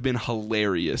it would have been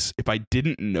hilarious if I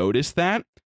didn't notice that.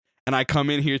 And I come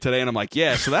in here today and I'm like,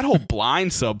 yeah, so that whole blind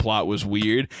subplot was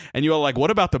weird. And you all like, what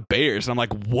about the bears? And I'm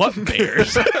like, what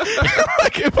bears?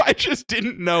 If I just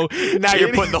didn't know. Now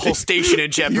you're putting the whole station in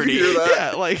jeopardy. You hear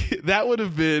that? Yeah, that would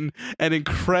have been an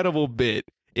incredible bit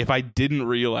if I didn't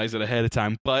realize it ahead of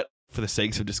time. But for the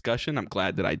sakes of discussion, I'm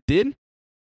glad that I did.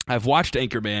 I've watched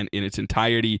Anchorman in its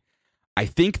entirety. I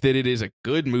think that it is a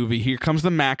good movie. Here comes the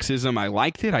Maxism. I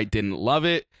liked it. I didn't love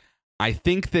it. I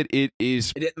think that it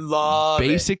is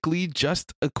basically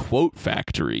just a quote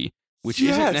factory, which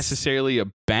isn't necessarily a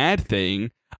bad thing.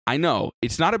 I know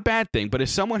it's not a bad thing, but as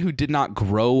someone who did not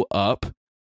grow up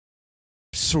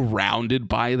surrounded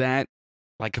by that,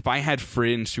 if I had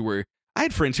friends who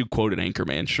quoted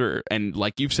Anchorman, sure. And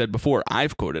like you've said before,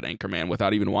 I've quoted Anchorman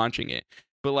without even watching it.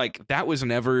 But that was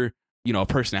never, a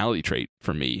personality trait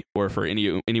for me or for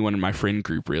anyone in my friend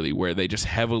group, really, where they just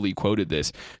heavily quoted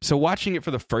this. So watching it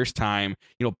for the first time,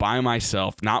 by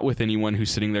myself, not with anyone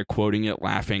who's sitting there quoting it,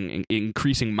 laughing, and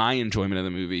increasing my enjoyment of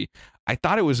the movie, I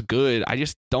thought it was good. I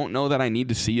just don't know that I need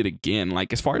to see it again.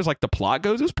 As far as the plot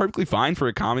goes, it was perfectly fine for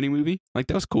a comedy movie.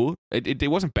 That was cool. It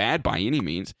wasn't bad by any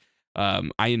means.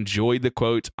 I enjoyed the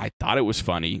quotes. I thought it was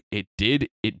funny. It did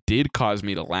cause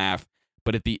me to laugh.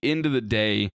 But at the end of the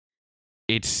day,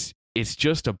 it's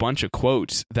just a bunch of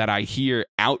quotes that I hear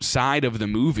outside of the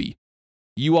movie.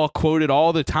 You all quote it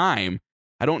all the time.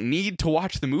 I don't need to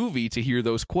watch the movie to hear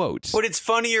those quotes. But it's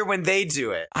funnier when they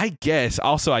do it. I guess.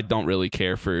 Also, I don't really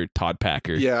care for Todd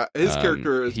Packer. Yeah, his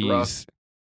character is rough.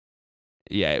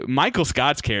 Yeah, Michael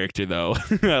Scott's character, though,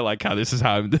 I like how this is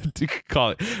how I'm to call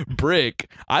it. Brick.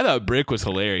 I thought Brick was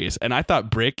hilarious, and I thought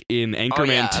Brick in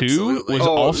Anchorman 2 absolutely. was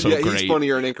also yeah, great. He's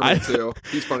funnier in Anchorman 2.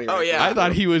 He's funnier. Oh, in yeah. Anchorman I thought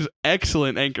 2. he was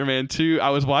excellent in Anchorman 2. I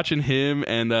was watching him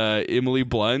and Emily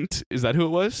Blunt. Is that who it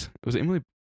was? Was it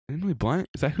Emily Blunt?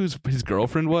 Is that who his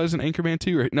girlfriend was in Anchorman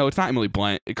 2? Or no, it's not Emily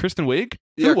Blunt. Kristen Wiig?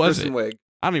 Yeah, Who was Kristen it? Wiig.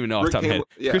 I don't even know off the top of my head.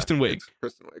 Yeah, Kristen Wiig.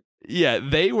 Kristen Wiig. Yeah,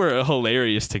 they were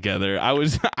hilarious together. I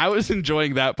was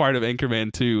enjoying that part of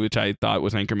Anchorman 2, which I thought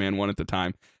was Anchorman 1 at the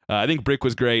time. I think Brick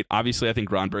was great. Obviously, I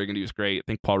think Ron Burgundy was great. I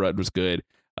think Paul Rudd was good.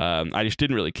 I just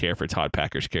didn't really care for Todd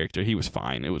Packer's character. He was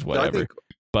fine. It was whatever.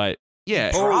 But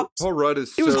yeah, Paul Rudd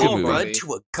is It was so a good funny. movie. Rudd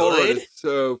to a Paul Rudd good. is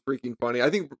so freaking funny.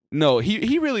 I think no,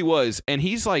 he really was, and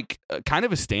he's like kind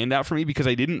of a standout for me because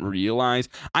I didn't realize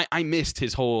I missed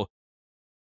his whole.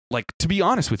 Like, to be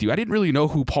honest with you, I didn't really know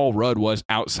who Paul Rudd was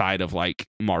outside of like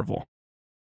Marvel.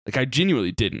 Like, I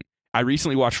genuinely didn't. I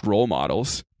recently watched Role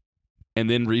Models, and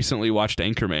then recently watched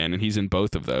Anchorman, and he's in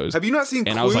both of those. Have you not seen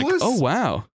And Clueless? I was like, oh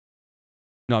wow.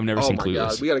 No, I've never seen my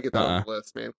Clueless. God, we got to get that on the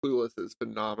list, man. Clueless is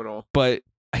phenomenal. But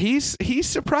he's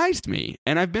surprised me,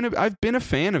 and I've been a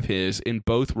fan of his in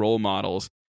both Role Models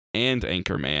and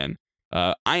Anchorman.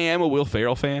 I am a Will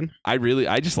Ferrell fan. I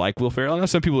just like Will Ferrell. I know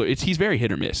some people he's very hit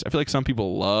or miss. I feel like some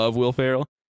people love Will Ferrell,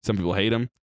 some people hate him,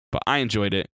 but I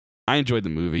enjoyed it. I enjoyed the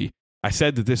movie. I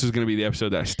said that this was going to be the episode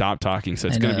that I stopped talking, so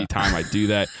it's going to be time I do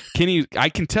that. Kenny, I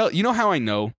can tell. You know how I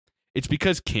know? It's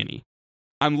because Kenny.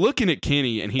 I'm looking at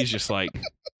Kenny, and he's just like.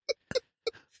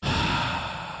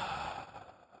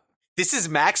 This is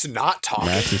Max not talking.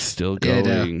 Max is still Yeah,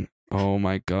 going. Oh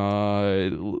my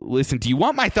God. Listen, do you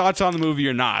want my thoughts on the movie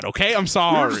or not? Okay, I'm We're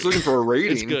sorry. just looking for a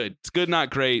rating. It's good. It's good, not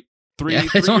great. Three, Yeah,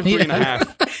 three it's or only-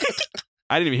 3.5.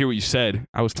 I didn't even hear what you said.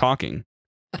 I was talking.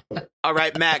 All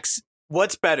right, Max.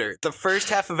 What's better, the first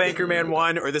half of Anchorman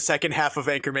 1 or the second half of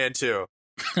Anchorman 2?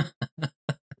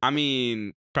 I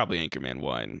mean, probably Anchorman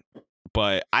 1.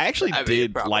 But I actually I mean,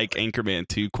 did probably. like Anchorman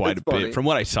 2 quite It's a funny. bit from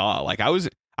what I saw. Like I was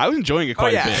enjoying it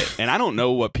quite yeah. a bit. And I don't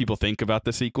know what people think about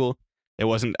the sequel.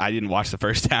 I didn't watch the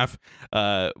first half.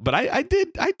 But I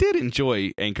did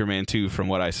enjoy Anchorman 2 from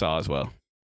what I saw as well.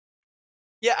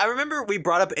 Yeah, I remember we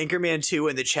brought up Anchorman 2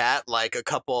 in the chat like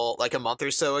a month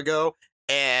or so ago,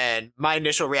 and my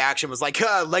initial reaction was like,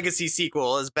 Legacy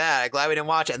sequel is bad. Glad we didn't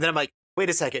watch it. And then I'm like, wait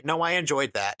a second. No, I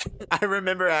enjoyed that. I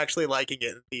remember actually liking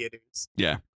it in theaters.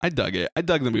 Yeah, I dug it. I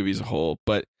dug the movie as a whole,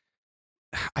 but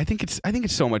I think it's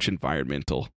so much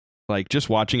environmental. Like just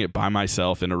watching it by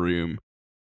myself in a room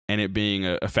and it being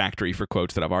a factory for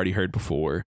quotes that I've already heard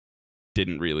before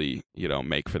didn't really,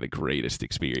 make for the greatest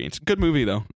experience. Good movie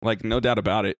though. Like no doubt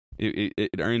about it. It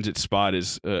earns its spot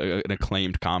as an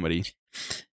acclaimed comedy.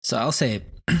 So I'll say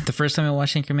the first time I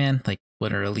watched Anchorman, like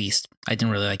when it released, I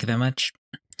didn't really like it that much.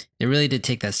 It really did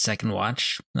take that second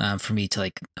watch for me to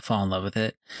like fall in love with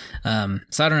it.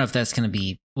 So I don't know if that's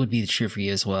would be true for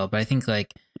you as well. But I think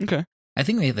Okay. I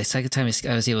think maybe the second time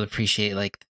I was able to appreciate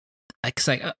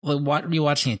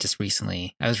rewatching it just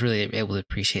recently, I was really able to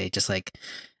appreciate just like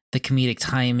the comedic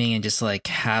timing and just like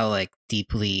how like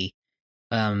deeply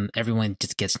everyone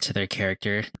just gets into their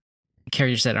characters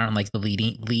that aren't like the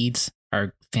leads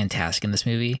are fantastic in this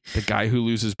movie. The guy who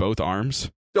loses both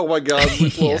arms. Oh my God,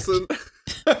 Luke Yeah. Wilson.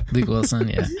 Luke Wilson,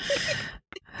 yeah.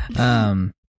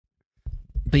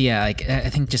 But yeah, like I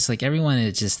think just like everyone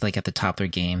is just like at the top of their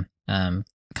game,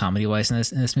 comedy wise in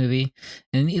this movie,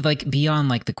 and like beyond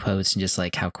like the quotes and just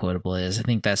like how quotable it is. I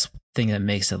think that's the thing that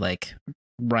makes it like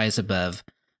rise above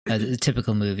a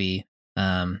typical movie.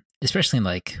 Especially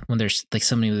like when there's like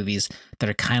so many movies that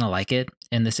are kind of like it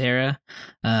in this era.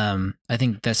 I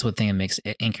think that's what thing that makes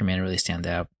Anchorman really stand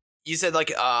out. You said like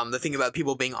the thing about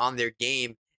people being on their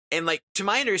game, and like to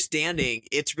my understanding,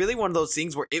 it's really one of those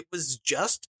things where it was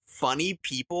just funny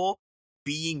people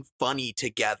being funny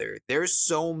together. There's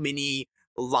so many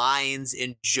lines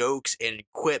and jokes and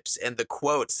quips and the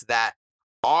quotes that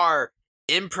are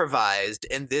improvised,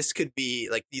 and this can be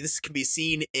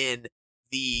seen in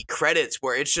the credits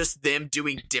where it's just them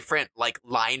doing different like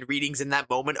line readings in that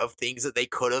moment of things that they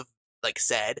could have like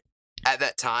said at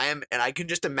that time. And I can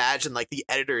just imagine like the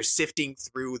editor sifting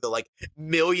through the like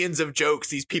millions of jokes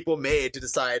these people made to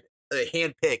decide,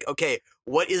 handpick, okay,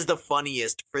 what is the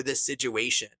funniest for this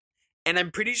situation? And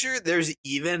I'm pretty sure there's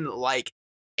even like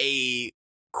a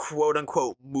quote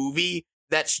unquote movie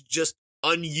that's just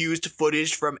unused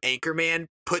footage from Anchorman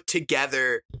put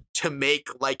together to make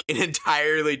like an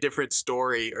entirely different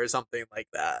story or something like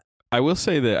that. I will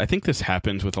say that I think this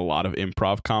happens with a lot of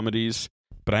improv comedies,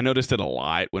 but I noticed it a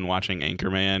lot when watching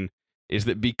Anchorman, is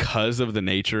that because of the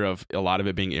nature of a lot of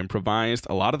it being improvised,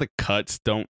 a lot of the cuts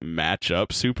don't match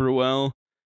up super well.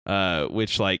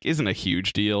 which like isn't a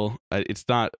huge deal. It's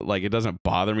not like it doesn't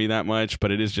bother me that much,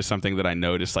 but it is just something that I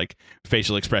notice, like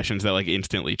facial expressions that like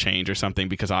instantly change or something,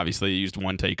 because obviously you used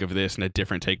one take of this and a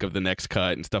different take of the next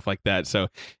cut and stuff like that. So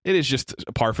it is just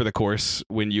par for the course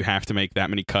when you have to make that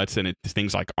many cuts and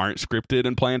things like aren't scripted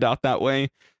and planned out that way.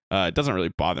 It doesn't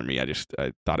really bother me.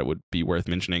 I thought it would be worth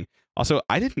mentioning. Also,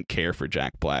 I didn't care for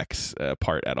Jack Black's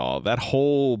part at all. That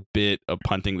whole bit of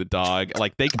punting the dog,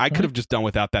 like I could have just done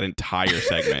without that entire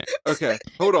segment. Okay,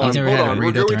 hold on. You never had a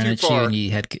We're burrito going thrown too at you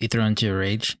far. and you thrown into a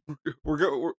rage?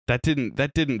 That didn't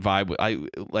vibe with,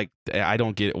 I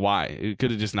don't get it. Why? It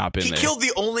could have just not been He there. killed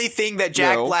the only thing that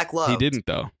Jack No, Black loved. He didn't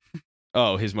though.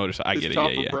 Oh, his motorcycle. I His get it.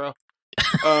 chopper, Yeah. bro.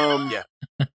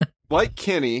 Yeah. Like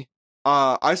Kenny,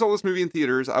 I saw this movie in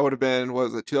theaters. I would have been, what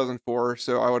was it, 2004?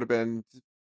 So I would have been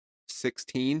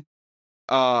 16.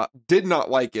 Did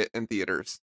not like it in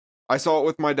theaters. I saw it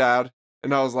with my dad,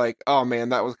 and I was like, oh man,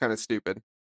 that was kind of stupid.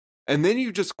 And then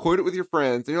you just quote it with your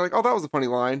friends, and you're like, oh, that was a funny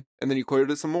line. And then you quoted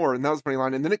it some more, and that was a funny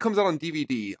line. And then it comes out on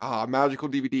DVD, magical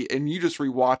DVD, and you just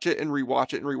rewatch it and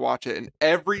rewatch it and rewatch it. And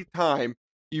every time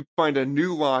you find a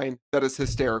new line that is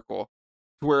hysterical,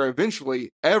 to where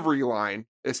eventually every line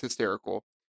is hysterical.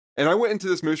 And I went into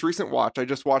this most recent watch. I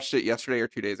just watched it yesterday or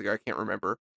 2 days ago. I can't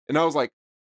remember. And I was like,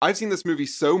 I've seen this movie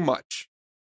so much.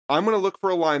 I'm going to look for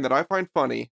a line that I find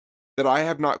funny that I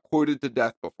have not quoted to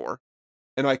death before.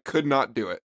 And I could not do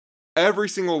it. Every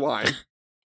single line,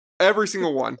 every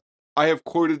single one, I have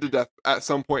quoted to death at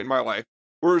some point in my life.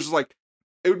 Where it's just like,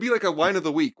 it would be like a line of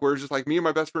the week, where it's just like me and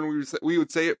my best friend, we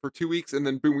would say it for 2 weeks, and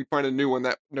then boom, we'd find a new one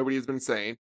that nobody has been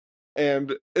saying.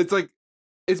 And it's like,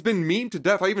 it's been memed to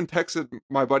death. I even texted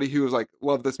my buddy who was like,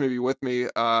 loved this movie with me.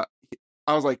 I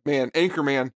was like, man,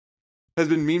 Anchorman has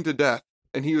been memed to death.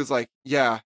 And he was like,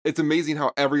 yeah, it's amazing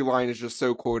how every line is just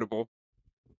so quotable.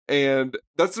 And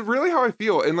that's really how I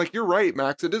feel. And like, you're right,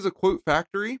 Max, it is a quote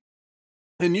factory.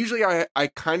 And usually I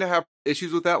kind of have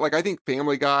issues with that. Like, I think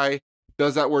Family Guy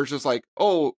does that, where it's just like,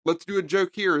 oh, let's do a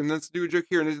joke here and let's do a joke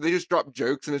here. And they just drop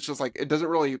jokes, and it's just like, it doesn't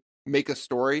really make a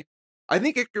story. I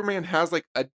think Anchorman has like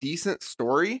a decent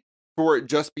story for it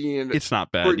just being, It's not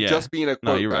bad. for it Yeah. just being a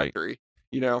No, quote you're right. factory,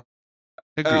 you know?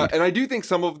 Agreed. And I do think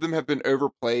some of them have been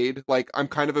overplayed. Like, I'm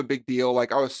kind of a big deal.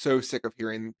 Like, I was so sick of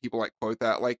hearing people like quote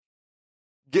that. Like,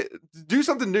 do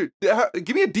something new.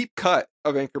 Give me a deep cut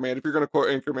of Anchorman if you're going to quote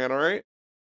Anchorman. All right,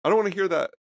 I don't want to hear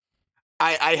that.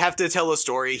 I have to tell a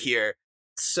story here.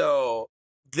 So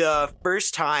the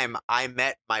first time I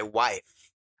met my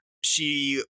wife,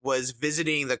 she was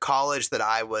visiting the college that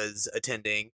I was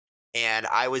attending, and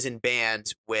I was in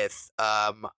band with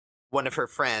one of her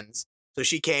friends. So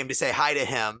she came to say hi to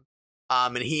him,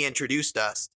 and he introduced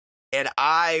us. And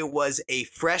I was a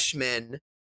freshman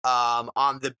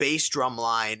on the bass drum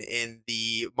line in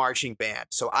the marching band.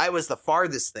 So I was the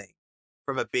farthest thing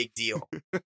from a big deal.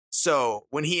 So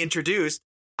when he introduced,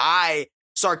 I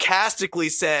sarcastically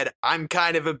said, I'm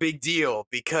kind of a big deal,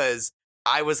 because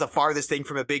I was the farthest thing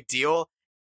from a big deal.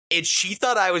 And she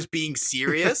thought I was being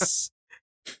serious.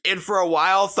 And for a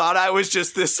while thought I was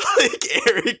just this like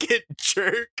arrogant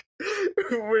jerk.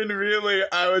 When really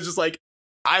I was just like,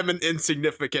 I'm an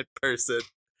insignificant person.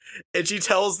 And she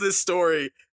tells this story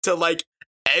to like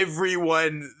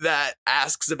everyone that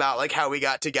asks about like how we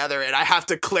got together, and I have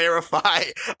to clarify.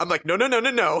 I'm like, no.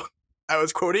 I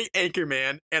was quoting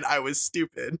Anchorman, and I was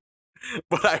stupid,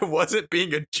 but I wasn't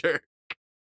being a jerk.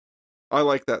 I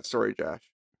like that story, Josh.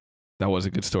 That was a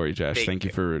good story, Josh. Thank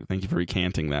you for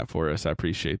recanting that for us. I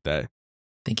appreciate that.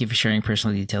 Thank you for sharing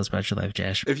personal details about your life,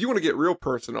 Josh. If you want to get real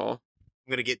personal,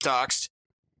 I'm gonna get doxxed.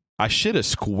 I shit a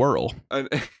squirrel. and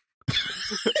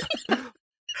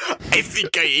I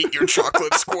think I ate your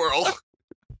chocolate squirrel.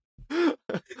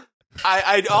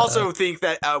 I also think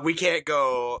that we can't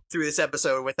go through this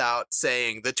episode without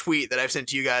saying the tweet that I've sent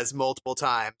to you guys multiple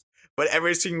times. But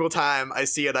every single time I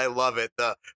see it, I love it.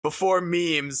 The before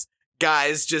memes,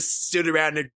 guys just stood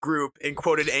around in a group and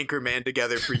quoted Anchorman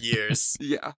together for years.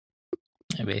 yeah.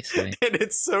 Yeah, basically. And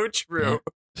it's so true.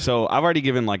 So I've already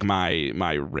given like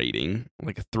my rating,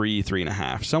 like a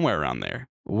 3.5, somewhere around there.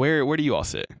 Where do you all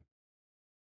sit?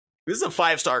 This is a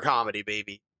 5-star comedy,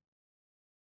 baby.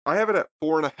 I have it at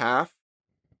 4.5.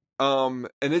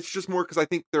 And it's just more because I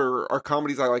think there are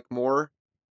comedies I like more.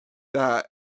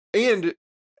 And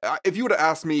if you would have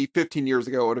asked me 15 years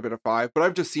ago, it would have been a 5. But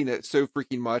I've just seen it so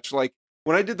freaking much. Like,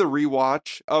 when I did the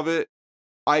rewatch of it,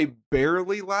 I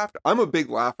barely laughed. I'm a big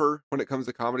laugher when it comes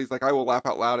to comedies. Like, I will laugh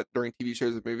out loud during TV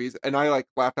shows and movies. And I like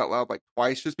laughed out loud like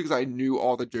twice just because I knew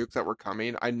all the jokes that were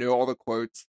coming. I knew all the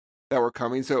quotes that were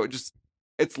coming. So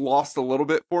it's lost a little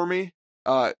bit for me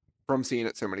from seeing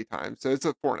it so many times. So it's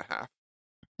a 4.5.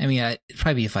 I mean, it'd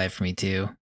probably be a 5 for me too.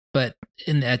 But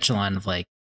in the echelon of like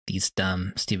these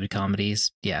dumb, stupid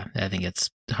comedies, yeah, I think it's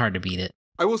hard to beat it.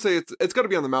 I will say it's got to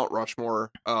be on the Mount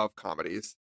Rushmore of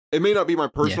comedies. It may not be my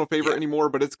personal favorite anymore,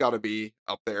 but it's got to be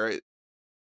up there. It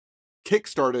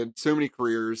kickstarted so many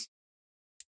careers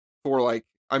for like,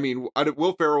 I mean,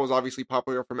 Will Ferrell was obviously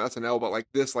popular from SNL, but like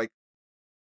this like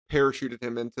parachuted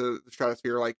him into the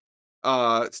stratosphere. Like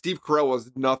Steve Carell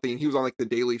was nothing. He was on like the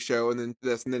Daily Show and then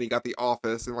this, and then he got The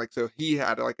Office, and like so he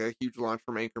had like a huge launch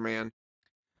from Anchorman.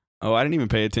 Oh, I didn't even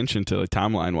pay attention to the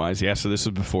timeline wise. Yeah, so this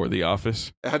was before The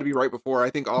Office. It had to be right before. I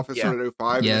think Office started at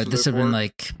 05. Yeah, this would have been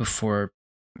like before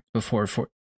a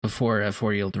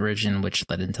 40-year-old virgin, which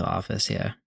led into Office.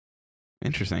 Yeah.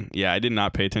 Interesting. Yeah, I did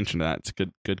not pay attention to that. It's a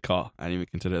good call. I didn't even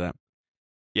consider that.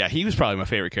 Yeah, he was probably my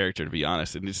favorite character, to be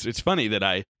honest. And it's funny that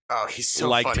I he's so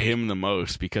liked funny. him the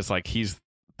most because like he's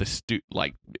the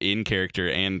like in character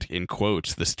and in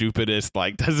quotes the stupidest.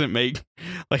 Like doesn't make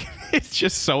like it's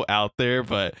just so out there.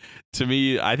 But to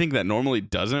me, I think that normally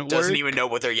doesn't work. Even know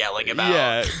what they're yelling about.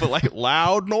 Yeah, but like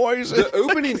loud noises. The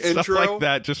opening intro like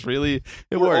that just really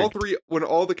it worked. When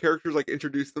all the characters like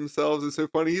introduce themselves, is so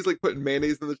funny. He's like putting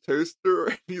mayonnaise in the toaster,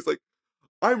 and he's like,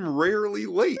 "I'm rarely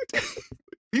late."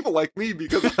 People like me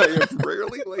because I am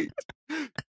rarely late.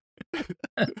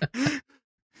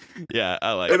 Yeah,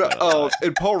 I like it.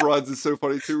 And Paul Rudd's is so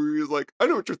funny too. Where he was like, "I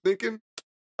know what you're thinking.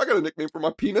 I got a nickname for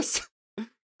my penis.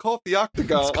 Call it the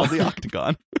Octagon. It's called the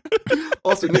Octagon.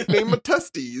 Also nickname my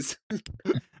testes." All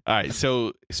right.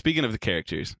 So speaking of the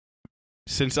characters,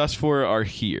 since us four are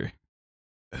here,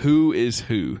 who is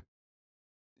who?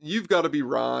 You've got to be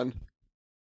Ron.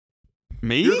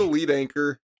 Me? You're the lead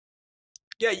anchor.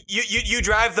 Yeah, you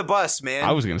drive the bus, man.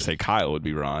 I was gonna say Kyle would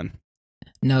be Ron.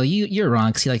 No, you're wrong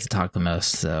because you like to talk the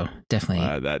most, so definitely.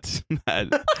 That's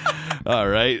all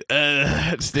right.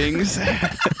 That stings.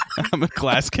 I'm a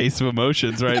glass case of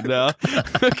emotions right now.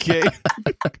 Okay. See,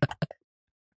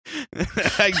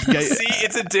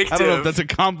 it's addictive. I don't know if that's a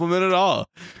compliment at all.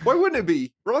 Why wouldn't it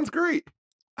be? Ron's great.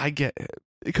 I get it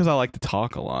because I like to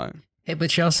talk a lot. Hey,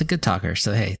 but you're also a good talker,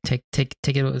 so hey, take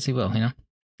it as you will, you know.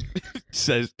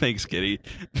 Says thanks, Kitty.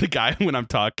 The guy when I'm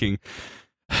talking.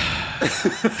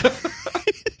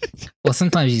 Well,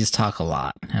 sometimes you just talk a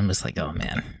lot. I'm just like, oh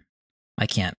man, I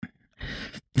can't.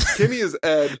 Kenny is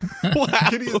Ed. Wow.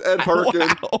 Kenny is Ed Harkin.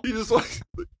 Wow. He just like.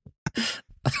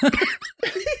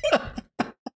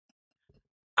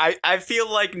 I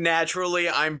feel like naturally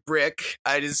I'm Brick.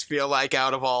 I just feel like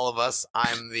out of all of us,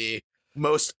 I'm the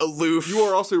most aloof. You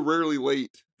are also rarely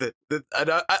late. That's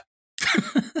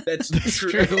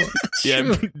true. It's Yeah,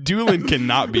 true. Doolin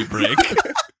cannot be Brick.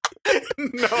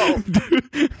 No,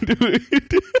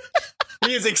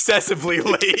 he is excessively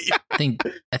late. I think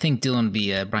Dylan would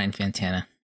be Brian Fantana.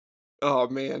 Oh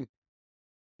man,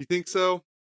 you think so?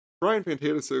 Brian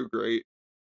Fantana's so great.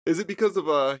 Is it because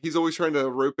of he's always trying to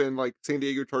rope in like San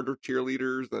Diego Charger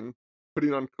cheerleaders and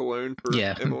putting on cologne for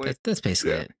Emily? That's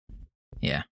basically it.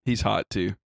 Yeah. He's hot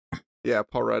too. Yeah,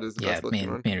 Paul Rudd is the best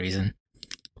looking one. Main reason.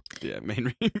 Yeah,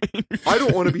 main reason. I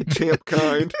don't want to be champ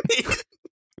kind.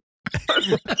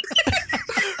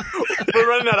 We're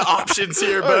running out of options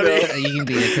here, buddy. You can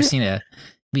be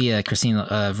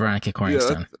Christina Veronica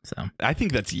Cornerstone. So I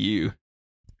think that's you.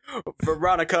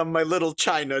 Veronica, my little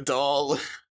China doll.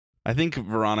 I think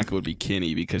Veronica would be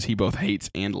Kenny because he both hates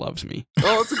and loves me.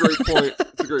 Oh, that's a great point.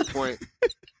 That's a great point.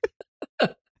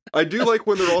 I do like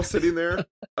when they're all sitting there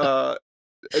in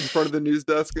front of the news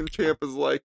desk and Champ is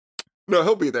like, "No,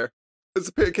 he'll be there. It's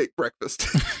a pancake breakfast."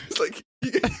 It's like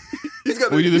he's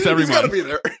got. We do this every month. He's got to be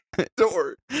there. Don't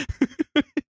worry.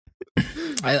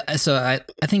 I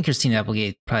think Christina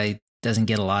Applegate probably doesn't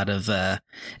get a lot of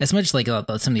as much like some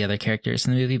of the other characters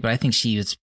in the movie, but I think she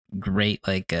was great,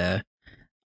 like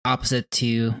opposite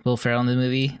to Will Ferrell in the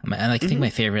movie. I think my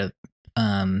favorite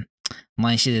line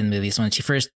she did in the movie is when she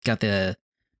first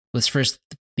was first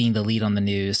being the lead on the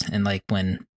news, and like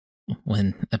when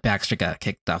Baxter got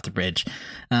kicked off the bridge,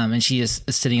 and she is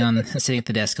sitting at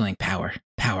the desk going, "Power."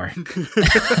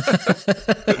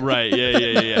 Right?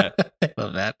 Yeah. I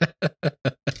love that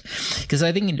because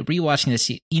I think in rewatching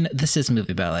this, this is a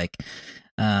movie about like,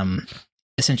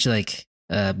 essentially like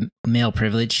male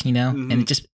privilege, and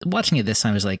just watching it this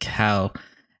time is like how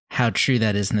true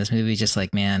that is in this movie. Just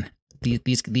like, man,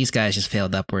 these guys just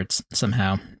failed upwards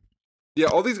somehow. Yeah,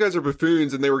 all these guys are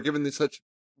buffoons, and they were given such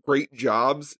great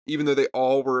jobs, even though they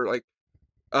all were like,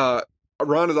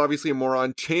 Ron is obviously a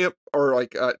moron. Champ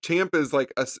is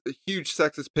like a huge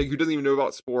sexist pig who doesn't even know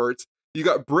about sports. You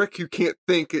got Brick who can't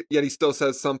think, yet he still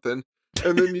says something.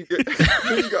 And then you got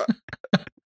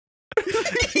He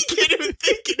can't even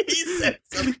think, and he said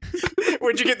something.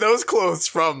 Where'd you get those clothes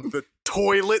from? The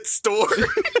toilet store?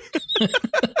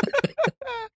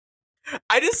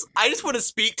 I just want to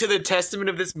speak to the testament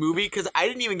of this movie because I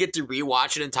didn't even get to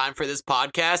rewatch it in time for this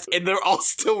podcast, and they're all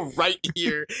still right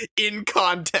here in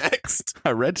context.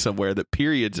 I read somewhere that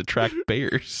periods attract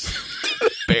bears.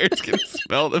 Bears can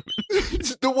smell them.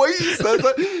 The way he says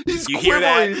that, he's You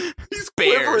quivering. hear that? He's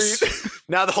Bears. quivering.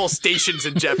 Now the whole station's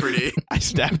in jeopardy. I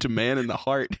stabbed a man in the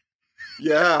heart.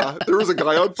 Yeah, there was a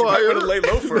guy on You might fire. wanna lay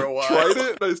low for a while. Tried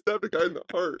it, and I stabbed a guy in the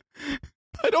heart.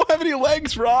 I don't have any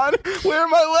legs, Ron. Where are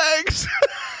my legs?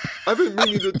 I've been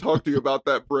meaning to talk to you about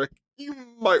that, Brick. You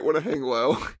might want to hang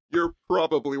low. You're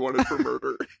probably wanted for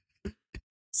murder.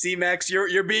 See, Max,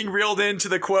 you're being reeled into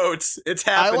the quotes. It's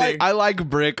happening. I like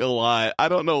Brick a lot. I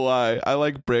don't know why. I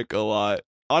like Brick a lot.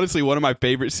 Honestly, one of my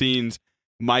favorite scenes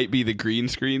might be the green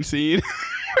screen scene.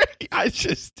 I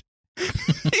just...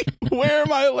 Where are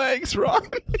my legs, Ron?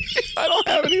 I don't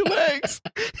have any legs.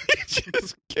 He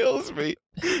just kills me.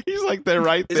 He's like, they're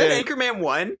right Is there. that Anchorman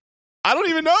 1? I don't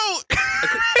even know.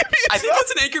 I think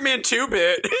that's an Anchorman 2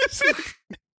 bit.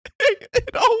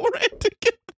 It all ran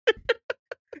together.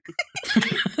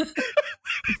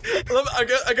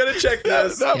 I gotta check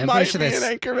this. That Yeah, I'm might pretty be sure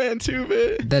an Anchorman 2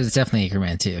 bit. That is definitely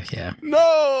Anchorman 2, yeah.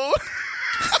 No.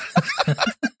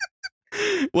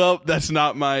 Well, that's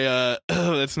not my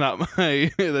that's not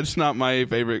my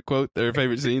favorite quote or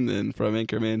favorite scene then from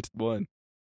Anchorman 1.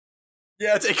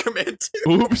 Yeah, it's Anchorman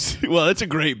 2. Oops. Well, that's a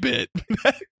great bit.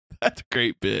 That's a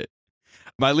great bit.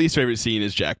 My least favorite scene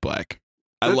is Jack Black.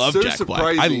 I That's love so Jack Black.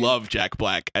 I surprising. love Jack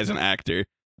Black as an actor.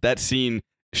 That scene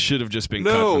should have just been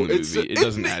cut No, from the it's movie. It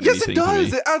doesn't add yes, anything it does.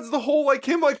 to me. It adds the whole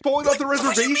him falling off the What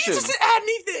do you mean reservation. it doesn't add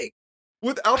anything?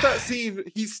 Without that scene,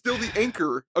 he's still the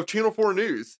anchor of Channel 4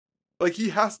 News. He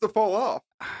has to fall off.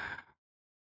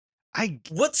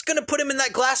 What's gonna put him in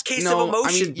that glass case No, of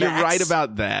emotion? I mean, you're Max? right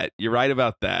about that. You're right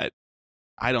about that.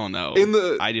 I don't know.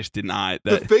 I just did not.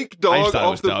 The fake I just dog thought it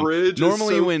was off the dumb. bridge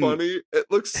Normally is so when- funny. It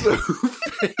looks so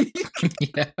fake.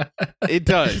 Yeah. It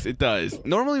does. It does.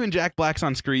 Normally when Jack Black's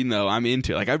on screen, though, I'm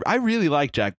into it. I really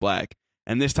like Jack Black.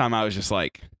 And this time I was just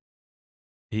like,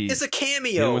 It's a hit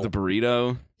cameo. him with a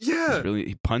burrito. Yeah.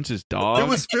 He punches dog. It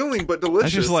was filling, but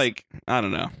delicious. That's just I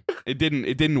don't know. It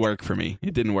didn't work for me.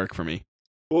 It didn't work for me.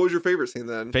 What was your favorite scene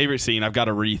then? Favorite scene, I've got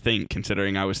to rethink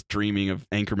considering I was dreaming of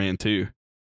Anchorman 2.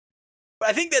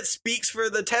 I think that speaks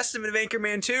for the testament of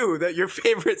Anchorman 2 that your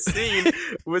favorite scene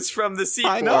was from the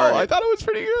sequel. I know. I thought it was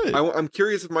pretty good. I'm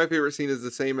curious if my favorite scene is the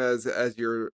same as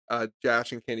your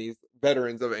Josh and Kenny's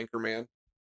veterans of Anchorman.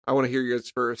 I want to hear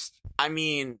yours first. I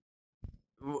mean,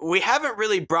 we haven't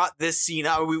really brought this scene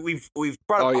out. We've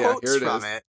brought up quotes here it from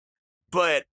is. it,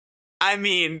 but I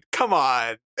mean, come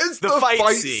on, It's the fight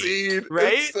scene,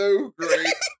 right? It's so great.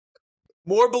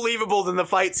 more believable than the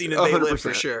fight scene in They Live for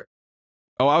 100%. sure.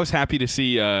 Oh, I was happy to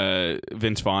see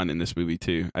Vince Vaughn in this movie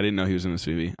too. I didn't know he was in this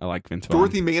movie. I like Vince Vaughn.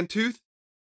 Dorothy Mantooth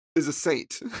is a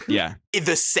saint. Yeah.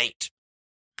 The Saint.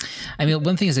 I mean,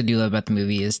 one thing I do love about the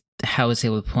movie is how it's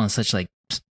able to pull in such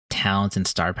talent and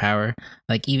star power.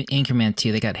 Even Anchorman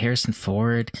 2, they got Harrison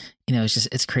Ford.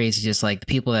 It's crazy. Just the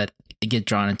people that get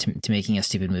drawn into making a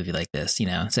stupid movie like this.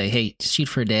 Say, hey, just shoot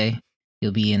for a day.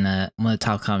 You'll be in one of the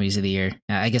top comedies of the year.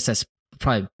 I guess that's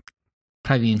probably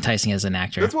enticing as an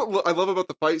actor. That's what I love about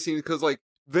the fight scene because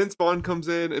Vince Vaughn comes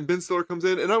in and Ben Stiller comes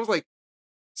in, and I was like,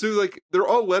 so they're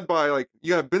all led by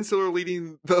you got Ben Stiller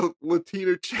leading the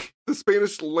the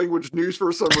Spanish language news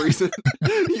for some reason.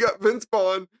 You got Vince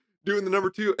Vaughn doing the number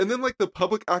 2, and then the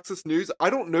public access news. I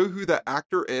don't know who that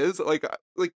actor is.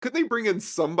 Could they bring in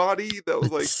somebody that was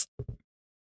that's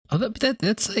is that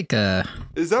that's a big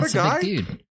guy?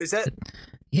 dude. Is that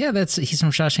Yeah, he's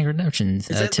from Shawshank Redemption.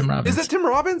 that- Tim Robbins. Is that Tim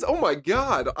Robbins? Oh my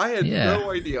god, I had Yeah.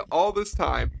 no idea all this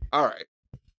time. All right,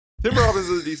 Tim Robbins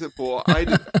is a decent fool. I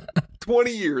did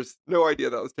 20 years, no idea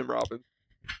that was Tim Robbins.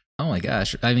 Oh my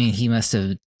gosh! I mean, he must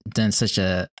have done such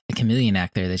a chameleon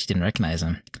act there that you didn't recognize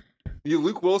him. You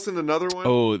Luke Wilson, another one.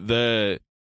 Oh, the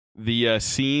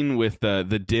scene with the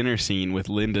dinner scene with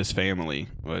Linda's family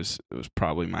was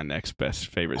probably my next best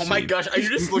favorite Oh scene. my gosh, are you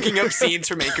just looking up scenes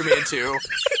from Anchorman 2?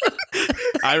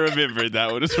 I remembered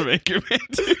that one was from Anchorman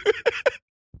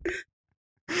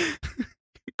 2.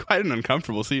 Quite an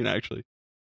uncomfortable scene, actually.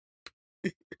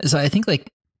 So I think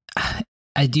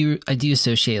I do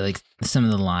associate some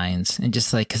of the lines and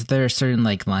just because there are certain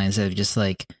lines that just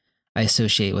I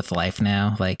associate with life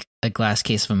now, a glass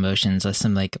case of emotions. That's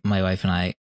something my wife and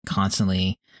I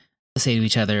constantly say to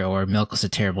each other, or milk was a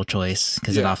terrible choice,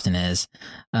 because it often is.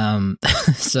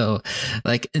 So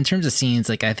like in terms of scenes,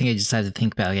 like I think I just had to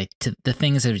think about like the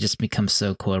things that have just become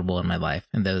so quotable in my life,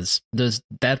 and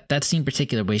that scene in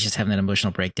particular, where he's just having that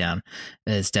emotional breakdown,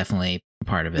 is definitely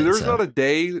part of it. There's not a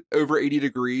day over 80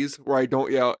 degrees where I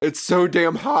don't yell, "It's so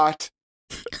damn hot,"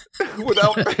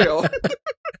 without fail.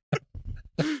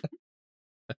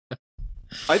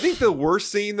 I think the worst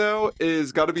scene though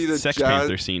is got to be the Sex jazz.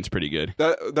 Panther scene's pretty good.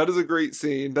 That is a great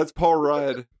scene. That's Paul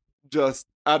Rudd just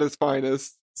at his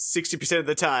finest. 60% of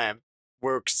the time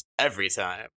works every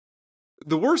time.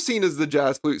 The worst scene is the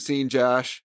jazz flute scene,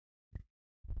 Josh.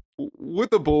 With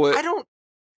the bullet. I don't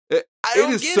It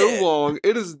is get so it. long.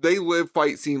 It is They Live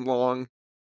fight scene long.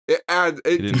 It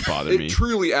didn't bother me. It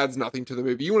truly adds nothing to the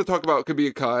movie. You want to talk about it could be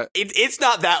a cut. It's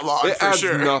not that long It for adds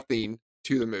sure. nothing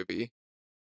to the movie.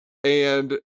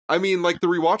 And I mean, like the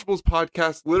Rewatchables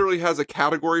podcast literally has a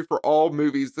category for all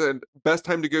movies and best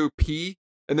time to go pee,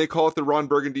 and they call it the Ron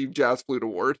Burgundy Jazz Flute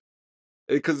Award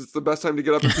because it's the best time to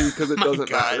get up and pee because it My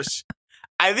doesn't matter. gosh.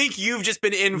 I think you've just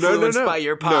been influenced by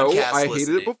your podcast. No, I hated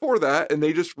listening. it before that, and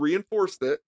they just reinforced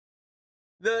it.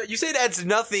 You said adds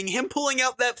nothing. Him pulling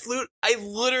out that flute, I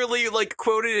literally like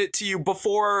quoted it to you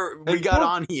before we And got poor-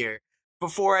 on here.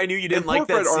 Before I knew you didn't And like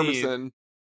poor that Fred scene. Armisen,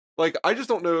 like I just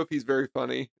don't know if he's very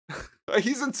funny.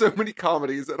 He's in so many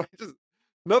comedies, and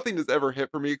nothing has ever hit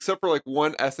for me except for like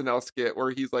one SNL skit where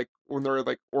he's like when they're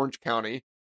like Orange County,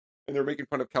 and they're making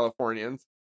fun of Californians.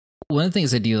 One of the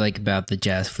things I do like about the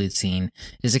jazz flute scene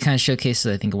is it kind of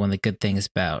showcases, I think, one of the good things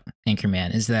about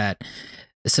Anchorman is that,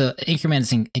 so Anchorman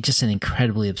is just an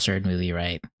incredibly absurd movie,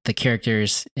 right? The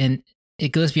characters, and it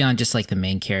goes beyond just like the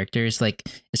main characters. Like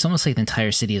it's almost like the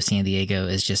entire city of San Diego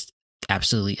is just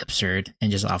absolutely absurd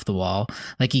and just off the wall.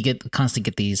 Like you constantly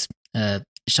get these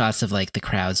shots of like the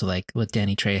crowds, like with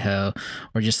Danny Trejo,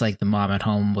 or just like the mom at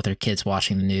home with her kids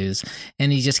watching the news,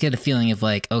 and you just get a feeling of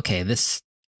like, okay, this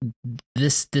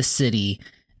city,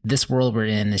 this world we're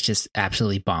in is just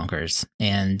absolutely bonkers,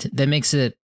 and that makes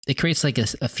it creates like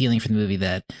a feeling for the movie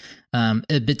that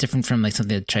a bit different from like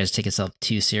something that tries to take itself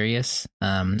too serious.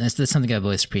 That's something I've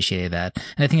always appreciated, that,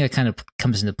 and I think that kind of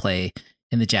comes into play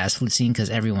in the jazz flute scene because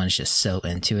everyone's just so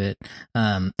into it.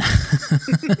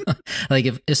 Like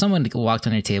if someone walked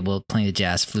on your table playing the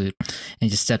jazz flute and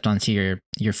just stepped onto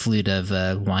your flute of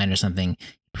wine or something,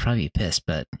 you'd probably be pissed.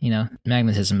 But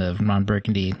magnetism of Ron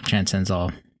Burgundy transcends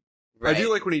all. I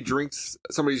do like when he drinks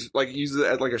somebody's like uses it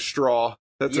as like a straw.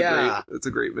 That's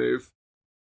a great move.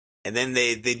 And then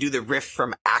they do the riff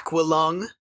from Aqualung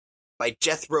by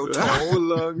Jethro Tull.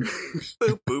 Aqualung.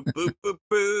 Boop, boop, boop, boop,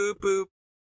 boop, boop.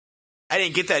 I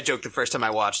didn't get that joke the first time I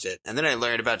watched it. And then I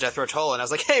learned about Jethro Tull, and I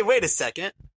was like, hey, wait a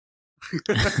second.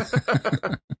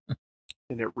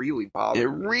 And it really bothered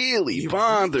me. really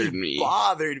bothered me.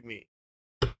 Bothered me.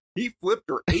 He flipped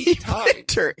her 8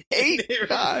 times. Her 8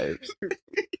 times.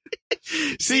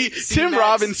 See, See, Tim Max-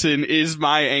 Robinson is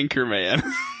my Anchorman.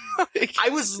 I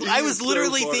was so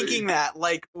literally funny. thinking that,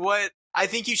 like, what I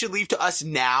think you should leave to us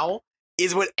now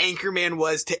is what Anchorman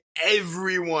was to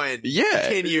everyone Yeah.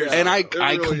 10 years And ago.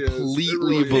 I It really is. It completely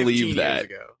really is. 15 believe years that.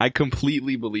 ago. I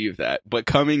completely believe that. But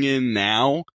coming in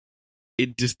now,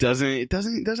 it just doesn't hit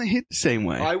the same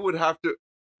way. I would have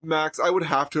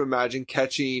to imagine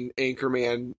catching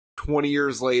Anchorman 20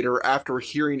 years later after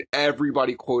hearing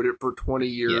everybody quote it for 20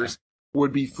 years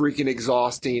would be freaking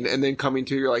exhausting. And then coming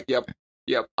to, you're like, yep.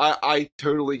 I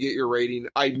totally get your rating.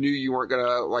 I knew you weren't going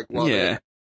to like love Yeah. it.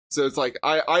 So it's like,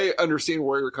 I understand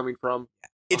where you're coming from.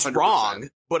 It's 100%. wrong,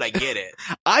 but I get it.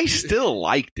 I still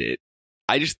liked it.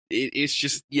 It's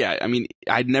just, yeah, I mean,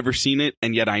 I'd never seen it,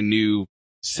 and yet I knew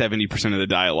 70% of the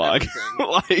dialogue.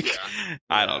 Everything. Like,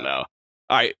 I don't know.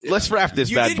 All right, let's wrap this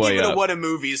You bad did boy give it up. a what a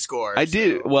movie score. I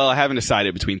did. so- Well, I haven't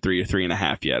decided between 3 or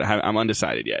 3.5 yet. I'm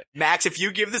undecided yet. Max, if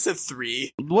you give this a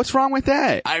 3, What's wrong with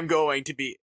that? I'm going to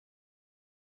be.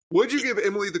 Would you give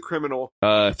Emily the Criminal?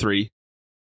 3.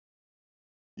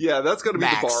 Yeah, that's got to be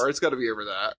Max. the bar. It's got to be over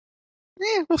that.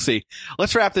 We'll see.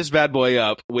 Let's wrap this bad boy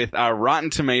up with our Rotten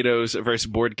Tomatoes versus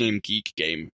Board Game Geek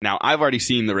game. Now, I've already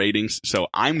seen the ratings, so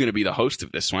I'm going to be the host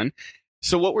of this one.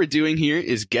 So what we're doing here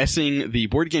is guessing the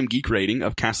Board Game Geek rating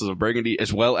of Castles of Burgundy,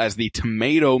 as well as the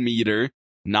tomato meter,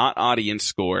 not audience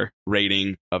score,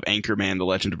 rating of Anchorman, The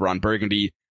Legend of Ron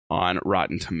Burgundy on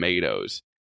Rotten Tomatoes.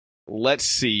 Let's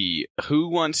see. Who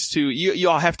wants to... You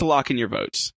all have to lock in your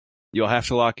votes. You'll have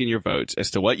to lock in your votes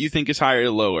as to what you think is higher or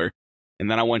lower. And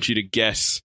then I want you to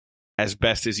guess as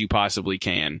best as you possibly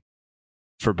can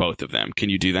for both of them. Can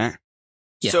you do that?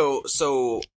 Yeah.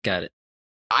 So Got it.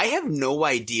 I have no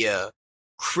idea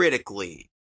critically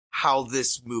how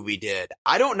this movie did.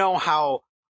 I don't know how,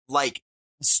 like,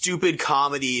 stupid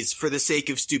comedies for the sake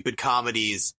of stupid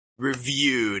comedies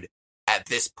reviewed at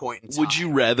this point in time. Would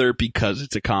you rather, because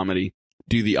it's a comedy,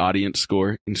 do the audience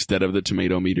score instead of the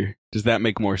tomato meter? Does that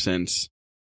make more sense?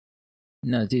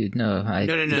 No, dude, no. No.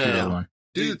 do that one.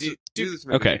 Do the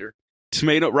tomato Okay. meter.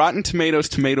 Rotten Tomatoes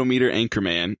tomato meter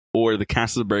Anchorman or the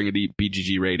Castle of Burgundy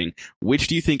BGG rating. Which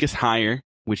do you think is higher?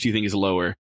 Which do you think is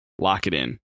lower? Lock it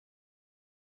in.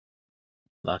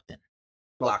 Locked in.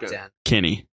 Locked in.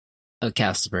 Kenny. Oh,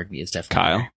 Castleberg is definitely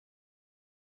Kyle. higher.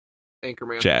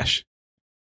 Anchorman. Josh.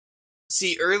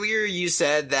 See, earlier you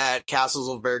said that Castles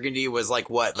of Burgundy was like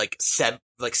what, like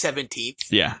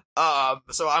 17th? Yeah.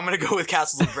 So I'm gonna go with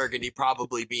Castles of Burgundy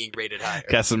probably being rated higher.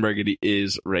 Castle of Burgundy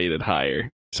is rated higher.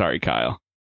 Sorry, Kyle.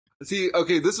 See,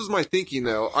 okay, this was my thinking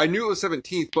though. I knew it was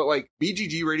 17th, but like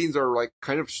BGG ratings are like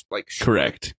kind of like short.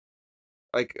 Correct.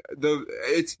 Like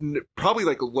it's probably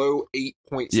like a low 8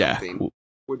 point Yeah. something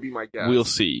would be my guess. We'll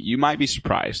see. You might be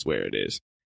surprised where it is.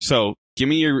 So give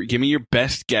me your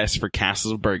best guess for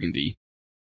Castles of Burgundy,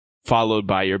 followed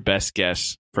by your best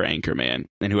guess for Anchorman,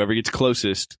 and whoever gets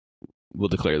closest will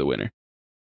declare the winner.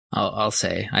 I'll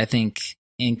say. I think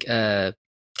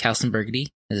Castle and Burgundy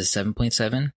is a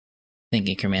 7.7. I think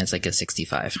Anchorman's like a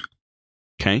 65.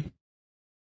 Okay.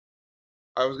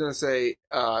 I was gonna say,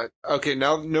 okay,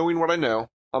 now knowing what I know,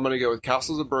 I'm gonna go with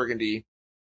Castles of Burgundy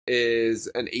is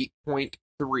an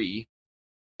 8.3,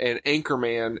 and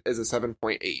Anchorman is a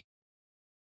 7.8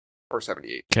 or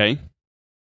 78. Okay.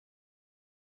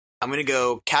 I'm gonna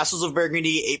go Castles of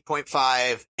Burgundy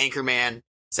 8.5, Anchorman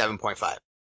 7.5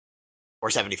 or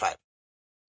 75.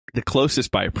 The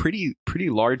closest by a pretty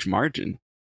large margin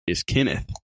is Kenneth,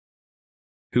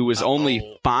 who was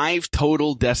only 5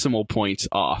 total decimal points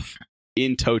off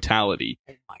in totality.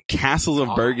 Oh my Castles of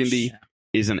gosh. Burgundy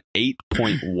is an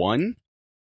 8.1.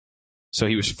 So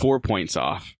he was 4 points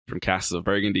off from Castles of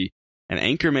Burgundy. And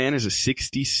Anchorman is a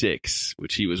 66,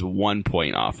 which he was 1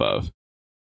 point off of.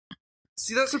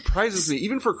 See, that surprises me,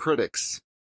 even for critics.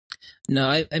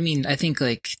 No, I mean, I think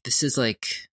like this is like,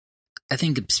 I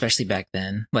think especially back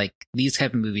then, like these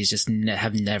type of movies just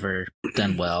have never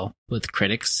done well with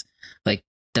critics. Like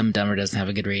Dumb and Dumber doesn't have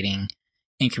a good rating.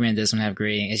 Anchorman doesn't have a good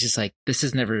rating. It's just like, this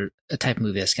is never a type of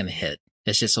movie that's going to hit.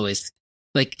 It's just always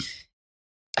like,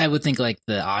 I would think like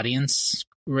the audience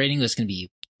rating was going to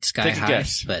be sky Take a high,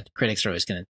 guess. but critics are always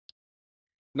going to,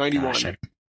 91. gosh,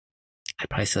 I'd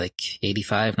probably say like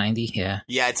 85, 90. Yeah.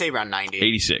 Yeah, I'd say around 90.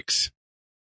 86.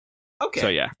 Okay. So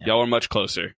yeah, y'all are much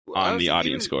closer on the Honestly,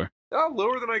 audience even- score. Oh,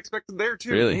 lower than I expected there,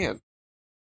 too. Really? Man.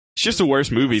 It's just a worse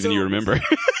movie than you So- remember.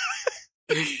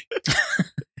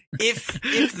 If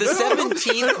the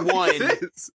 17th one,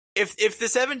 if the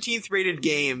 17th rated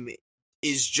game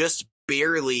is just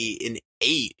barely an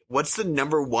 8, what's the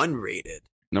number 1 rated?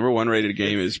 Number 1 rated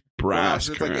game is Brass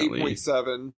It's currently. like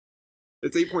 8.7.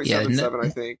 It's 8.77, Yeah, I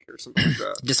think, or something like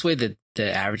that. Just the way that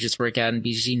the averages work out in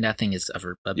BGG, nothing is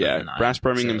ever above a Yeah, 9. Brass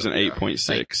Birmingham's So, an yeah.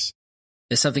 8.6.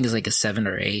 If something is like a 7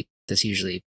 or 8, that's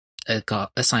usually a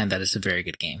sign that it's a very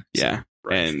good game. Yeah.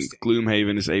 Right, And interesting.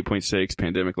 Gloomhaven is 8.6,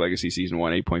 Pandemic Legacy Season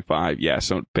 1, 8.5. Yeah,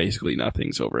 so basically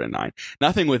nothing's over a 9.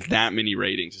 Nothing with that many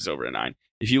ratings is over a 9.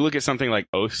 If you look at something like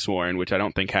Oathsworn, which I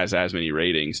don't think has as many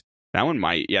ratings, that one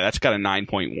might, yeah, that's got a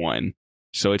 9.1.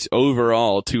 So it's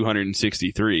overall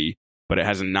 263, but it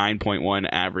has a 9.1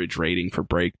 average rating for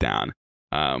Breakdown.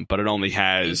 But it only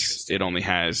has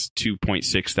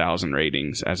 2.6 thousand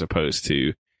ratings as opposed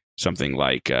to something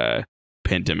like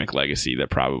Pandemic Legacy that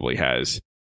probably has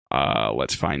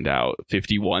let's find out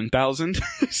 51,000.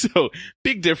 So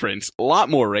big difference, a lot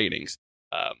more ratings.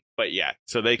 But yeah,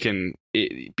 so they can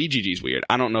BGG's weird.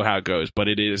 I don't know how it goes, but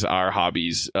it is our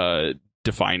hobby's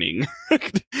defining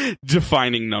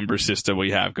number system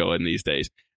we have going these days.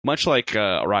 Much like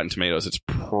Rotten Tomatoes, it's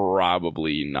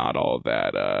probably not all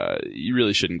that. You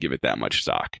really shouldn't give it that much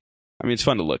stock. I mean, it's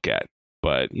fun to look at,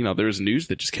 but you know, there's news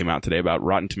that just came out today about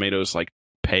Rotten Tomatoes like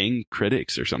paying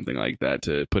critics or something like that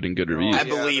to put in good reviews. I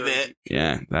believe it.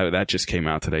 Yeah, that just came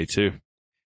out today too.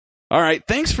 All right,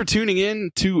 thanks for tuning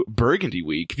in to Burgundy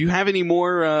Week. If you have any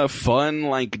more fun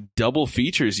like double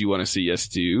features you want to see us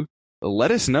do,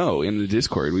 let us know in the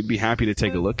Discord. We'd be happy to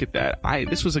take a look at that.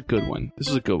 This was a good one. This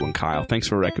was a good one, Kyle. Thanks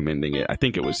for recommending it. I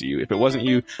think it was you. If it wasn't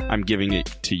you, I'm giving it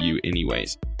to you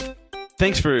anyways.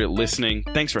 Thanks for listening.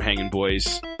 Thanks for hanging,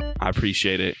 boys. I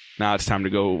appreciate it. Now it's time to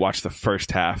go watch the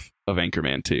first half of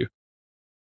Anchorman 2.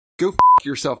 Go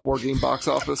yourself, board game box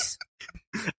office.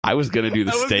 I was going to do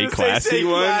the I was Stay gonna say Classy Stay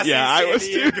one. Classy, Yeah, I San was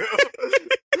too. Diego.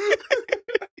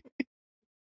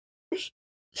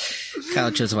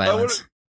 Kyle chose I would've- violence.